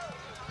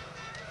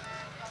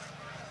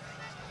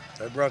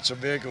 They brought some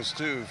vehicles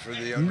too for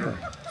the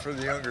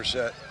younger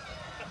set.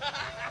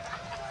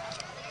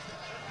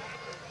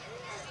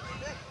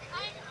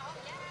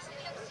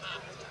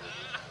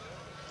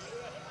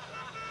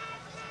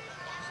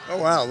 Oh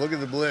wow, look at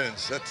the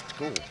balloons. That's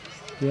cool.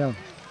 Yeah.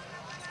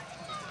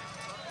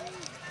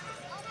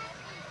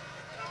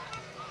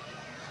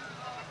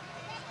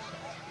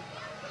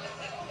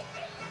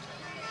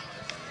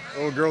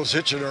 Little girl's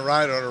hitching a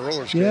ride on a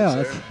roller skates Yeah,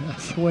 there.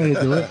 that's the way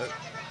to do it.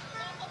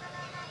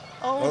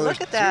 Oh, Oh, look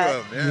there's at that. two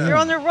of 'em, yeah. They're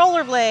on their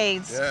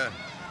rollerblades. Yeah.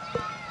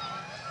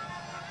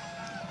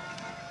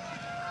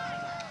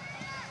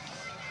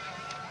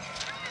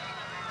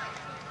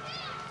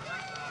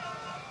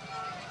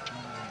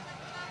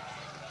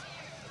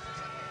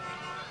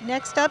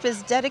 Next up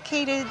is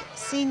Dedicated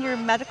Senior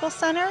Medical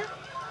Center.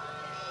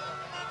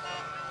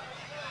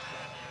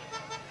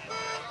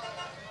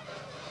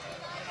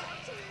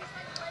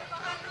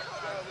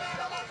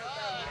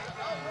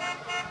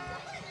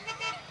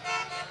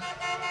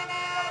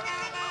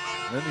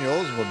 And the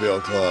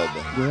Oldsmobile Club.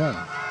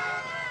 Yeah.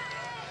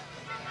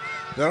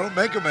 They don't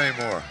make them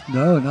anymore.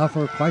 No, not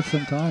for quite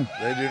some time.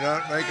 They do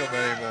not make them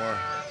anymore.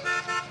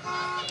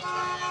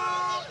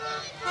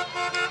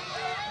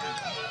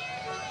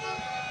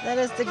 That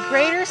is the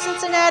Greater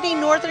Cincinnati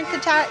Northern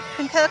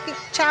Kentucky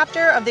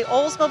chapter of the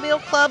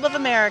Oldsmobile Club of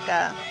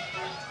America.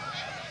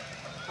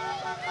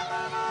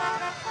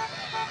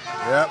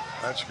 Yep,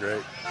 that's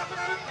great.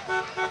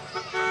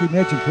 Can you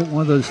imagine putting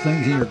one of those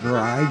things in your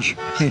garage?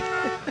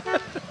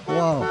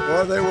 Wow.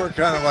 Well, they were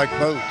kind of like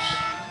boats.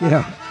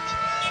 Yeah.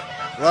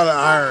 A lot of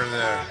iron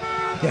there.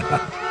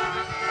 Yeah.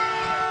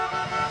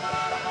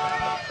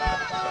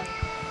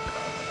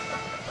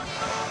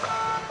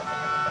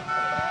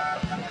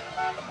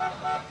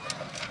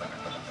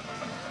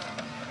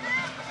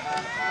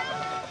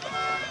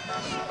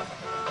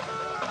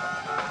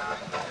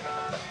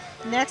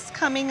 Next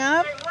coming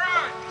up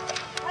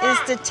is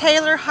the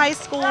Taylor High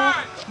School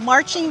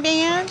Marching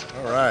Band,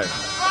 All right.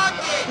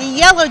 the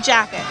Yellow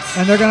Jackets.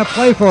 And they're going to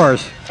play for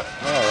us.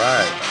 All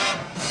right.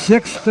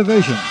 6th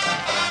Division.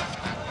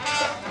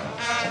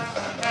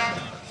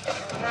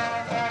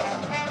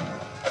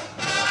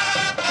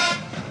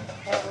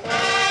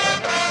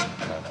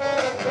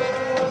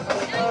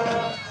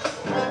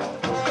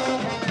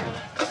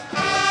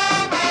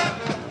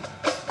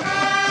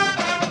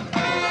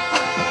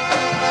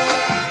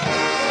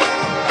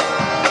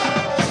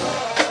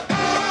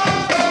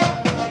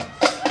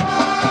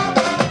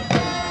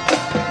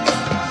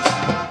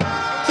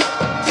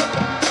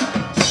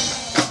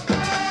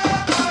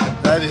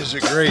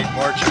 was a great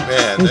marching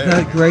band. Isn't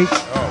that great?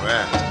 Oh,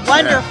 man.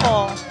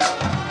 Wonderful.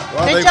 Yeah.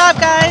 Well, Good job,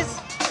 guys.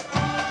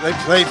 They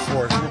played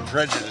for us. We're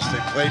prejudiced. They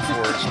played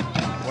for us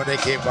when they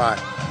came by.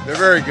 They're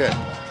very good.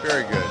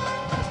 Very good.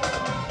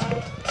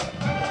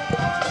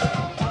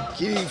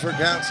 Keating for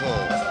council.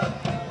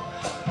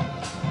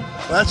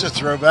 That's a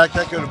throwback.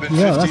 That could have been 50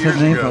 years ago. Yeah, that's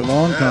a name for a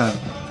long time.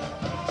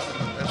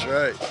 That's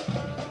right.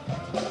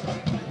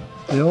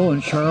 Bill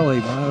and Charlie.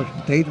 I was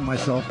dating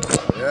myself.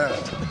 Yeah,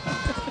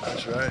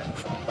 that's right.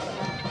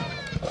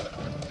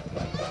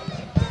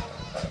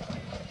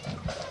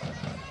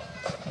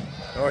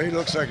 Oh, he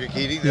looks like a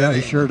Keating. Yeah,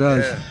 he sure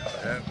does.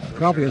 Yeah,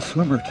 probably a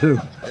swimmer, too.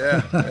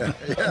 Yeah,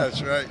 yeah,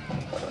 that's right.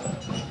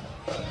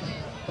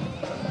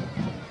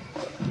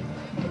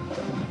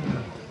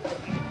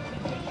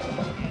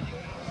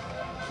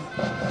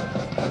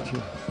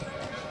 Gotcha.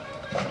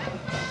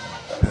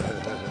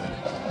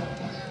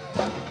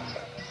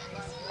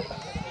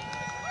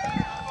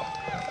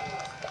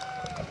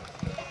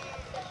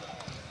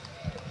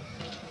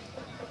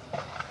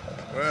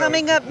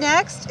 Coming up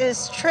next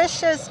is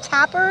Trisha's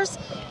Tappers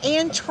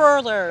and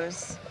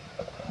Twirlers.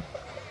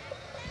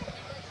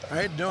 I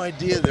had no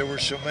idea there were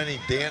so many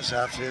dance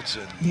outfits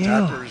and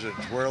tappers and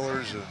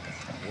twirlers and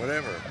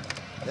whatever.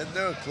 Had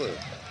no clue.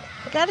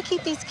 Got to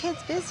keep these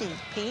kids busy,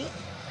 Pete.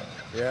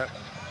 Yeah,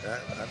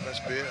 that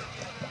must be it.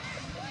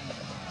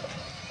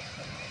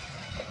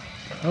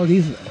 Oh,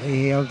 they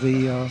have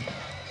the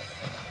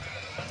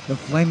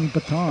flaming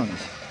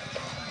batons.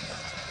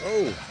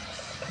 Oh,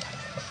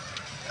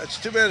 that's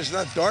too bad it's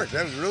not dark.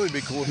 That would really be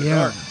cool in the Yeah.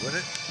 dark,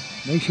 wouldn't it?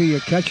 Make sure you're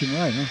catching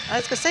right, huh? I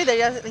was going to say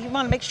that you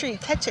want to make sure you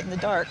catch it in the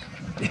dark.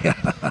 Yeah.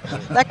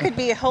 That could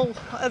be a whole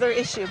other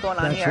issue going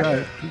on That's here.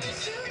 right.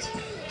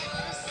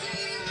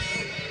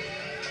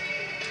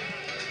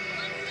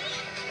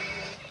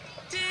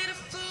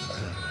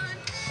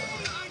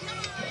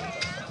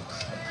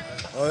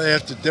 Oh, they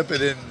have to dip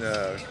it in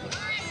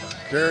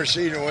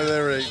kerosene or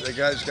whatever. The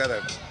guy's got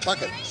a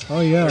bucket.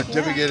 Oh, yeah.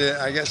 They're dipping it in.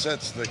 I guess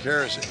that's the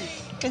kerosene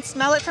You can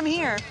smell it from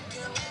here.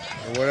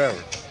 or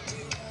whatever.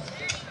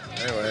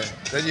 Anyway,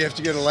 then you have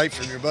to get a light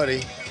from your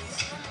buddy.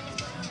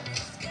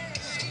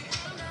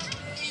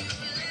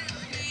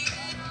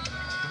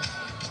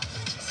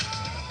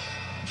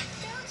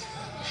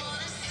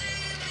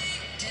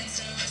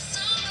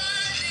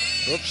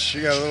 Oops,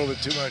 she got a little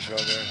bit too much on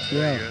there.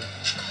 There you go.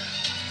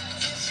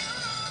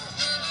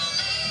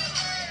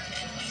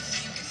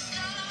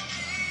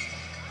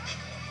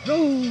 No!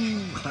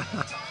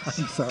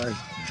 I'm sorry.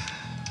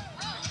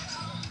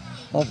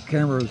 Off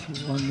camera,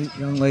 one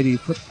young lady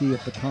flipped the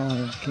baton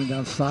and came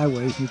down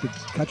sideways. You could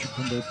catch it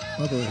from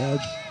above her head.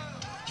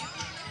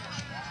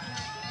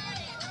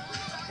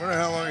 I wonder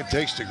how long it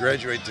takes to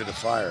graduate to the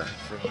fire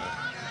from the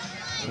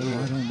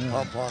I don't know.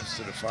 pom-poms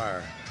to the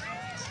fire.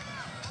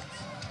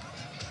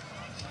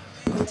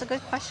 That's a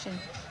good question.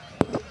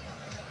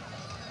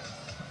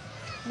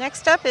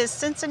 Next up is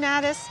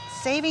Cincinnati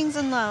Savings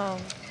and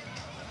Loan.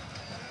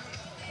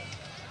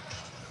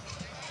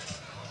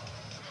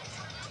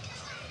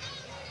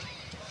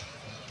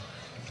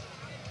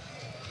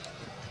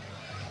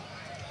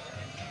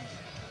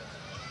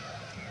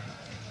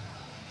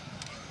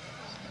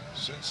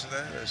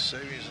 Cincinnati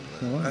Savings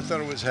and Loan. I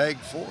thought it was Hag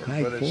Ford,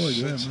 but it's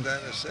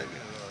Cincinnati Savings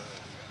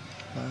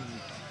and Loan.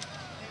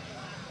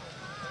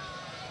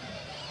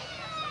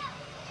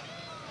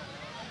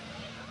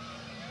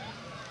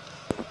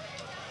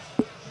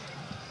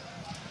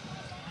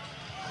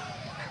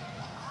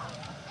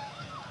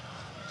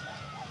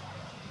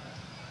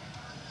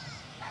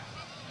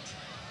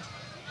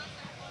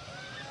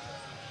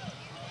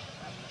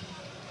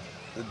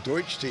 The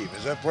Deutsch team,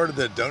 is that part of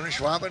the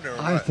Donnerschwaben or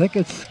what? I think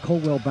it's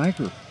Coldwell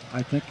Banker.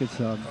 I think it's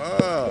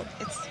oh,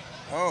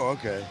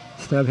 okay.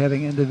 Instead of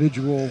having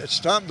individual. It's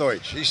Tom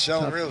Deutsch. He's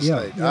selling real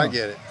estate. Yeah. I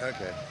get it.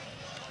 Okay.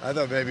 I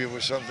thought maybe it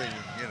was something,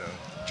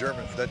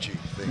 German, Dutchy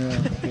thing.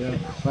 Yeah.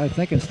 But I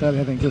think instead of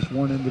having just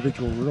one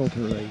individual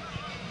realtor, they.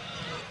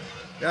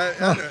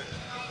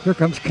 Here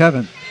comes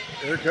Kevin.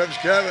 Here comes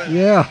Kevin.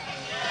 Yeah.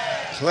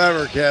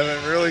 Clever,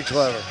 Kevin. Really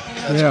clever.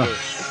 That's good.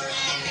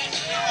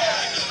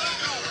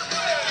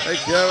 Hey,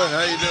 Kevin.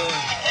 How you doing?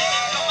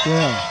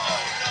 Yeah.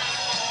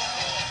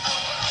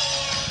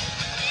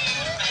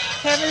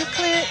 Kevin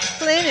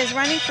Flynn is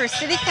running for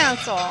City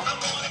Council.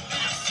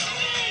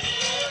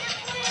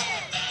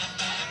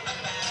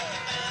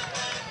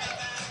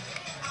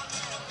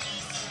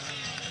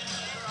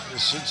 The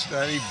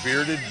Cincinnati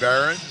Bearded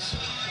Barons.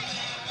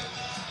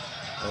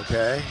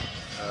 Okay.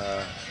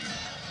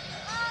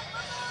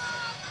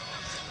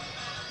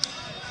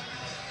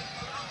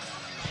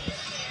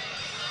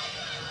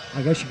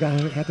 I guess you got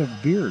to have a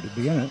beard to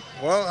be in it.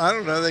 Well, I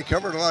don't know. They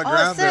covered a lot of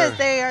ground there. It says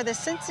they are the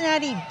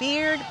Cincinnati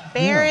Beard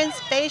Barons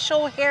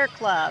Facial Hair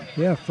Club.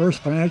 Yeah,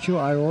 First Financial,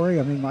 Iori.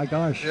 I mean, my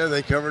gosh. Yeah,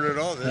 they covered it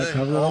all. They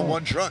covered all it all.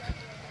 one truck.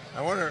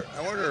 I wonder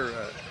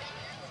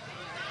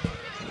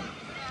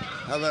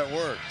how that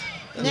worked.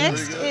 That's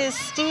Next is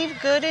Steve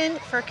Gooden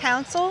for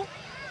council.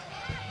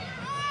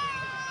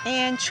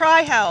 And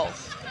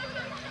Tri-Health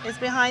is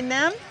behind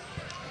them.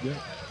 Yeah.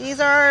 These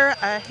are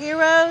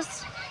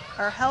heroes,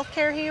 our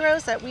healthcare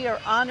heroes that we are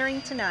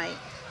honoring tonight.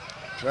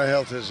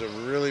 Tri-Health is a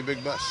really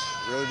big bus,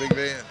 really big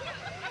van.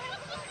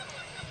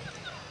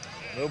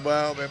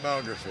 Mobile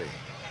mammography.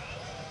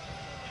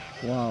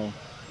 Wow.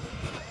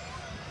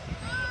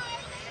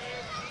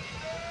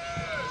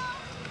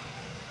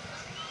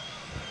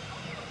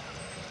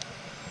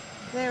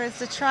 There is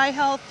the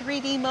Tri-Health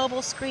 3D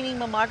mobile screening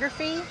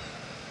mammography.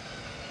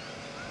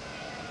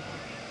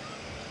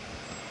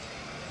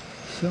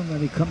 So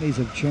many companies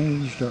have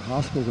changed, or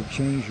hospitals have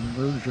changed and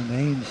merged their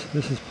names.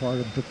 This is part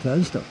of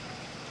Bethesda.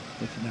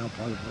 It's now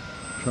part of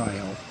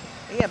Tri-Health.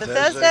 Yeah,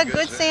 Bethesda,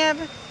 Good Sam.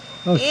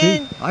 Oh,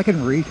 see, I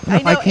can read.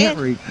 I can't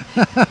read.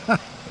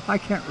 I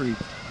can't read.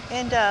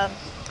 And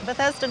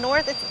Bethesda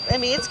North,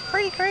 it's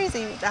pretty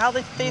crazy how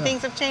the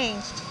things have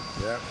changed.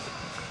 Yeah.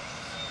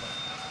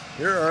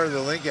 Here are the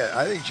Linkettes.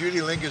 I think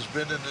Judy Link has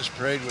been in this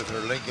parade with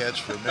her Linkettes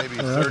for maybe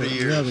 30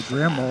 years. Yeah, the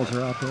grandmas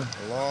are out there.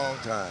 A long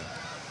time.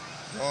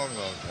 Long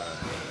time.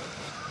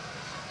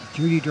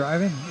 Judy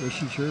driving? Yes,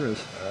 she sure is.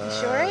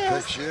 Sure is. I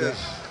think she is.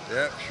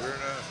 Yep, sure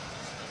enough.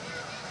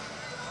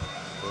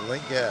 The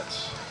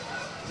Linkettes.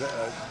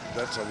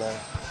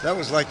 That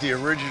was like the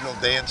original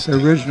dance. The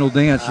original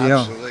dance, yeah.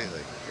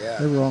 Absolutely, yeah.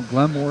 They were on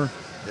Glenmore.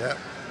 Yep.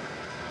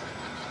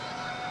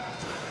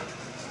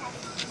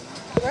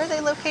 Where are they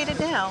located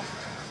now?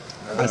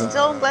 Are they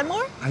still in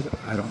Glenmore? I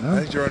don't know. I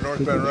think they're on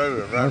North Bend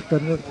Road. Right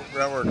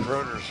where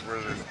Kroner's, where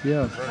the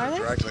Kroner's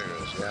dry cleaner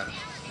is, yeah.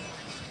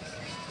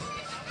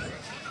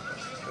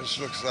 This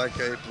looks like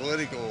a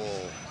political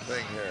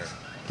thing here.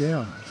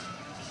 Yeah.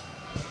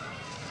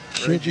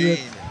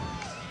 Regine.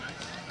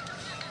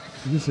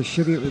 This is the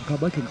Cheviot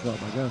Republican Club,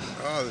 I guess.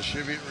 Oh, the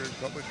Cheviot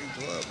Republican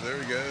Club. There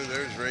we go.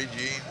 There's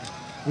Regine.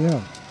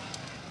 Yeah.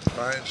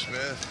 Brian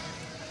Smith.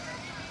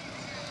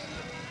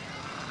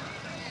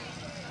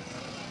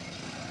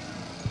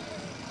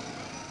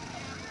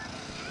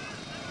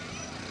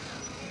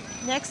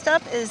 Next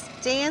up is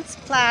Dance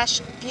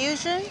Flash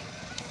Fusion.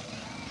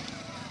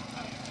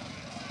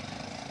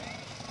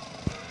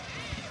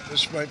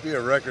 This might be a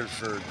record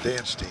for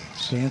dance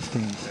teams. Dance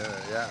teams.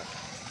 Yeah.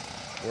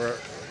 We're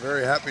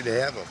very happy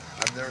to have them.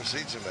 I've never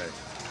seen so many.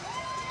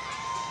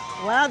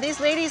 Wow,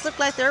 these ladies look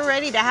like they're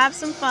ready to have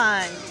some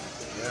fun.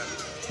 Yeah.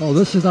 Oh,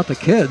 this is not the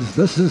kids.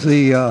 This is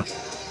the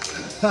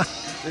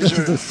this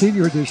is the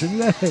senior edition.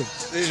 Yay.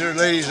 These are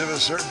ladies of a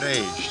certain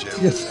age, Jim.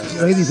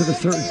 Yes, ladies of a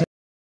certain age.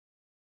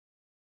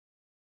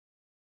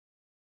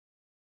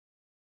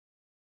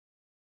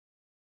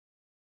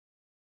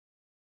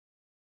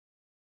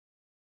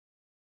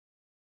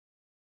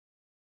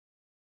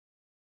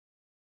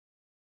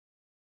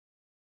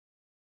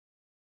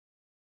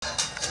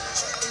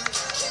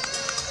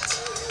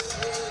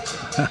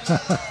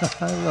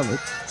 I love it.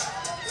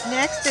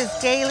 Next is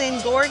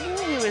Galen Gordon,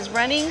 who is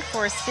running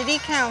for City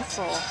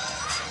Council.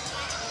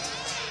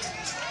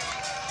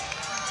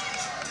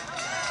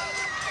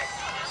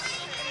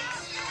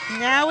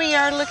 Now we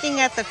are looking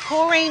at the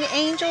Coleraine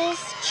Angels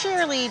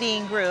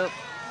cheerleading group.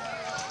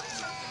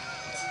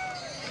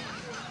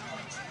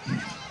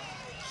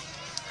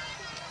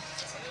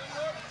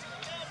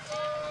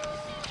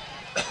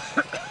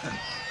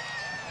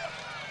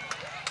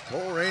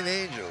 Coleraine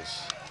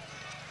Angels.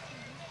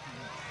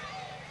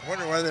 I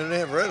wonder why they didn't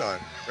have red on.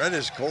 Red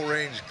is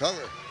Coleraine's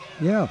color.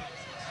 Yeah.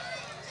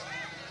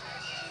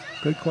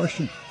 Good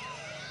question.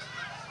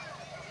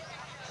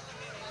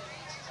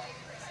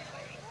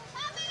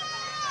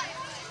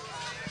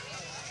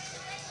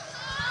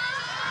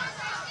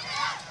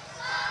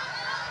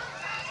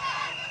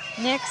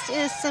 Next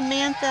is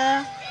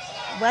Samantha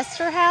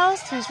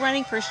Westerhouse, who's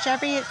running for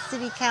Cheviot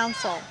City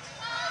Council.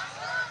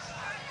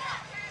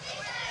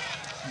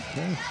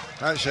 Okay.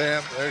 Hi,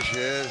 Sam. There she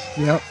is.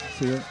 Yep.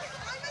 See her.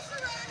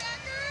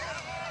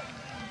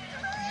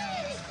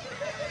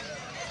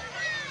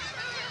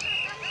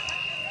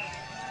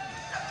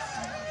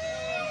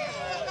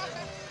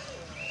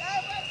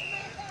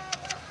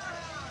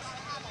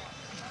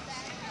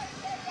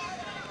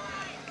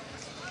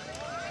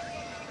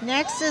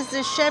 Next is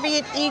the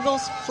Cheviot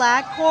Eagles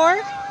Flag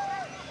Corps.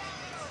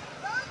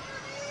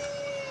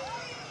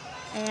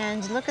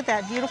 And look at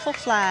that beautiful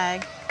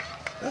flag.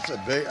 That's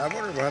a big, I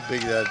wonder how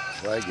big that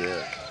flag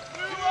is.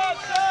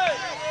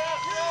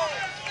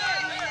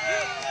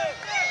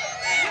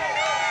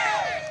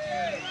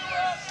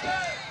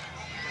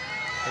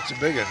 That's a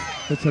big one.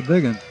 It's a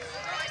big one.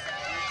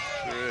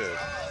 Sure is.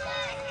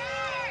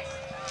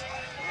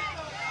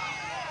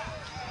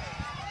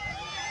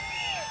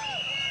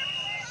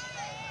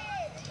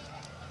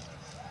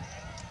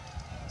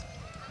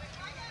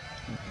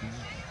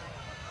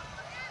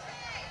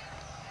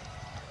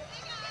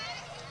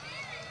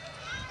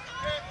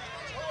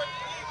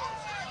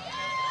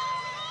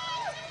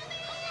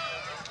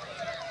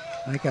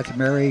 I got to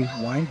Mary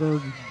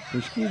Weinberg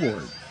for school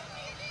board.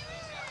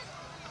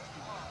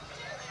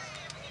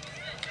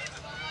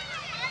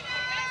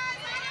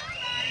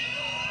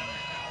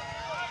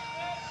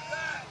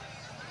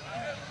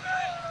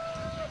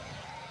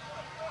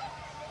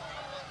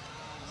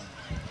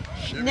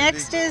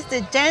 Next is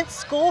the Dent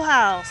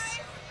Schoolhouse.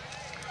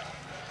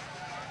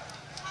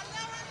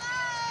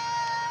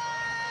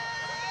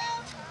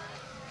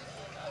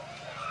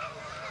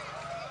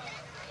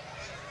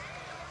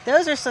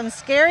 Those are some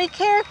scary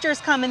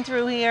characters coming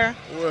through here.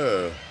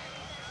 Whoa.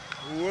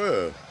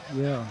 Whoa.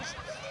 Yeah.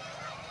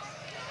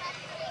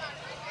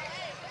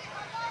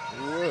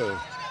 Whoa.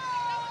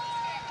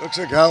 Looks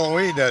like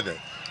Halloween, doesn't it?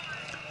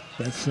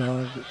 That's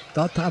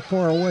not that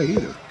far away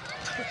either.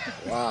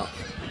 Wow.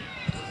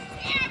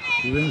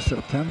 We're in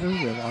September, we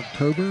have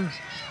October.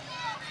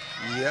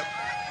 Yep.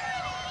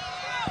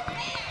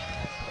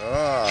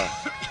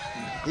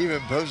 Ah. He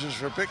even poses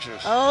for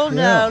pictures. Oh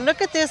Yeah. no,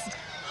 look at this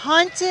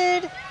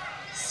haunted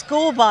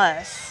school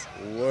bus.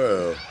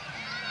 Whoa.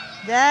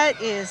 That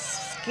is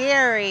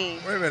scary.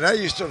 Wait a minute, I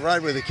used to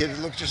ride with a kid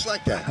who looked just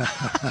like that.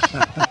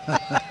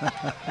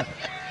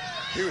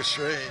 He was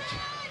strange.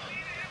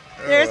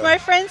 There's Oh, my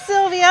friend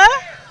Sylvia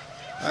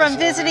from Sylvia.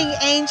 Visiting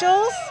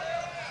Angels.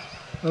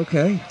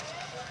 Okay.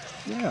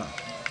 Yeah.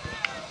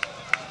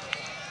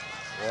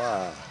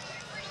 Wow.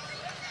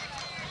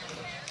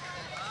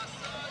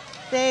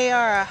 They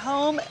are a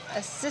home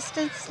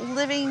assistance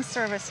living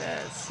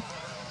services.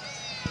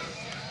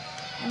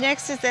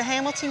 Next is the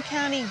Hamilton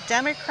County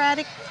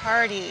Democratic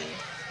Party.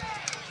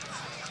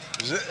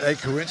 Is it a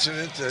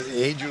coincidence that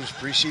the Angels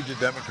precede the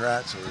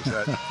Democrats, or is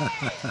that?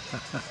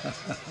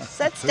 Is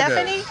that Who knows?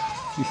 Stephanie?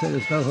 You said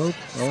there's no hope?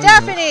 Oh, no.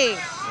 Stephanie!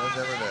 One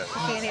never knows.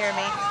 You can't hear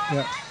me.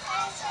 Yeah.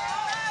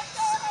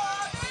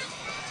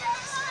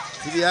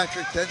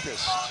 Pediatric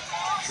dentist,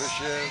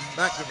 Tricia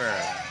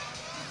McNamara.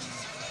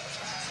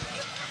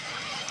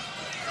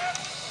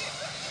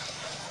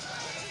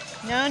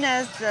 Known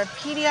as the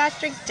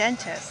pediatric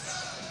dentist.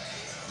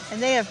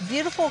 And they have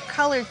beautiful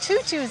colored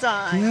tutus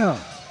on. Yeah.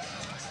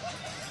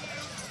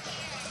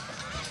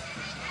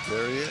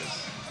 There he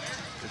is.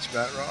 It's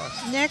Matt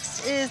Ross.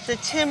 Next is the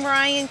Tim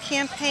Ryan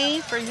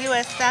campaign for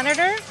U.S.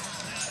 Senator.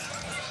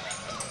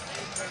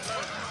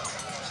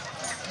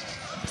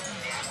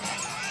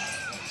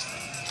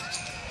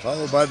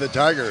 Followed by the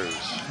Tigers.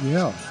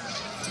 Yeah.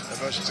 That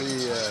must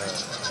be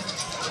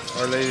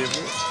Our Lady of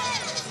Lourdes.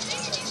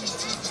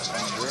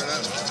 Sure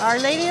enough. Our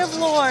Lady of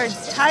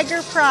Lourdes,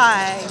 Tiger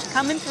Pride,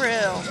 coming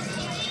through.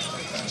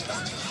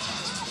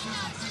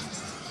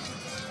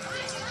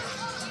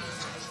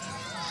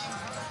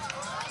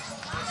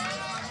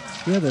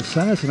 Yeah, the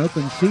Senate's an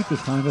open seat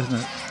this time, isn't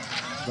it?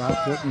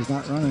 Ralph Whitney's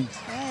not running.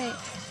 Right.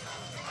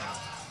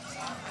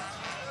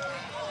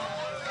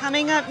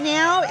 Coming up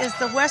now is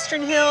the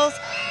Western Hills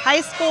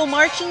High School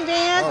Marching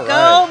Band. All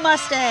Go right.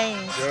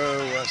 Mustangs!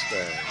 Go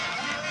Mustang.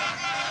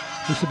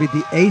 This will be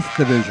the 8th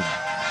division.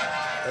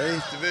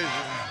 8th Division.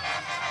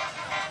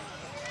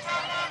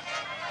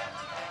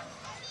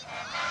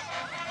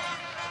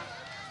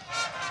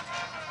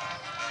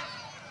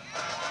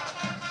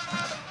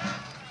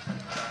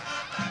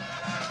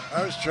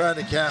 I was trying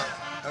to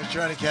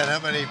count how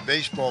many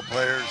baseball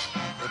players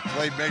that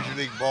played Major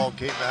League Ball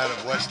came out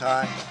of West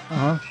High.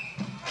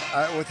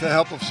 Uh-huh. With the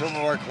help of some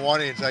of our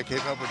Kiwanians, I came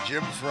up with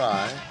Jim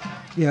Fry,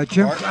 Yeah,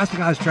 Jim, Art- that's the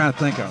guy I was trying to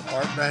think of.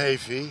 Art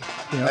Mahaffey,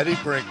 Yeah. Eddie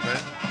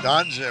Brinkman,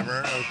 Don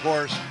Zimmer, and of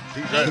course,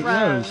 Pete Pete Rose.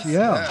 Rose.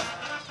 Yeah.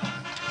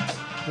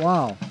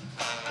 Wow.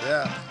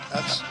 Yeah,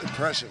 that's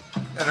impressive.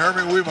 And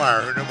Herman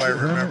Wiemeyer, who nobody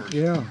remembers.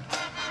 Yeah.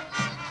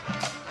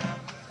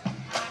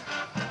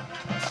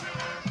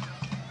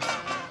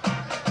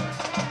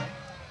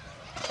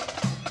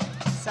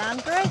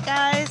 Sound great,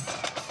 guys.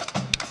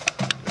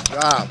 Good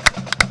job.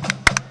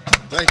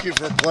 Thank you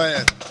for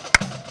playing.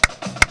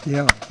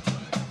 Yeah.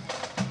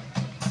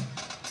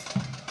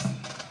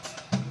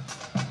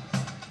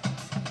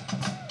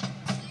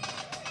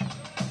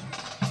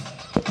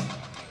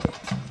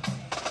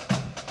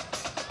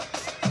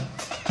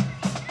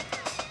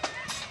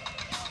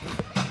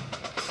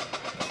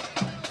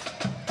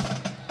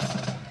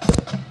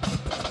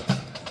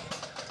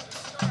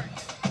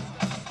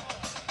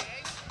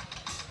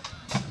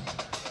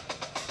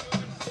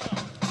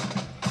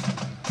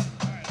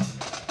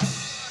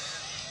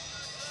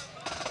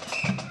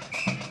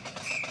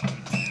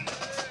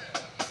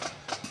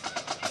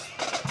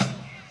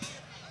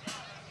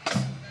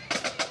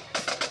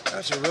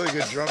 That's a really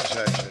good drum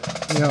section.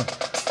 Yeah.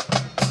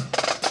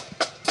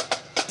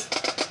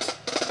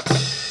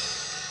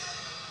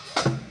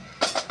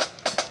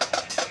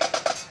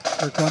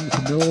 Here comes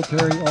the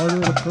Military Order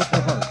of the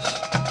Purple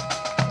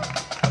Hearts.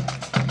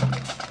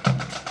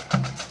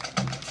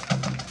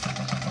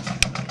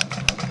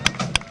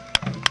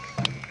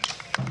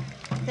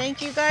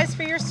 Thank you guys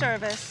for your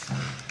service.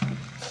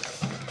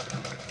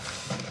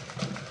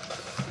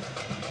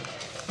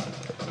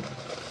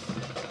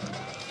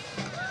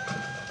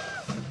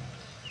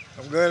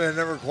 I'm glad I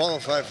never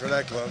qualified for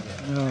that club.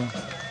 No.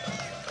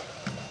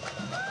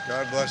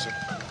 God bless him.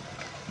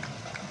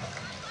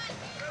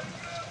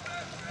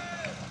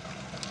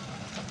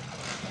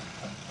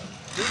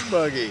 Dune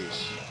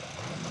Buggies.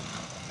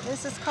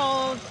 This is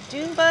called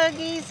Dune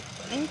Buggies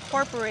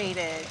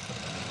Incorporated.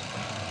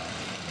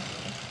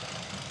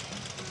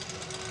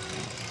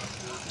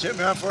 Tim,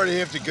 how far do you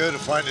have to go to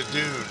find a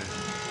dune?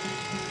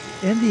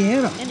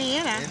 Indiana.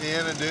 Indiana.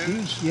 Indiana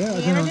dunes? Yeah.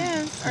 Indiana you know,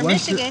 Dunes. Or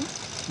Western- Michigan.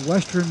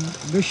 Western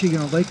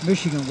Michigan, Lake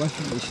Michigan,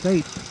 western of the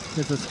state.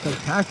 It's a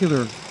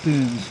spectacular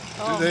dunes.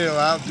 Oh. Do they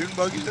allow dune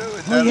buggies though?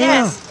 Is Oh, that-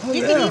 yeah. Yes, Oh,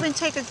 you yeah. can even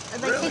take they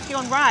Really? take you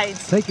on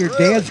rides. Take your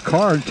Really? dad's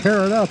car and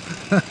tear it up.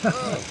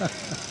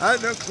 I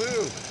had no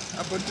clue.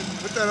 I put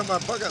that on my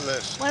bucket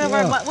list.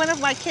 One of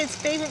my kids'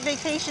 favorite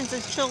vacations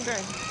as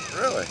children.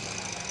 Really?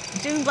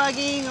 Dune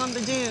buggying on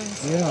the dunes.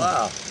 Yeah.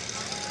 Wow.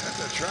 I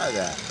have to try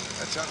that.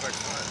 That sounds like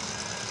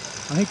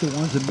fun. I think the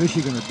ones in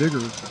Michigan are bigger.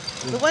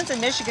 The ones in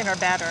Michigan are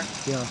better.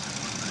 Yeah.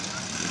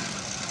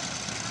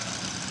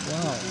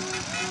 Wow.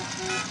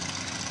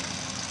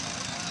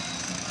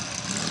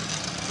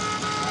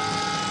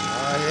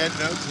 I had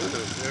no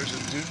clue. There's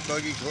a dune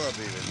buggy club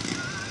even.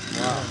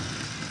 Wow.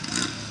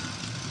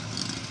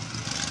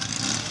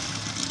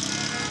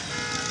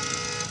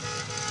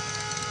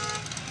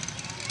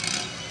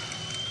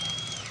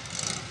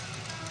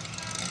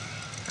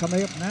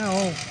 Coming up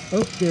now,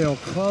 Oakdale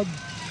Cub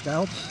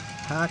Scouts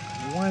Pack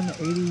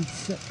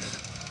 186.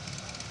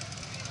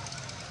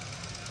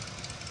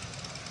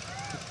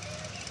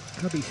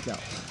 Cubby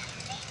Scouts.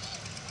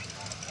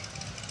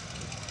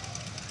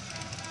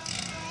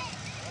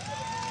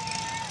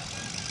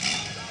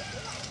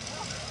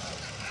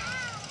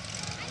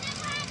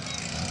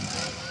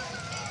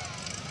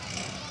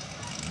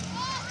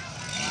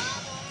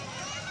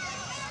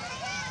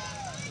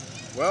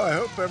 Well, I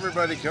hope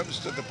everybody comes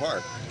to the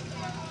park.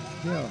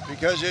 Yeah.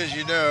 Because as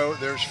you know,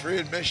 there's free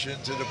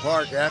admission to the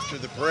park after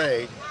the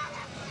parade.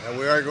 And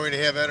we are going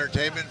to have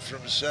entertainment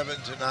from 7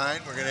 to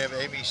 9. We're going to have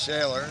Amy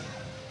Saylor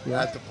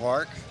at the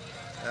park.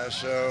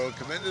 So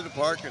come into the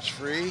park, it's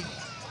free.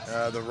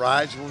 The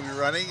rides will be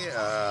running.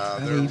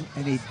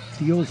 Any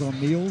deals on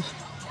meals?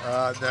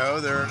 No,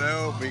 there are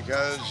no,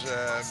 because,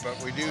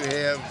 but we do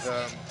have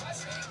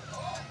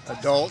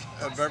adult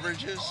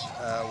beverages.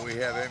 We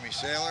have Amy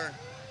Saylor.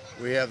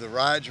 We have the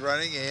rides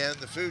running and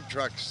the food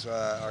trucks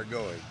are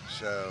going.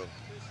 So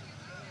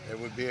it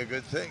would be a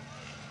good thing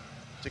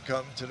to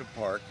come to the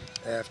park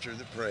after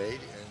the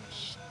parade and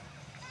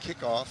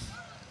kick off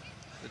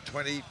the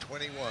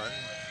 2021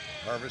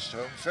 Harvest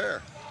Home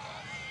Fair.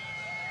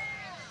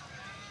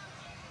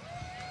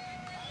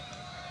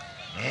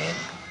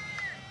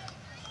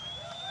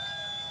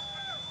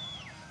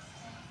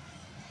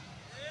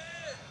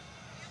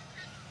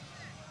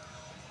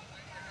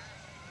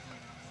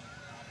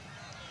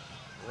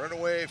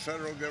 Runaway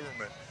federal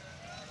government.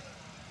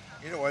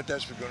 You know what?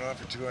 That's been going on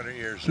for 200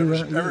 years.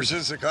 Ever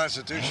since the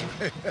Constitution.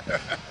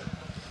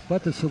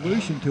 But the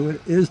solution to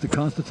it is the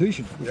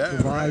Constitution, which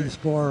provides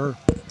for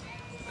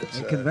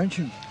a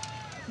convention.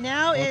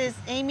 Now is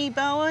Amy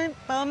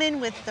Bowman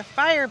with the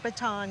Fire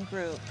Baton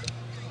Group.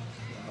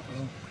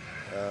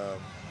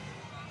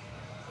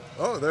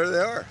 Oh, there they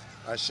are.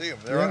 I see them.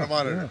 They're on the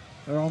monitor. Yeah.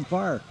 They're on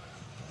fire.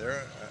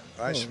 They're,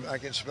 I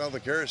can smell the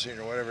kerosene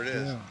or whatever it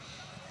is. Yeah.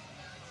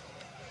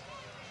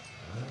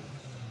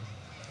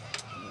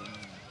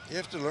 You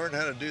have to learn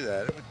how to do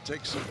that. It would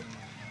take some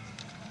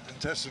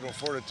intestinal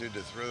fortitude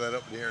to throw that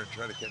up in the air and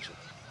try to catch it.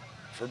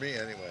 For me,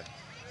 anyway.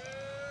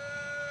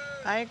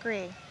 I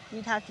agree.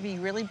 You'd have to be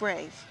really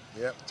brave.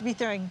 Yep. To be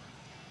throwing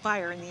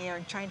fire in the air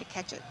and trying to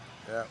catch it.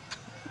 Yeah.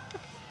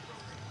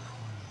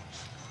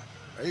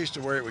 I used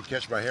to worry it would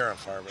catch my hair on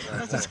fire, but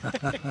not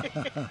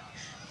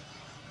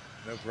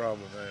no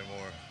problem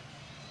anymore.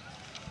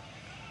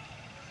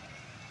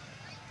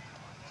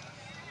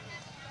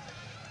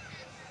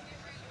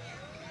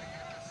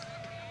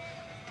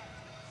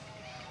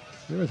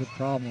 There was a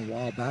problem a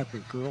while back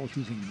with girls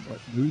using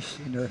mousse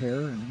in their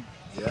hair and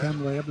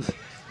chem labs.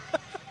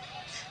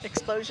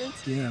 Explosions?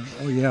 Yeah.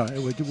 Oh, yeah.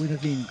 It wouldn't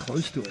have been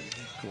close to it.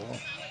 Cool.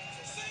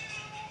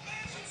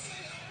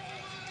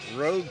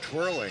 Road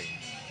twirling.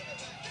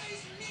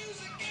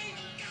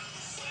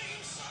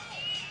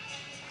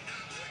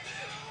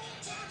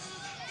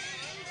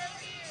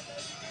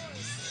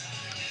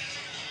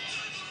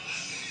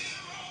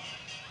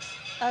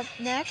 Up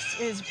next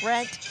is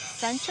Brent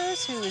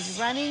Centers, who is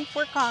running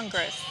for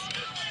Congress.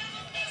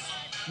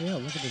 Yeah,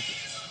 look at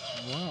this.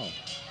 Wow.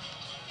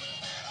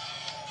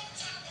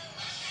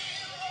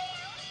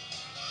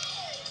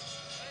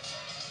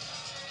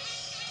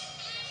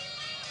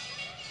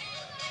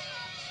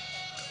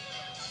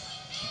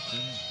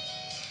 Okay.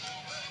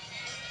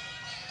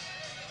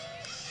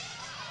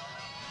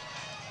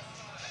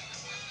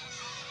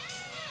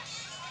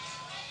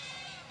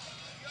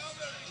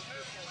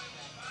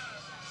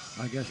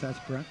 I guess that's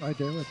Brent right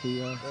there with the...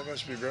 That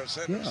must be Brent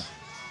Centers. Yeah.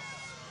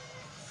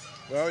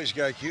 Well, he's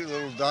got a cute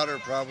little daughter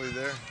probably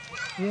there.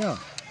 Yeah.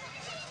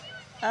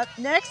 Up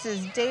next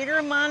is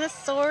Dater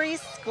Montessori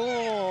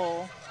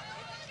School,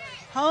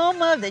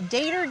 home of the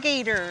Dater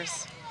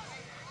Gators.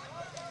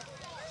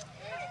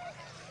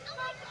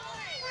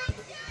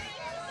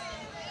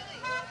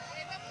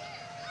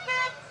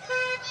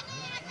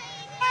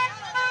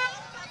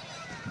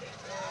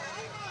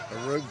 A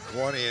Rogue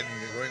Quanian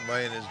going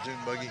by in his dune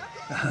buggy.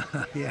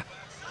 Yeah.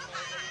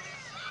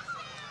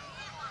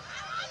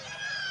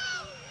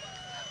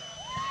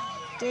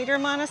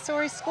 Dater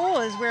Montessori School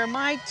is where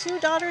my two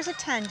daughters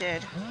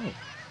attended. Oh.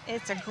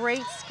 It's a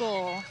great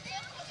school.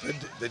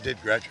 They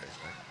did graduate,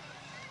 right?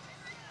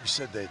 You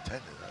said they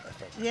attended. I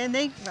Yeah, and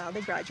they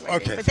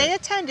graduated. Okay, But they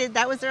attended.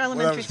 That was their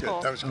elementary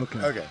school. That was good. Okay.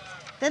 Okay.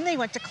 Then they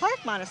went to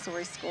Clark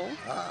Montessori School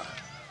Ah,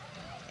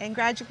 and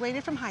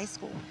graduated from high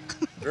school.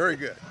 very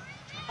good.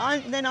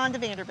 Then on to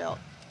Vanderbilt,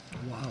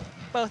 Wow.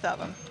 both of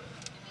them.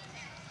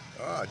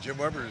 Ah, Jim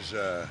Weber's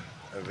a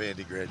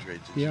Vandy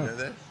graduate. Did you Yeah. know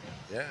that?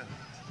 Yeah.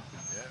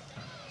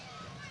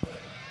 Yeah.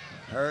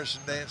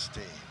 Harrison dance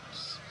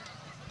teams.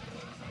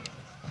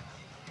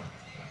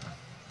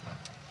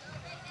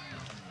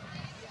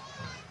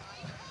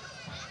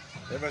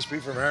 They must be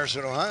from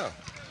Harrison, Ohio.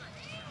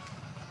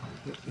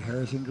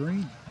 Harrison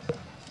Green.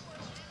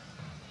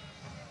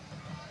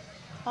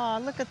 Oh,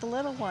 look at the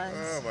little ones.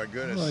 Oh my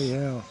goodness. Oh,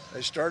 yeah.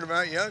 They start them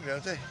out young,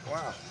 don't they?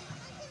 Wow.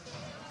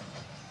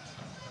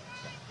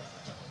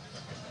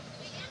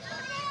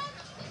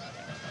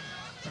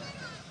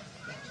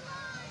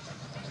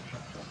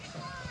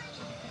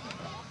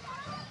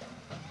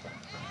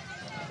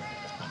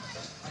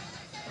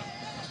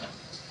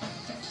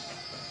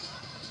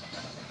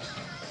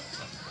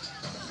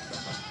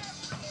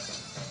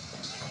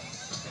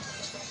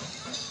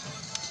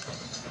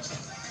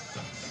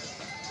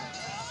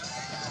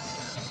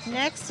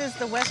 Next is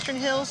the Western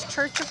Hills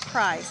Church of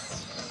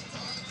Christ.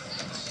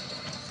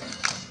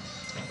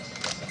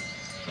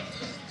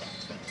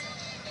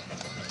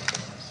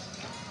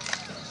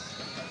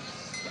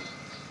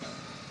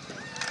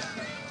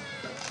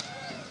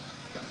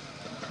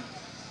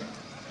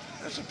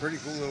 That's a pretty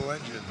cool little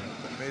engine.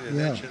 Made an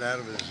Yeah. engine out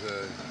of his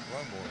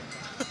lawnmower.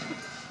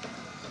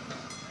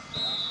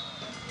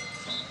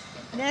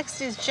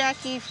 Next is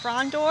Jackie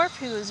Frondorf,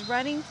 who is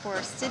running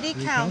for City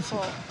City Council.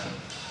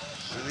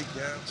 Council. City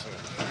council.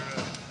 Sure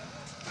enough.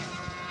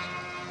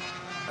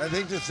 I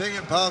think the thing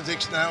in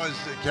politics now is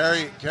to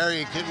carry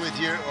a kid with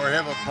you or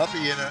have a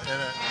puppy in a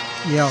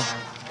Yeah. one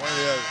or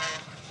the other.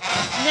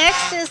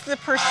 Next is the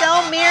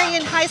Purcell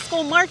Marion High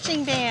School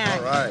Marching Band.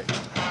 All right.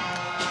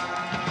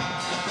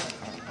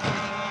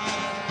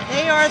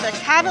 They are the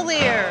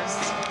Cavaliers.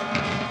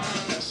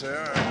 Yes, they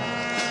are.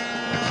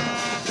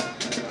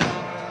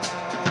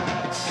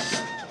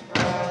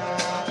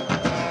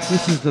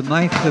 This is the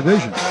 9th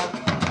division.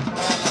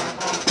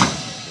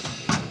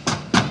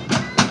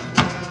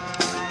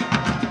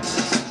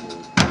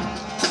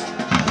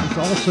 It's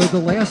also the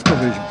last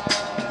division.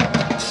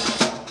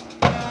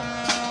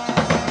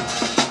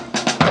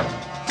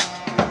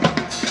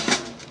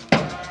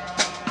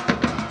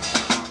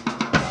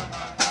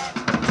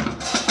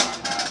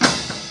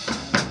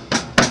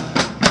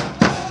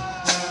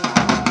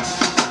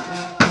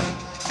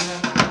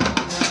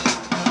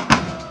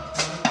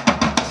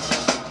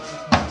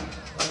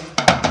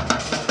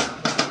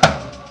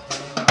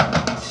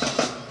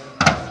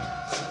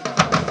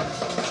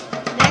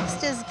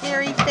 Next is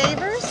Gary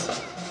Favors,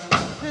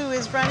 who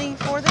is running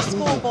for the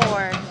school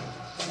board.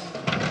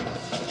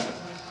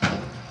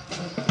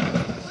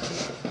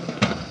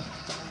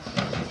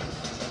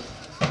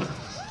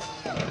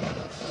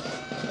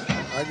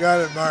 I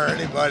gotta admire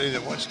anybody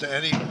that wants to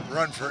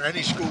run for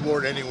any school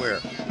board anywhere.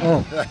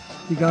 Oh,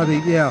 you got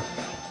to be, yeah.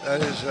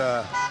 That is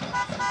a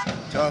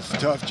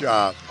tough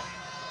job.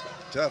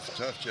 Tough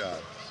job.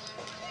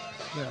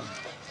 Yeah.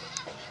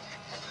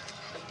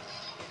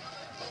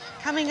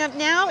 Coming up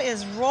now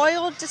is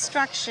Royal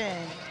Destruction.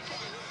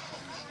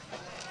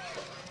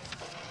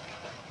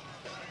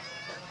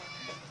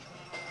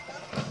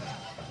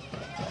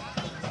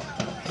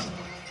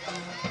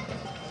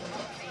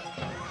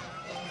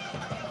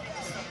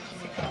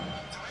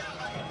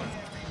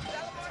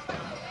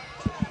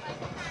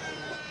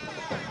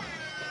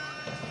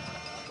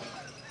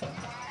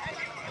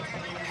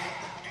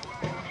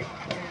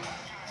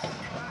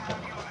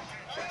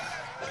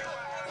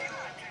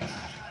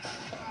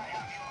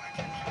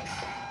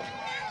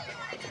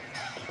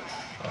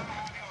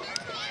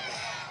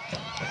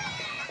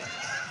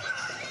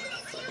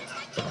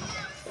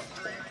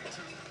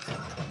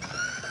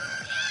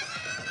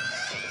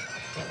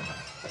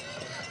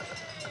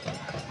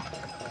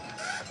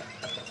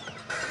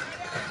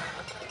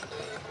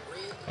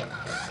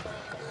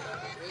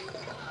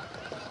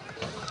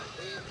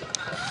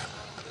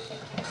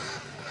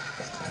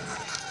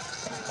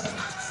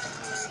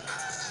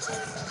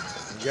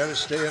 You gotta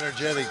stay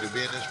energetic to be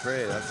in this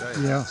parade, I'll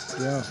tell you. Yeah,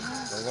 yeah.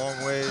 A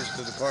long ways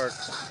to the park.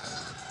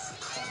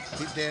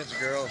 Keep dancing,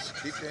 girls.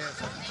 Keep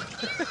dancing.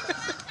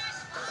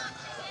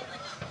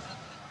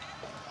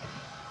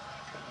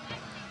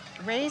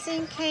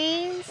 Raising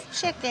Cane's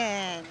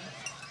Chicken.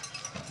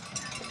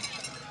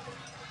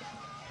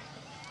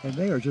 And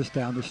they are just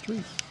down the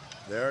street.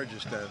 They are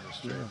just down the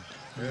street.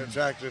 Yeah. And in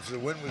fact, if the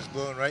wind was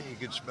blowing right, you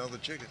could smell the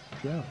chicken.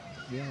 Yeah,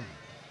 yeah.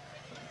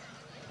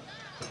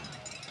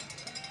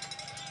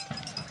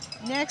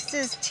 Next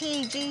is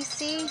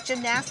TGC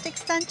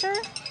Gymnastics Center.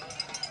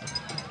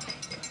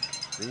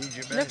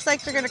 Looks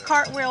like they're going to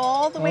cartwheel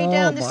all the way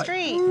down the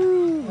street.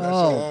 Ooh, That's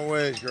a long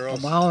ways, girls.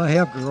 A mile and a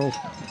half, girls.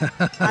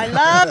 I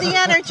love the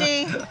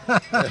energy.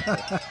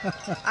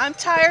 I'm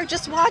tired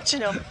just watching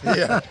them.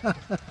 Yeah.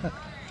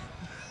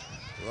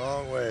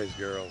 Long ways,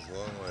 girls.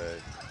 Long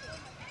ways.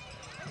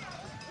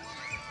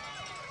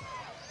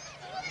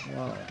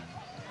 Wow.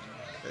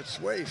 It's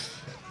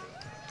Waif.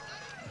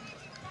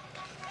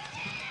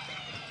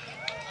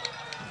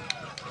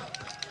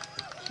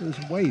 There's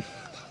Waif.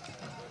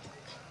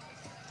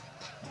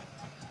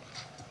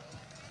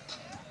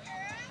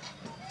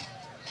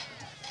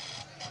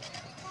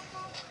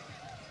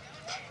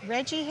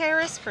 Reggie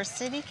Harris for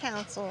City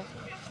Council.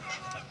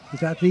 Is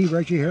that the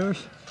Reggie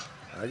Harris?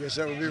 I guess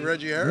that would be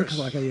Reggie Harris.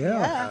 Looks like it,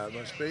 yeah.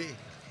 Must be.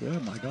 Yeah,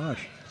 my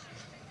gosh.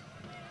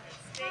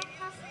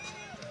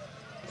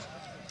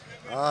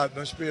 Ah, it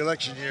must be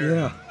election year.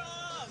 Yeah.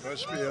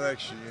 Must be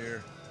election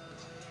year.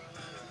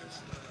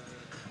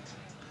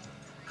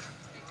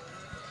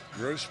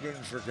 Grossman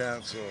for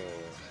council.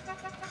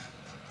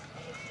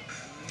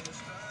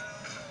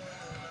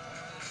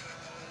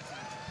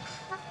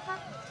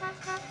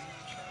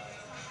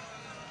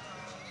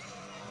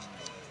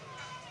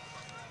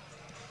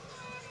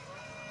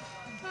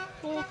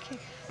 Okay.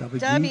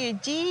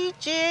 WG.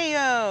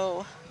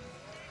 WDJO.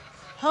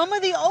 Home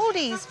of the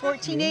oldies,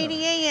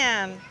 1480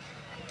 AM.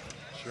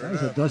 Sure That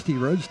was a enough. Dusty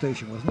Road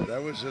Station, wasn't it?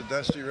 That was a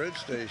Dusty Road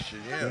Station,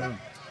 yeah.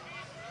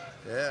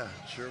 Yeah,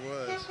 sure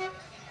was. I'm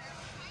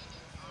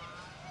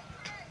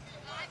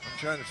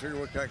trying to figure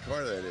what kind of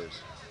car that is.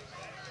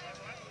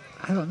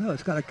 I don't know.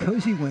 It's got a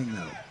cozy wing,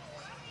 though.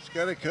 It's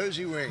got a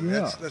cozy wing.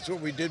 Yeah. That's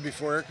what we did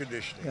before air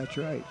conditioning. That's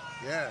right.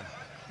 Yeah,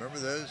 remember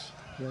those?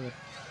 Yeah.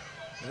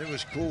 And it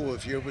was cool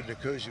if you opened the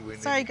cozy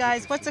window. Sorry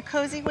guys, what's a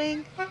cozy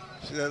wing?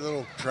 See that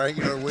little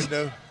triangular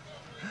window?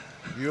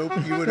 You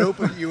would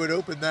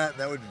open that, and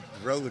that would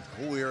blow the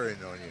cool air in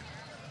on you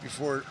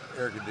before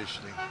air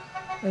conditioning.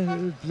 And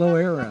it would blow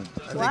air in. I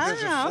think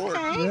that's a Ford.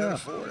 okay. Is that Yeah. a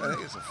Ford? I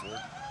think it's a Ford.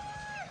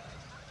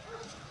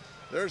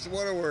 There's the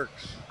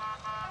waterworks.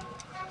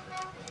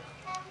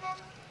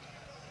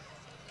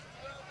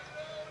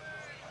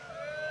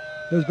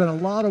 There's been a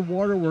lot of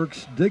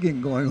waterworks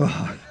digging going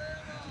on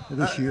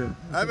this year.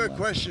 I have a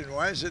question.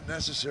 Why is it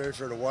necessary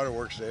for the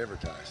waterworks to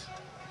advertise?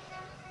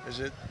 Is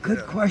it?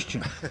 Good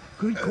question.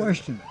 Good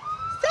question.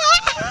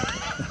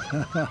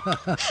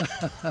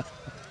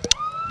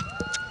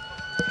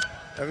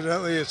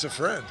 Evidently, it's a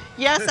friend.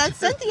 Yes, that's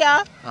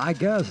Cynthia. I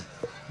guess.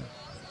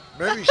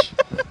 Maybe.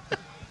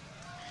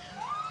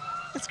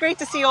 It's great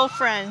to see old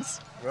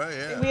friends. Right,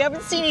 yeah. We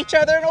haven't seen each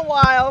other in a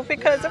while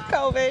because of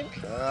COVID.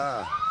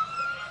 Ah,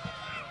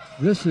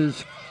 This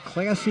is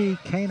Classy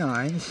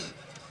Canines.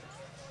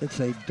 It's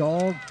a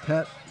dog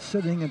pet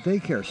sitting and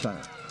daycare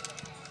center.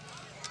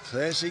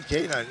 classy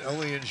canine,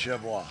 only in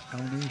Cheviot.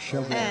 Only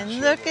Cheviot.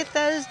 And look at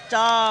those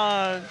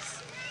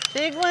dogs.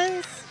 Big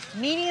ones,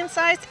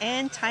 medium-sized,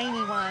 and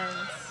tiny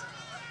ones.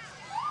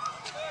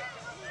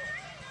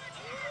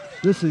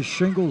 This is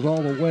Shingles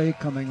All the Way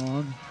coming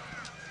on.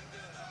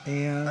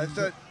 And I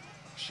thought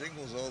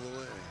shingles all the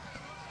way.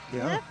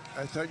 yeah,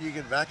 I thought you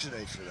could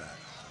vaccinate for that.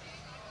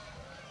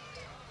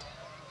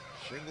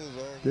 Shingles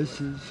all the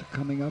this way. is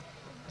coming up.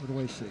 What do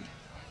I see?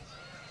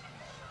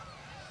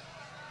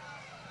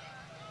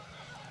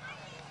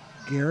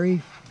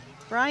 Gary.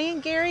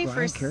 Brian Gary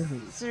Brian for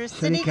Gary. City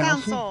City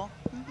Council.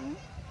 Council. Mhm.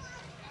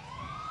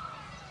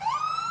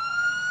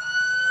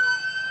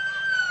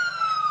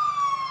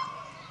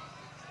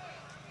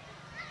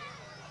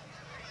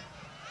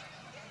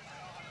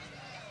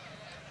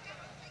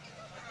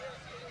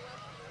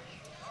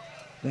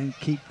 Then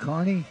Keith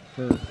Carney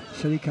for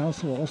City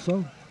Council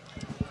also.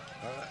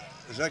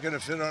 Is that going to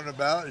fit on the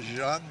ballot?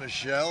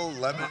 Jean-Michel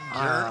Lemon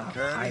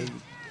Kearney?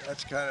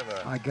 That's kind of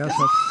a. I guess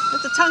that's.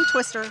 It's a tongue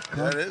twister.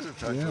 That is a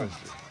tongue Yeah.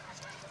 twister.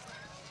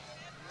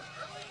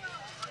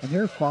 And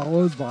they're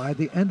followed by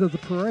the end of the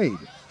parade.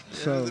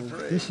 So of the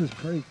parade. this is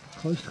pretty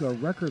close to a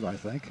record, I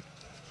think.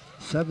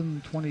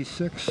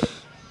 7:26,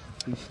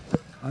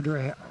 under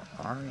a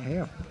hour and a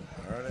half.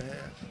 Hour and a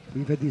half.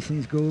 We've had these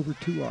things go over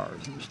 2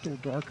 hours. It was still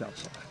dark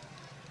outside.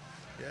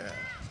 Yeah.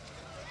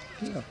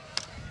 Yeah,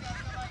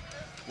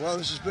 Well,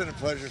 this has been a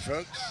pleasure,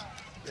 folks.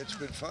 It's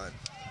been fun.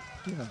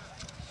 yeah.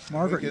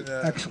 Margaret, We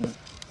can, excellent.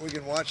 We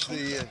can watch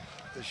the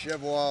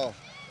Cheviot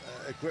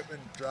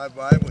equipment drive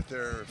by with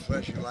their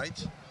flashing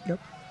lights. Yep.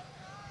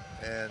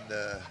 And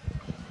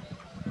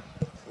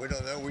we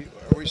don't know.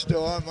 Are we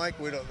still on, Mike?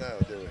 We don't know,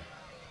 do we?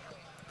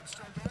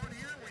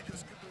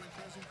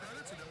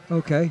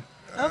 Okay.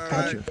 Okay.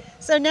 Gotcha.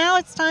 So now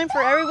it's time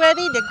for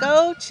everybody to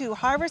go to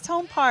Harvest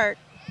Home Park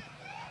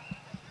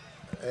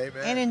Amen.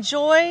 and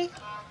enjoy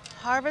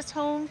Harvest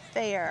Home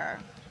Fair.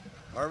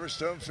 Harvest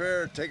Home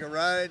Fair, take a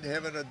ride,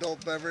 have an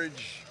adult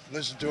beverage,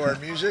 listen to our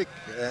music,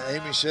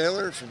 Amy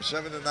Saylor from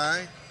 7 to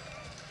 9,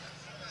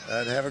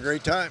 and have a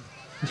great time.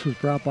 This was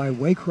brought by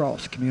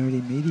Waycross Community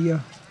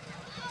Media,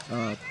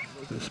 the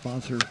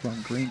sponsor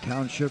from Green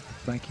Township.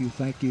 Thank you,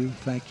 thank you,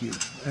 thank you.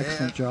 Excellent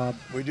And job.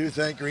 We do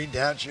thank Green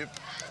Township.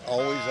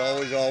 Always,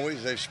 always,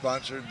 always. They've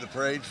sponsored the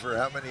parade for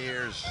how many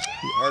years?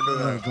 Hard to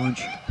What a know.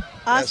 bunch.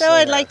 Also, they I'd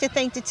have. like to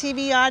thank the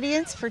TV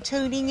audience for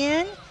tuning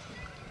in.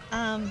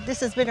 This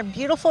has been a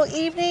beautiful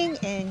evening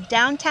in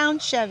downtown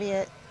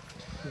Cheviot.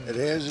 It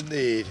is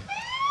indeed.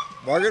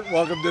 Margaret,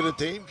 welcome to the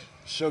team.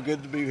 So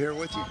good to be here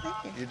with you.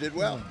 Thank you. You did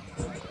well.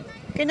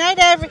 Good night,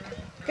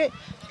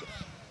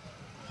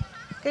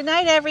 Good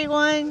night,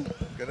 everyone.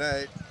 Good Good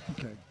night.